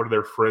this, like one of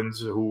their friends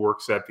who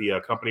works at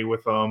the company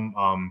with them.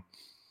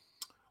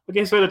 Like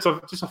I said, it's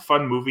just a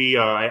fun movie.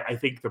 I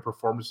think the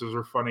performances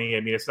are funny.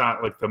 I mean, it's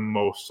not like the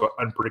most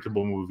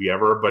unpredictable movie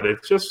ever, but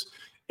it's just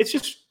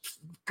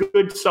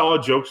good,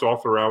 solid jokes all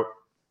throughout.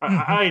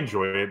 I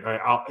enjoy it.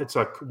 It's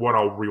one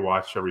I'll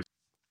rewatch every.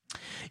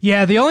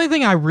 Yeah, the only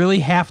thing I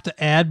really have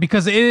to add,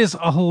 because it is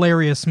a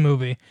hilarious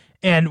movie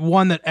and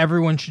one that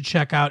everyone should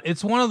check out.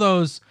 It's one of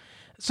those.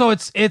 So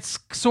it's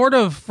sort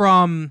of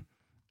from,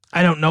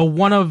 I don't know,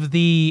 one of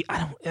the,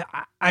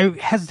 I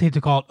hesitate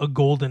to call it a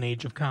golden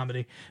age of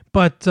comedy,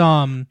 but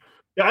yeah,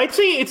 I'd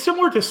say it's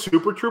similar to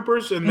Super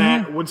Troopers in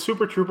that when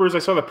Super Troopers, I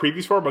saw the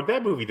previews for it, but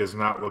that movie does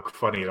not look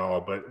funny at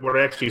all. But when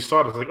I actually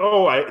saw it, I was like,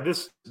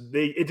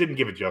 it didn't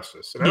give it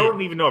justice, and I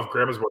don't even know if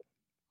Grandma's Boy.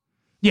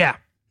 Yeah,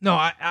 no,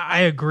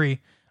 I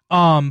agree.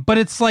 But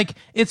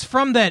it's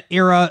from that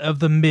era of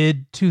the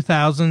mid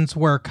 2000s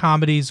where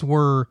comedies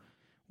were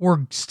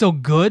still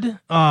good.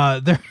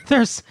 And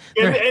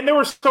there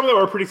were some that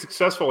were pretty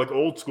successful, like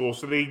Old School.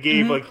 So they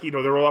gave there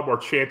were a lot more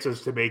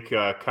chances to make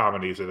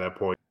comedies at that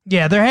point.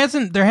 Yeah, there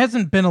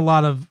hasn't been a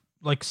lot of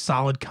like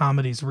solid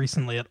comedies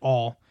recently at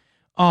all.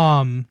 Yeah,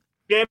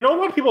 I know a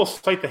lot of people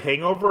cite The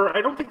Hangover.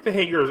 I don't think The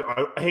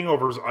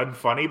Hangover is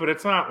unfunny, but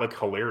it's not like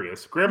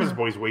hilarious. Grandma's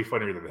Boy is way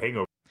funnier than The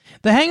Hangover.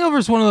 The Hangover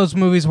is one of those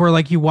movies where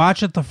like you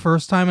watch it the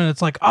first time and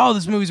it's like, oh,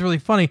 this movie's really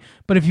funny.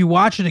 But if you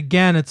watch it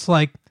again, it's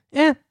like,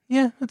 yeah,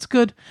 it's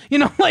good.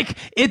 Like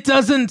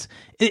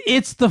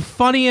it's the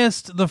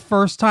funniest the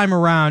first time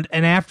around.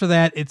 And after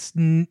that,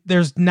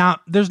 there's no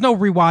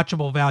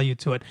rewatchable value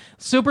to it.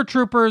 Super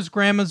Troopers,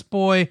 Grandma's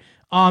Boy,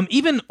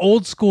 even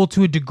Old School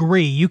to a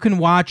degree. You can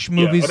watch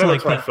movies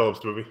like that.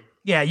 Phillips movie.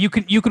 Yeah, you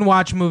can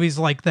watch movies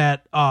like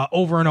that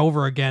over and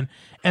over again,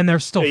 and they're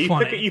still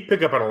funny. You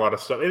pick up on a lot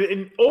of stuff.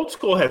 And Old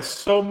School has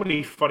so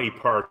many funny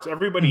parts.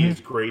 Everybody is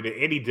great.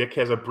 Andy Dick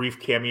has a brief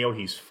cameo.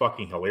 He's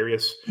fucking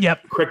hilarious.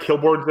 Yep. Craig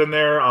Kilborn's in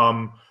there.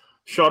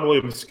 Sean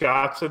William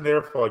Scott's in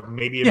there for like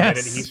maybe a minute.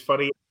 He's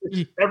funny.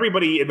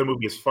 Everybody in the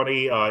movie is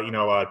funny.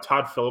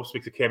 Todd Phillips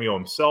makes a cameo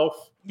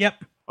himself.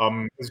 Yep.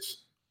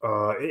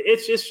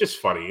 It's just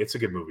funny. It's a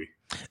good movie.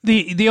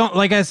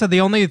 Like I said,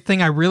 the only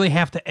thing I really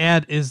have to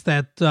add is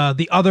that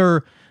the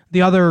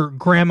other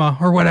grandma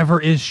or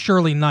whatever is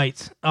Shirley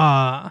Knight.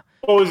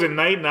 Is it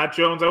Knight, not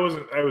Jones? I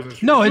wasn't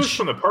sure. No, it's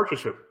from the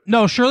partnership.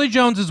 No, Shirley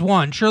Jones is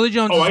one. Shirley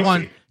Jones is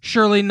one. See.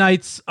 Shirley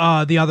Knight's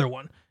the other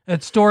one.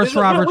 It's Doris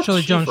Roberts,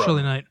 Shirley Jones, from?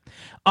 Shirley Knight.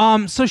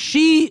 So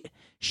she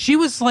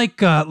was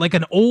like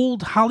an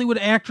old Hollywood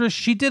actress.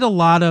 She did a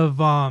lot of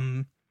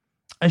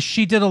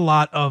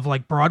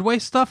like Broadway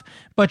stuff,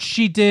 but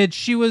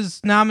she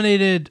was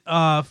nominated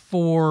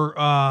for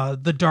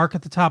The Dark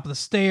at the Top of the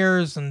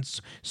Stairs,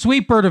 and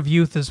Sweet Bird of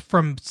Youth is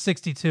from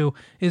 '62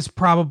 is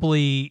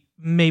probably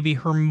maybe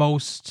her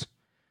most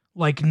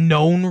like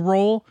known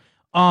role.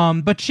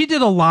 But she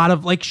did a lot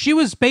of she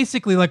was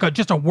basically like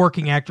just a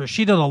working actress.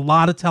 She did a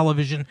lot of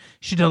television.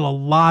 She did a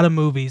lot of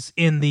movies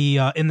in the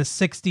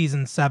 '60s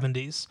and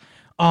 '70s.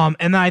 And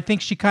then I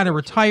think she kind of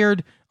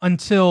retired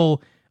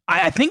until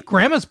I think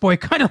Grandma's Boy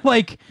kind of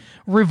like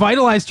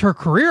revitalized her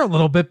career a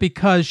little bit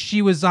because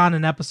she was on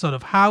an episode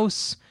of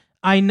House.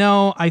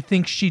 I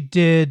think she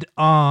did.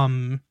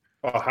 House.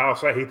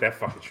 I hate that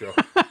fucking show.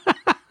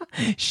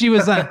 She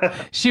was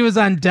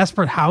on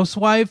Desperate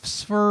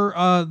Housewives for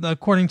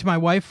according to my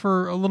wife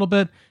for a little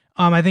bit.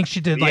 I think she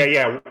did.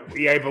 Yeah,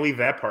 I believe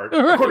that part.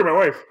 Right. According to my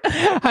wife,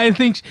 I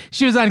think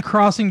she was on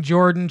Crossing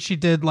Jordan. She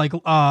did like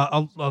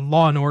a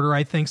Law and Order.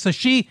 I think so.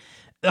 She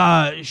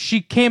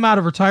came out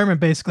of retirement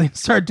basically and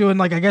started doing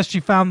like I guess she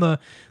found the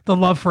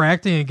love for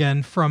acting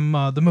again from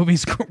the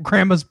movies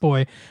Grandma's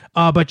Boy.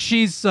 But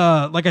she's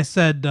like I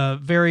said,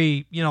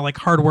 very like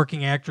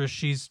hardworking actress.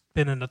 She's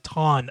been in a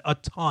ton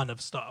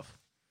of stuff.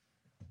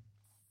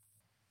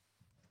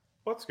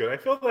 Well, that's good. I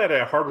feel that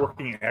a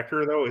hardworking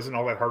actor though isn't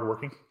all that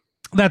hardworking.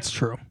 That's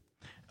true.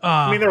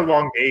 I mean, they're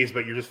long days,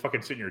 but you're just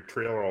fucking sitting in your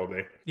trailer all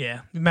day.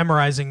 Yeah,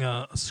 memorizing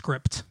a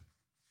script.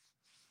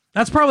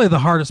 That's probably the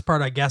hardest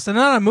part, I guess. And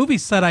on a movie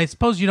set, I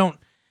suppose you don't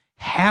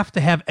have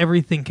to have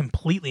everything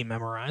completely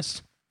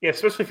memorized. Yeah,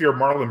 especially if you're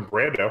Marlon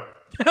Brando.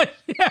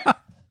 Yeah,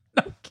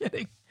 no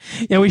kidding.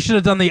 Yeah, we should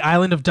have done The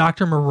Island of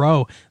Dr.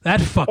 Moreau.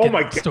 That fucking Oh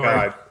my story.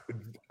 God.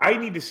 I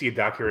need to see a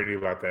documentary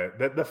about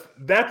that.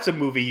 That's a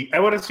movie. I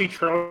want to see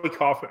Charlie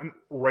Kaufman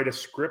write a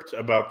script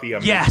about the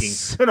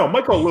yes. No,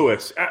 Michael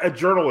Lewis, a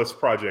journalist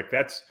project.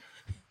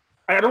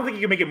 I don't think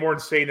you can make it more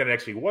insane than it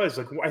actually was.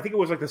 Like I think it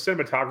was like the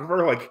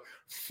cinematographer like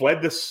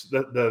fled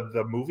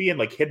the movie and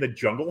like hid in the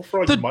jungle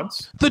for like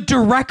months. The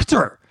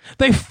director.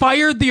 They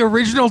fired the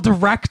original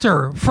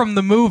director from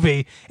the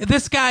movie.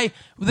 This guy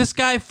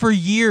for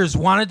years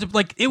wanted to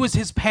like it was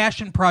his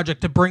passion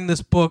project to bring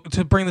this book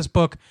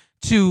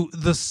to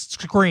the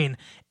screen,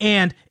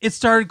 and it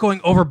started going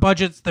over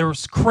budgets. There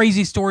was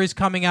crazy stories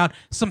coming out.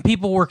 Some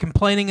people were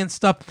complaining and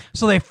stuff.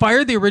 So they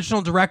fired the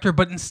original director,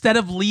 but instead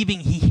of leaving,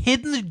 he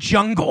hid in the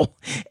jungle,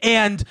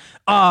 and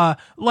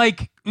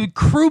like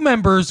crew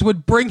members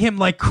would bring him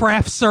like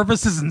craft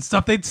services and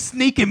stuff. They'd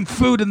sneak him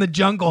food in the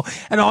jungle,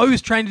 and all he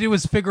was trying to do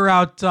was figure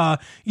out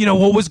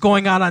what was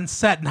going on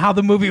set and how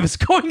the movie was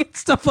going and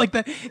stuff like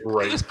that.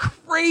 Right. It was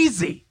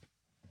crazy.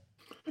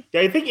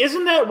 Yeah, I think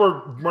isn't that where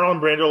Marlon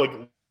Brando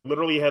like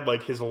literally had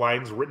like his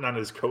lines written on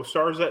his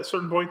co-stars at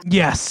certain points?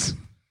 Yes.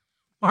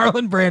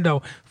 Marlon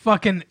Brando,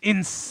 fucking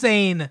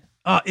insane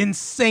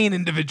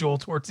individual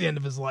towards the end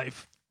of his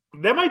life.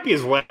 That might be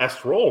his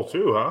last role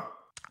too, huh?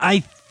 I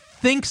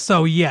think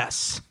so,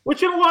 yes.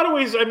 Which in a lot of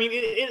ways, I mean,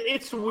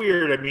 it's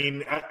weird. I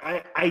mean,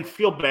 I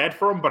feel bad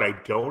for him, but I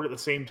don't at the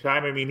same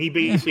time. I mean, he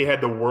basically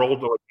had the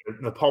world like,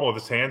 in the palm of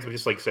his hands, but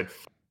just like said,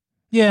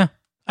 yeah.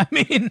 I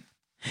mean,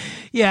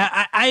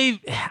 yeah, I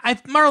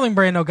Marlon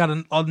Brando got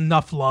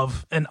enough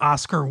love and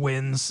Oscar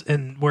wins,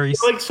 and where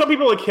he's like some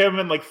people like him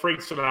and like Frank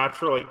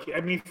Sinatra. Like,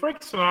 I mean,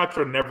 Frank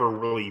Sinatra never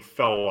really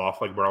fell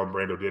off like Marlon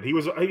Brando did.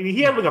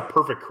 He had like a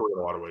perfect career in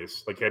a lot of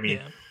ways. Like, I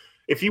mean,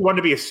 if you wanted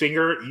to be a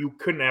singer, you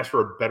couldn't ask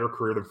for a better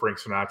career than Frank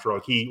Sinatra.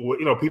 Like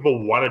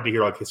people wanted to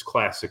hear like his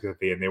classic at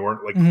the end. They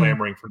weren't like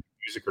clamoring for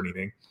music or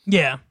anything.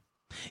 Yeah.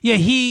 Yeah,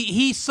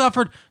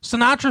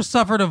 Sinatra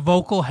suffered a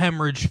vocal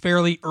hemorrhage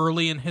fairly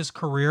early in his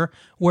career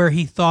where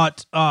he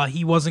thought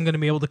he wasn't going to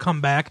be able to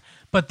come back.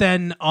 But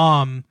then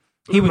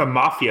the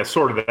mafia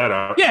sorted that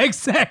out. Yeah,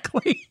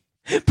 exactly.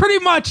 Pretty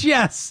much,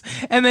 yes.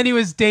 And then he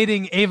was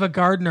dating Ava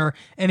Gardner,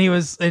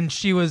 and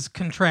she was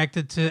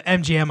contracted to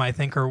MGM, I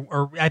think,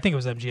 or I think it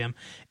was MGM.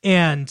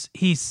 And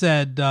he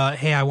said,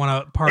 "Hey, I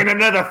want to part." And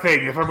another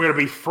thing, if I'm going to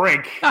be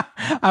frank,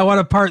 I want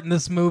to part in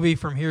this movie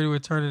From Here to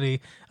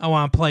Eternity. I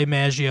want to play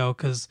Maggio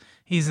because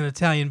he's an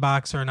Italian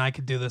boxer, and I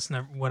could do this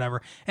and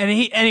whatever. And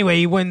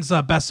he wins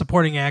Best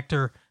Supporting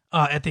Actor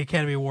at the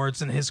Academy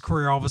Awards, and his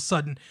career all of a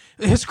sudden,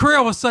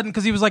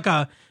 because he was like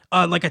a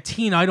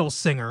teen idol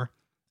singer.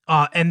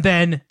 And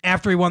then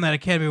after he won that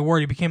Academy Award,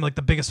 he became like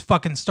the biggest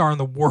fucking star in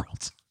the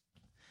world.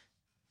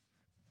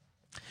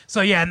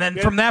 So yeah, and then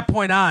from that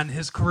point on,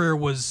 his career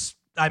was,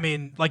 I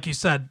mean, like you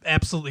said,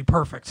 absolutely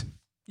perfect.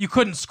 You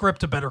couldn't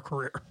script a better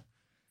career.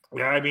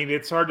 Yeah, I mean,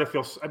 it's hard to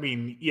feel. I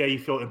mean, yeah, you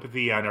feel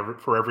empathy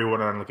for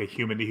everyone on like a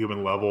human to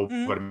human level,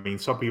 but I mean,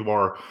 some people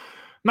are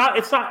not.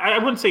 It's not. I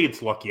wouldn't say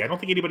it's lucky. I don't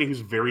think anybody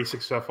who's very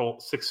successful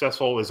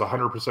is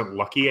 100%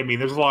 lucky. I mean,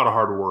 there's a lot of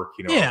hard work.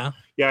 Yeah,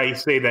 you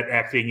say that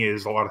acting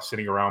is a lot of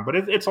sitting around, but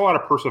it's a lot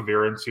of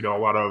perseverance. A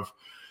lot of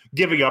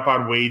giving up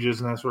on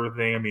wages and that sort of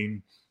thing. I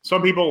mean,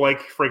 some people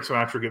like Frank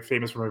Sinatra get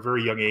famous from a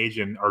very young age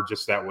and are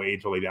just that way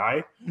until they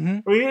die.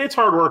 Mm-hmm. I mean, it's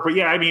hard work, but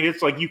yeah, I mean,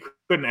 it's like you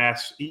couldn't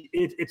ask.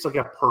 It's like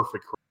a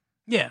perfect career.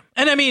 Yeah,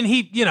 and I mean,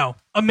 he,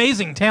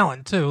 amazing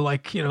talent too.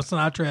 Like,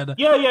 Sinatra had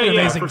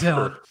amazing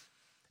talent. Sure.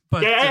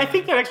 But yeah, I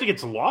think that actually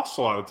gets lost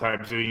a lot of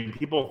times. I mean,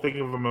 people think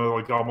of him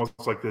like almost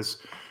like this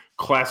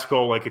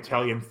classical, like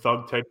Italian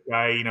thug type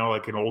guy.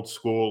 Like an old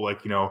school,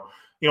 like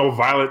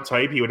violent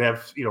type. He would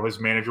have, his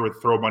manager would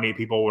throw money at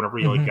people whenever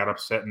he like got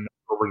upset and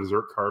over a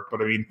dessert cart.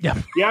 But I mean, it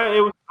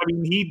was. I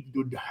mean, he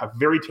a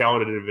very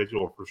talented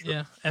individual for sure.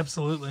 Yeah,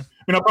 absolutely. I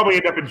mean, I'll probably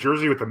end up in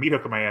Jersey with a meat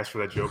hook in my ass for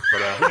that joke,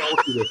 but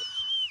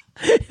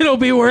it'll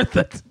be worth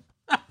it.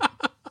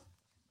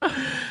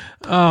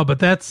 But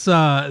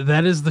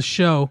that is the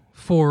show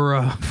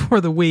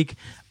for the week.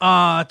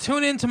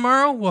 Tune in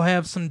tomorrow. We'll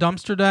have some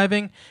dumpster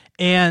diving,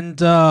 and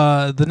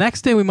the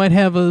next day we might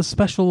have a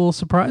special little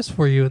surprise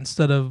for you.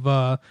 Instead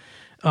of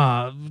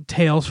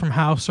Tales from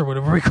House or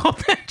whatever we call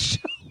that show.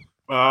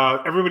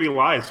 Everybody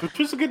Lies, which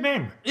is a good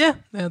name. Yeah,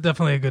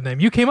 definitely a good name.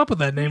 You came up with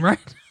that name, right?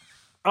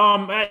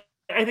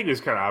 I think it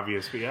was kind of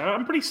obvious, but yeah,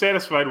 I'm pretty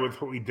satisfied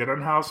with what we did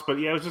on House. But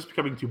yeah, it was just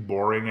becoming too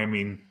boring. I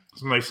mean,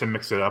 it's nice to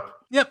mix it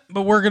up. Yep,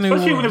 but we're gonna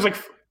especially when there's like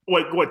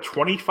what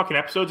 20 fucking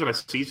episodes in a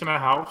season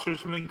of House or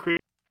something crazy.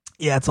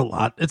 Yeah, it's a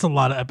lot. It's a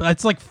lot of.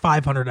 It's like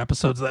 500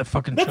 episodes of that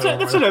fucking show.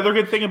 That's another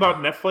good thing about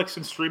Netflix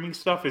and streaming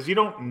stuff is you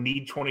don't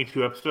need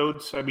 22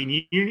 episodes. I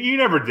mean, you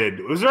never did.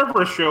 Was there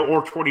ever a show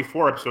or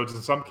 24 episodes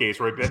in some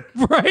case, right, Ben?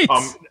 Right.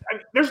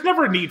 There's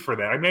never a need for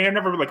that. I mean, I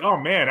never like, oh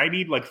man, I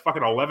need like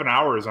fucking 11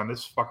 hours on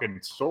this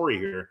fucking story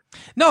here.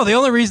 No, the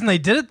only reason they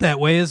did it that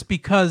way is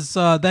because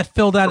that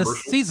filled out a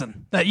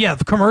season.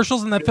 The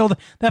commercials and that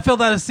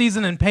filled out a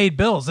season and paid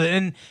bills.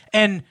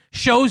 And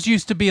shows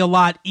used to be a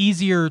lot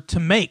easier to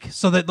make,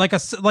 so that like a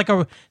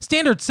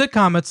standard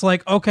sitcom, it's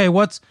like, okay,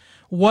 what's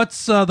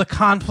the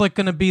conflict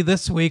going to be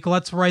this week?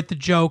 Let's write the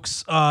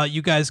jokes.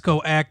 You guys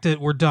go act it.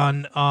 We're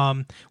done.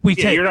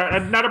 You're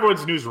not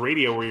everyone's news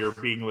radio where you're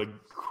being like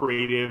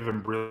creative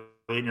and brilliant.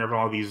 You have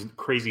all these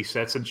crazy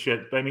sets and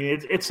shit. I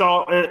mean, it's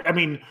all. I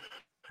mean,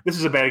 this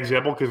is a bad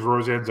example because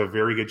Roseanne's a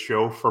very good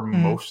show for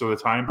most of the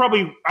time.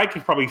 I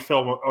could probably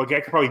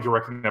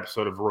direct an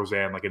episode of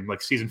Roseanne like in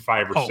like season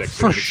 5 or 6.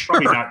 For it's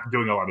sure. Probably not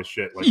doing a lot of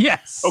shit. Like,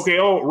 yes. Okay.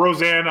 Oh,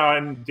 Roseanne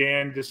and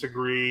Dan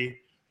disagree.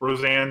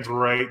 Roseanne's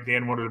right.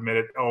 Dan won't admit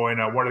it. Oh, and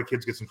one of the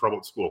kids gets in trouble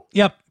at school.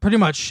 Yep, pretty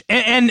much.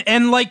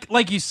 And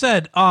like you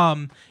said,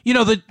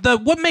 the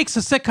what makes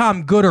a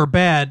sitcom good or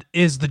bad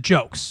is the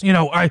jokes.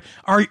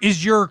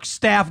 Is your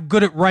staff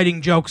good at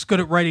writing jokes, good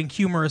at writing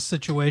humorous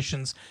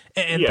situations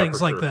and things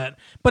like that.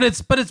 But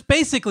it's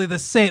basically the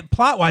same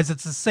plot wise.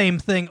 It's the same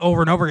thing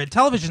over and over again.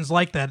 Television's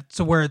like that,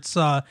 to where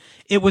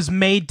it was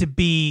made to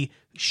be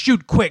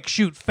shoot quick,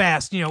 shoot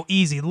fast,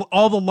 easy.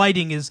 All the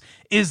lighting is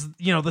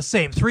the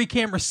same. 3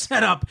 cameras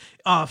set up,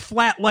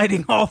 flat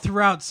lighting all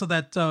throughout, so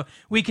that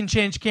we can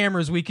change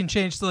cameras. We can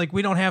change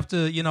we don't have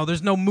to,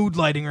 there's no mood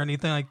lighting or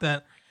anything like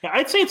that. Yeah,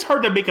 I'd say it's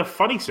hard to make a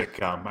funny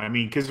sitcom. I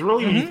mean, because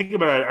really, when you think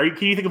about it,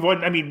 can you think of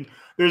one? I mean,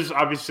 there's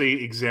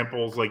obviously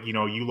examples like, you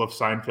love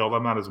Seinfeld.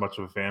 I'm not as much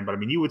of a fan, but I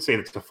mean, you would say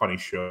it's a funny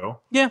show.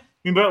 Yeah.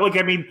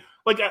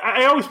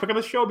 I always pick on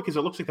the show because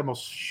it looks like the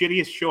most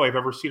shittiest show I've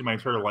ever seen in my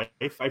entire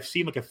life. I've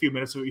seen like a few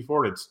minutes of it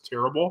before, and it's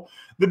terrible.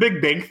 The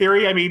Big Bang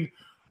Theory, I mean,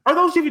 are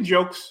those even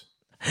jokes?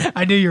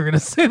 I knew you were going to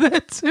say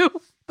that too.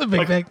 The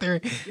Big Bang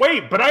Theory.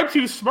 Wait, but I'm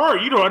too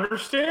smart. You don't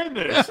understand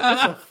this. It's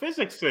a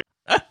physics thing.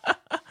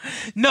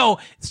 No,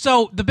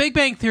 so the Big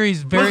Bang Theory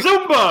is very...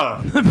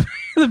 Mazumba!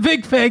 The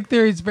Big Bang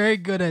Theory is very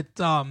good at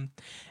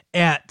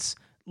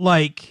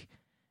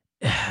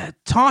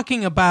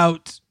talking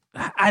about...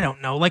 I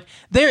don't know. Like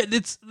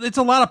it's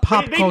a lot of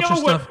pop culture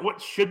stuff.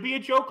 What should be a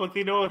joke. Like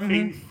they know if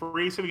they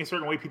phrase something a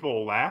certain way, people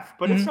will laugh.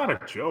 But it's not a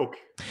joke.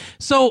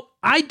 So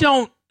I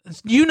don't.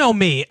 You know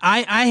me.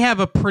 I have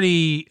a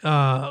pretty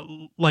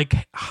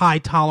high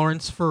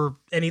tolerance for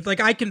any. Like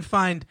I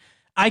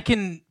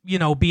can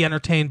be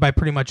entertained by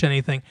pretty much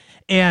anything.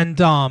 And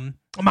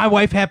my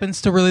wife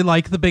happens to really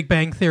like The Big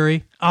Bang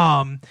Theory.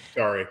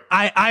 Sorry.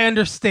 I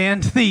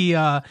understand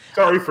the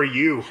sorry for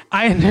you.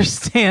 I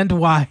understand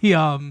why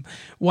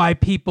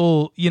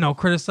people,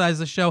 criticize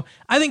the show.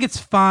 I think it's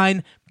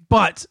fine,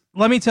 but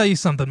let me tell you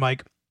something,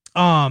 Mike.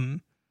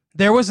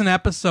 There was an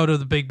episode of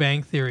The Big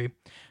Bang Theory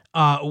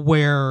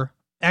where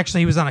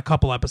actually he was on a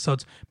couple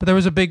episodes, but there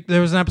was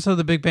an episode of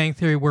The Big Bang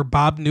Theory where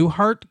Bob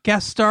Newhart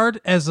guest starred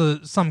as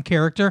some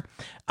character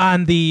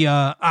on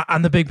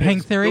the Big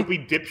Bang Theory. Be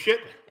dipshit.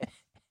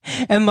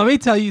 And let me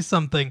tell you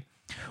something.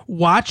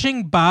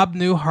 Watching Bob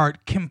Newhart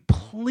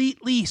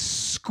completely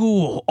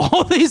school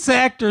all these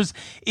actors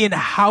in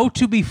how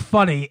to be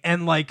funny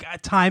and like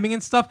timing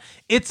and stuff,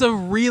 it's a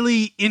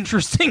really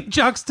interesting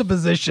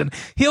juxtaposition.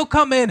 He'll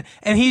come in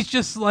and he's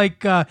just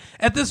like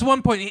at this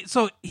one point.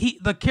 So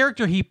the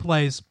character he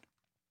plays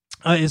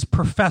is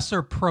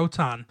Professor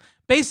Proton.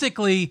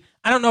 Basically,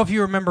 I don't know if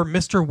you remember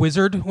Mr.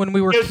 Wizard when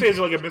we were... Is it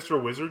like a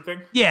Mr. Wizard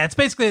thing? Yeah, it's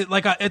basically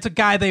like it's a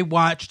guy they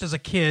watched as a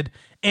kid,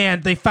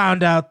 and they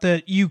found out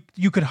that you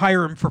could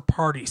hire him for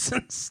parties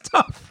and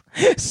stuff.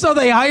 So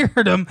they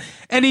hired him,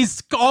 and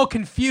he's all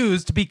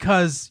confused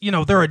because,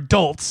 they're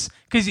adults,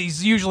 because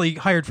he's usually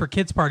hired for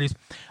kids' parties.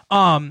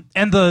 And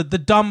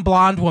the dumb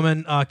blonde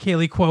woman,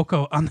 Kaylee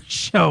Cuoco, on the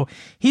show,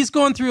 he's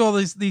going through all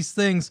these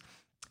things,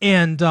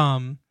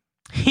 and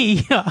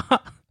he...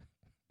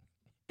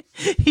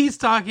 he's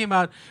talking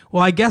about,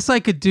 well, I guess I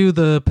could do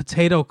the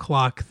potato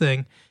clock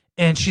thing.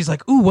 And she's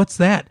like, ooh, what's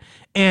that?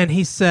 And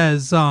he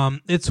says,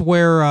 it's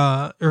where,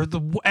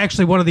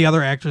 actually one of the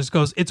other actors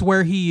goes, it's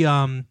where he,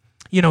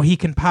 he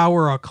can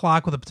power a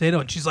clock with a potato.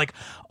 And she's like,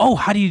 oh,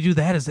 how do you do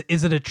that?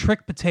 Is it a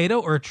trick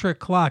potato or a trick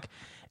clock?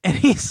 And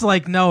he's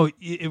like, no,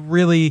 it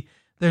really,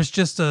 there's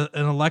just an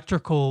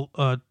electrical,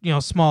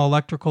 small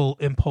electrical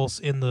impulse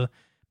in the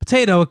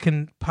potato. It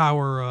can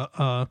power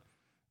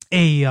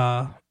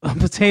a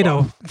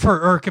potato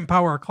or can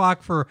power a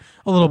clock for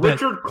a little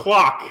bit. Richard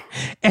Clock.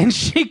 And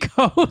she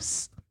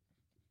goes,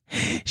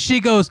 She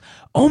goes,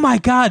 "Oh my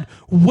God,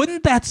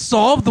 wouldn't that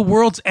solve the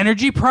world's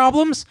energy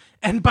problems?"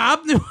 And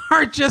Bob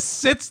Newhart just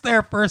sits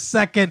there for a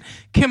second,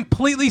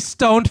 completely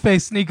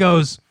stone-faced, and he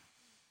goes,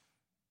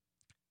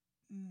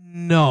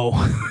 "No."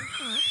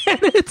 And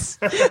it's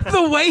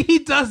the way he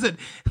does it,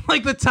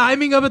 like the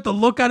timing of it, the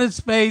look on his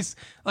face.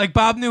 Like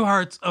Bob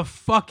Newhart's a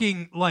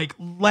fucking like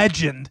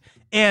legend,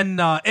 and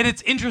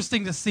it's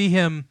interesting to see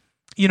him,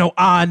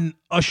 on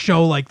a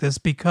show like this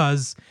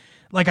because,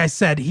 like I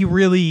said, he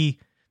really.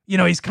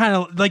 He's kind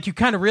of like, you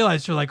kind of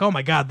realize, you're like, oh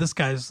my God, this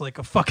guy's like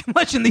a fucking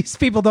legend. These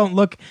people don't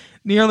look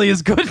nearly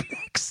as good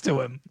next to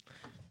him.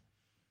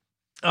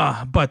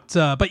 But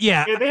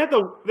yeah. They had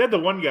the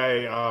one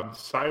guy,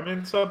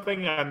 Simon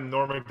something on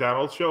Norm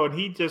Macdonald's show, and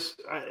he just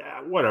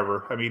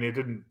whatever. I mean, it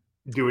didn't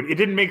do it. It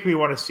didn't make me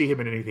want to see him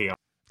in anything else.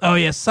 Oh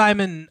yeah,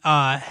 Simon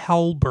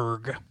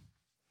Helberg.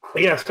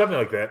 Yeah, something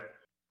like that.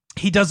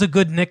 He does a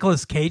good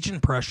Nicolas Cage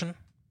impression.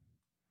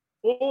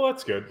 Well,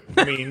 that's good.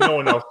 I mean, no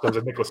one else does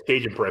a Nicolas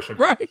Cage impression.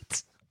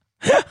 Right.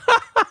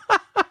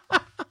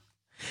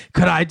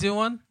 Could I do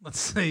one?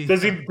 Let's see.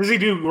 Does he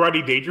do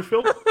Rodney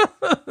Dangerfield?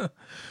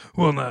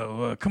 Well,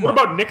 no. Come what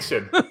on. about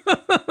Nixon?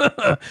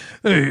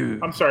 Hey,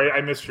 I'm sorry,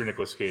 I missed your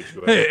Nicolas Cage.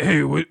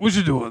 hey, what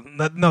you doing?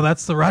 No,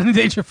 that's the Rodney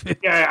Dangerfield.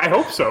 Yeah, I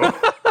hope so.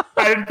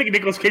 I didn't think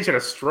Nicolas Cage had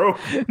a stroke.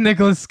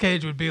 Nicolas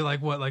Cage would be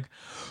like, what? Like,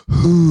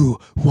 who,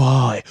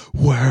 why,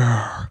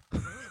 where?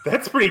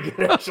 That's pretty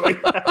good, actually.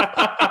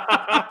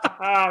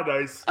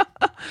 Nice.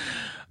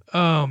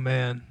 Oh,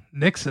 man.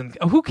 Nixon.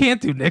 Oh, who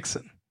can't do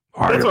Nixon?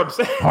 That's what I'm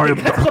saying.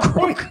 That's the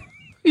point.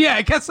 Yeah,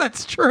 I guess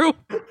that's true.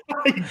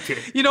 He did.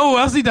 You know who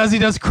else he does? He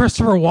does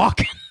Christopher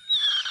Walken.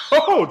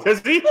 Oh, does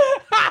he?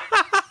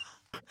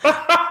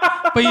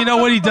 But you know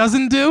what he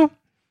doesn't do?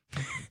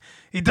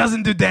 He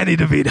doesn't do Danny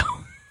DeVito.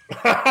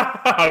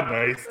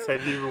 Nice.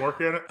 Have you been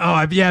working on it? Oh,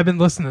 I've been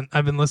listening.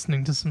 I've been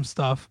listening to some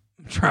stuff.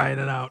 I'm trying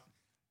it out.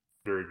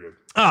 Very good.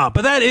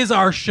 But that is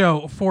our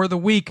show for the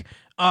week.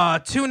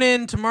 Tune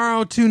in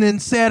tomorrow. Tune in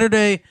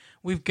Saturday.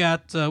 We've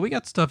got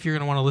stuff you're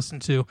gonna want to listen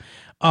to.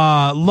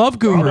 Love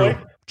Guru.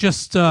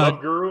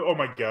 Love Guru. Oh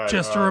my God.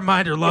 Just a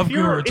reminder. Love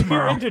Guru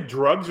tomorrow. If you're into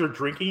drugs or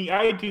drinking,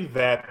 I do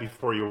that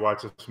before you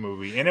watch this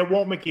movie, and it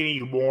won't make any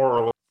more.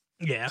 Or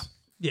less.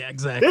 Yeah,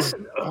 exactly.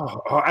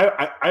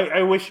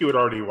 I wish you had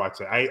already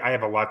watched it. I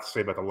have a lot to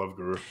say about the Love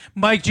Guru.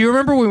 Mike, do you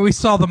remember when we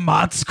saw the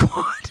Mod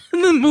Squad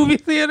in the movie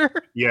theater?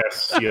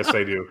 Yes,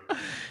 I do.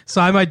 So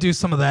I might do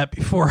some of that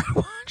before I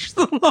watch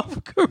the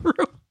Love Guru.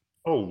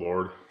 Oh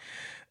Lord.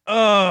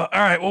 All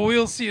right. Well,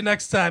 we'll see you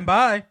next time.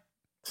 Bye.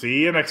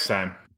 See you next time.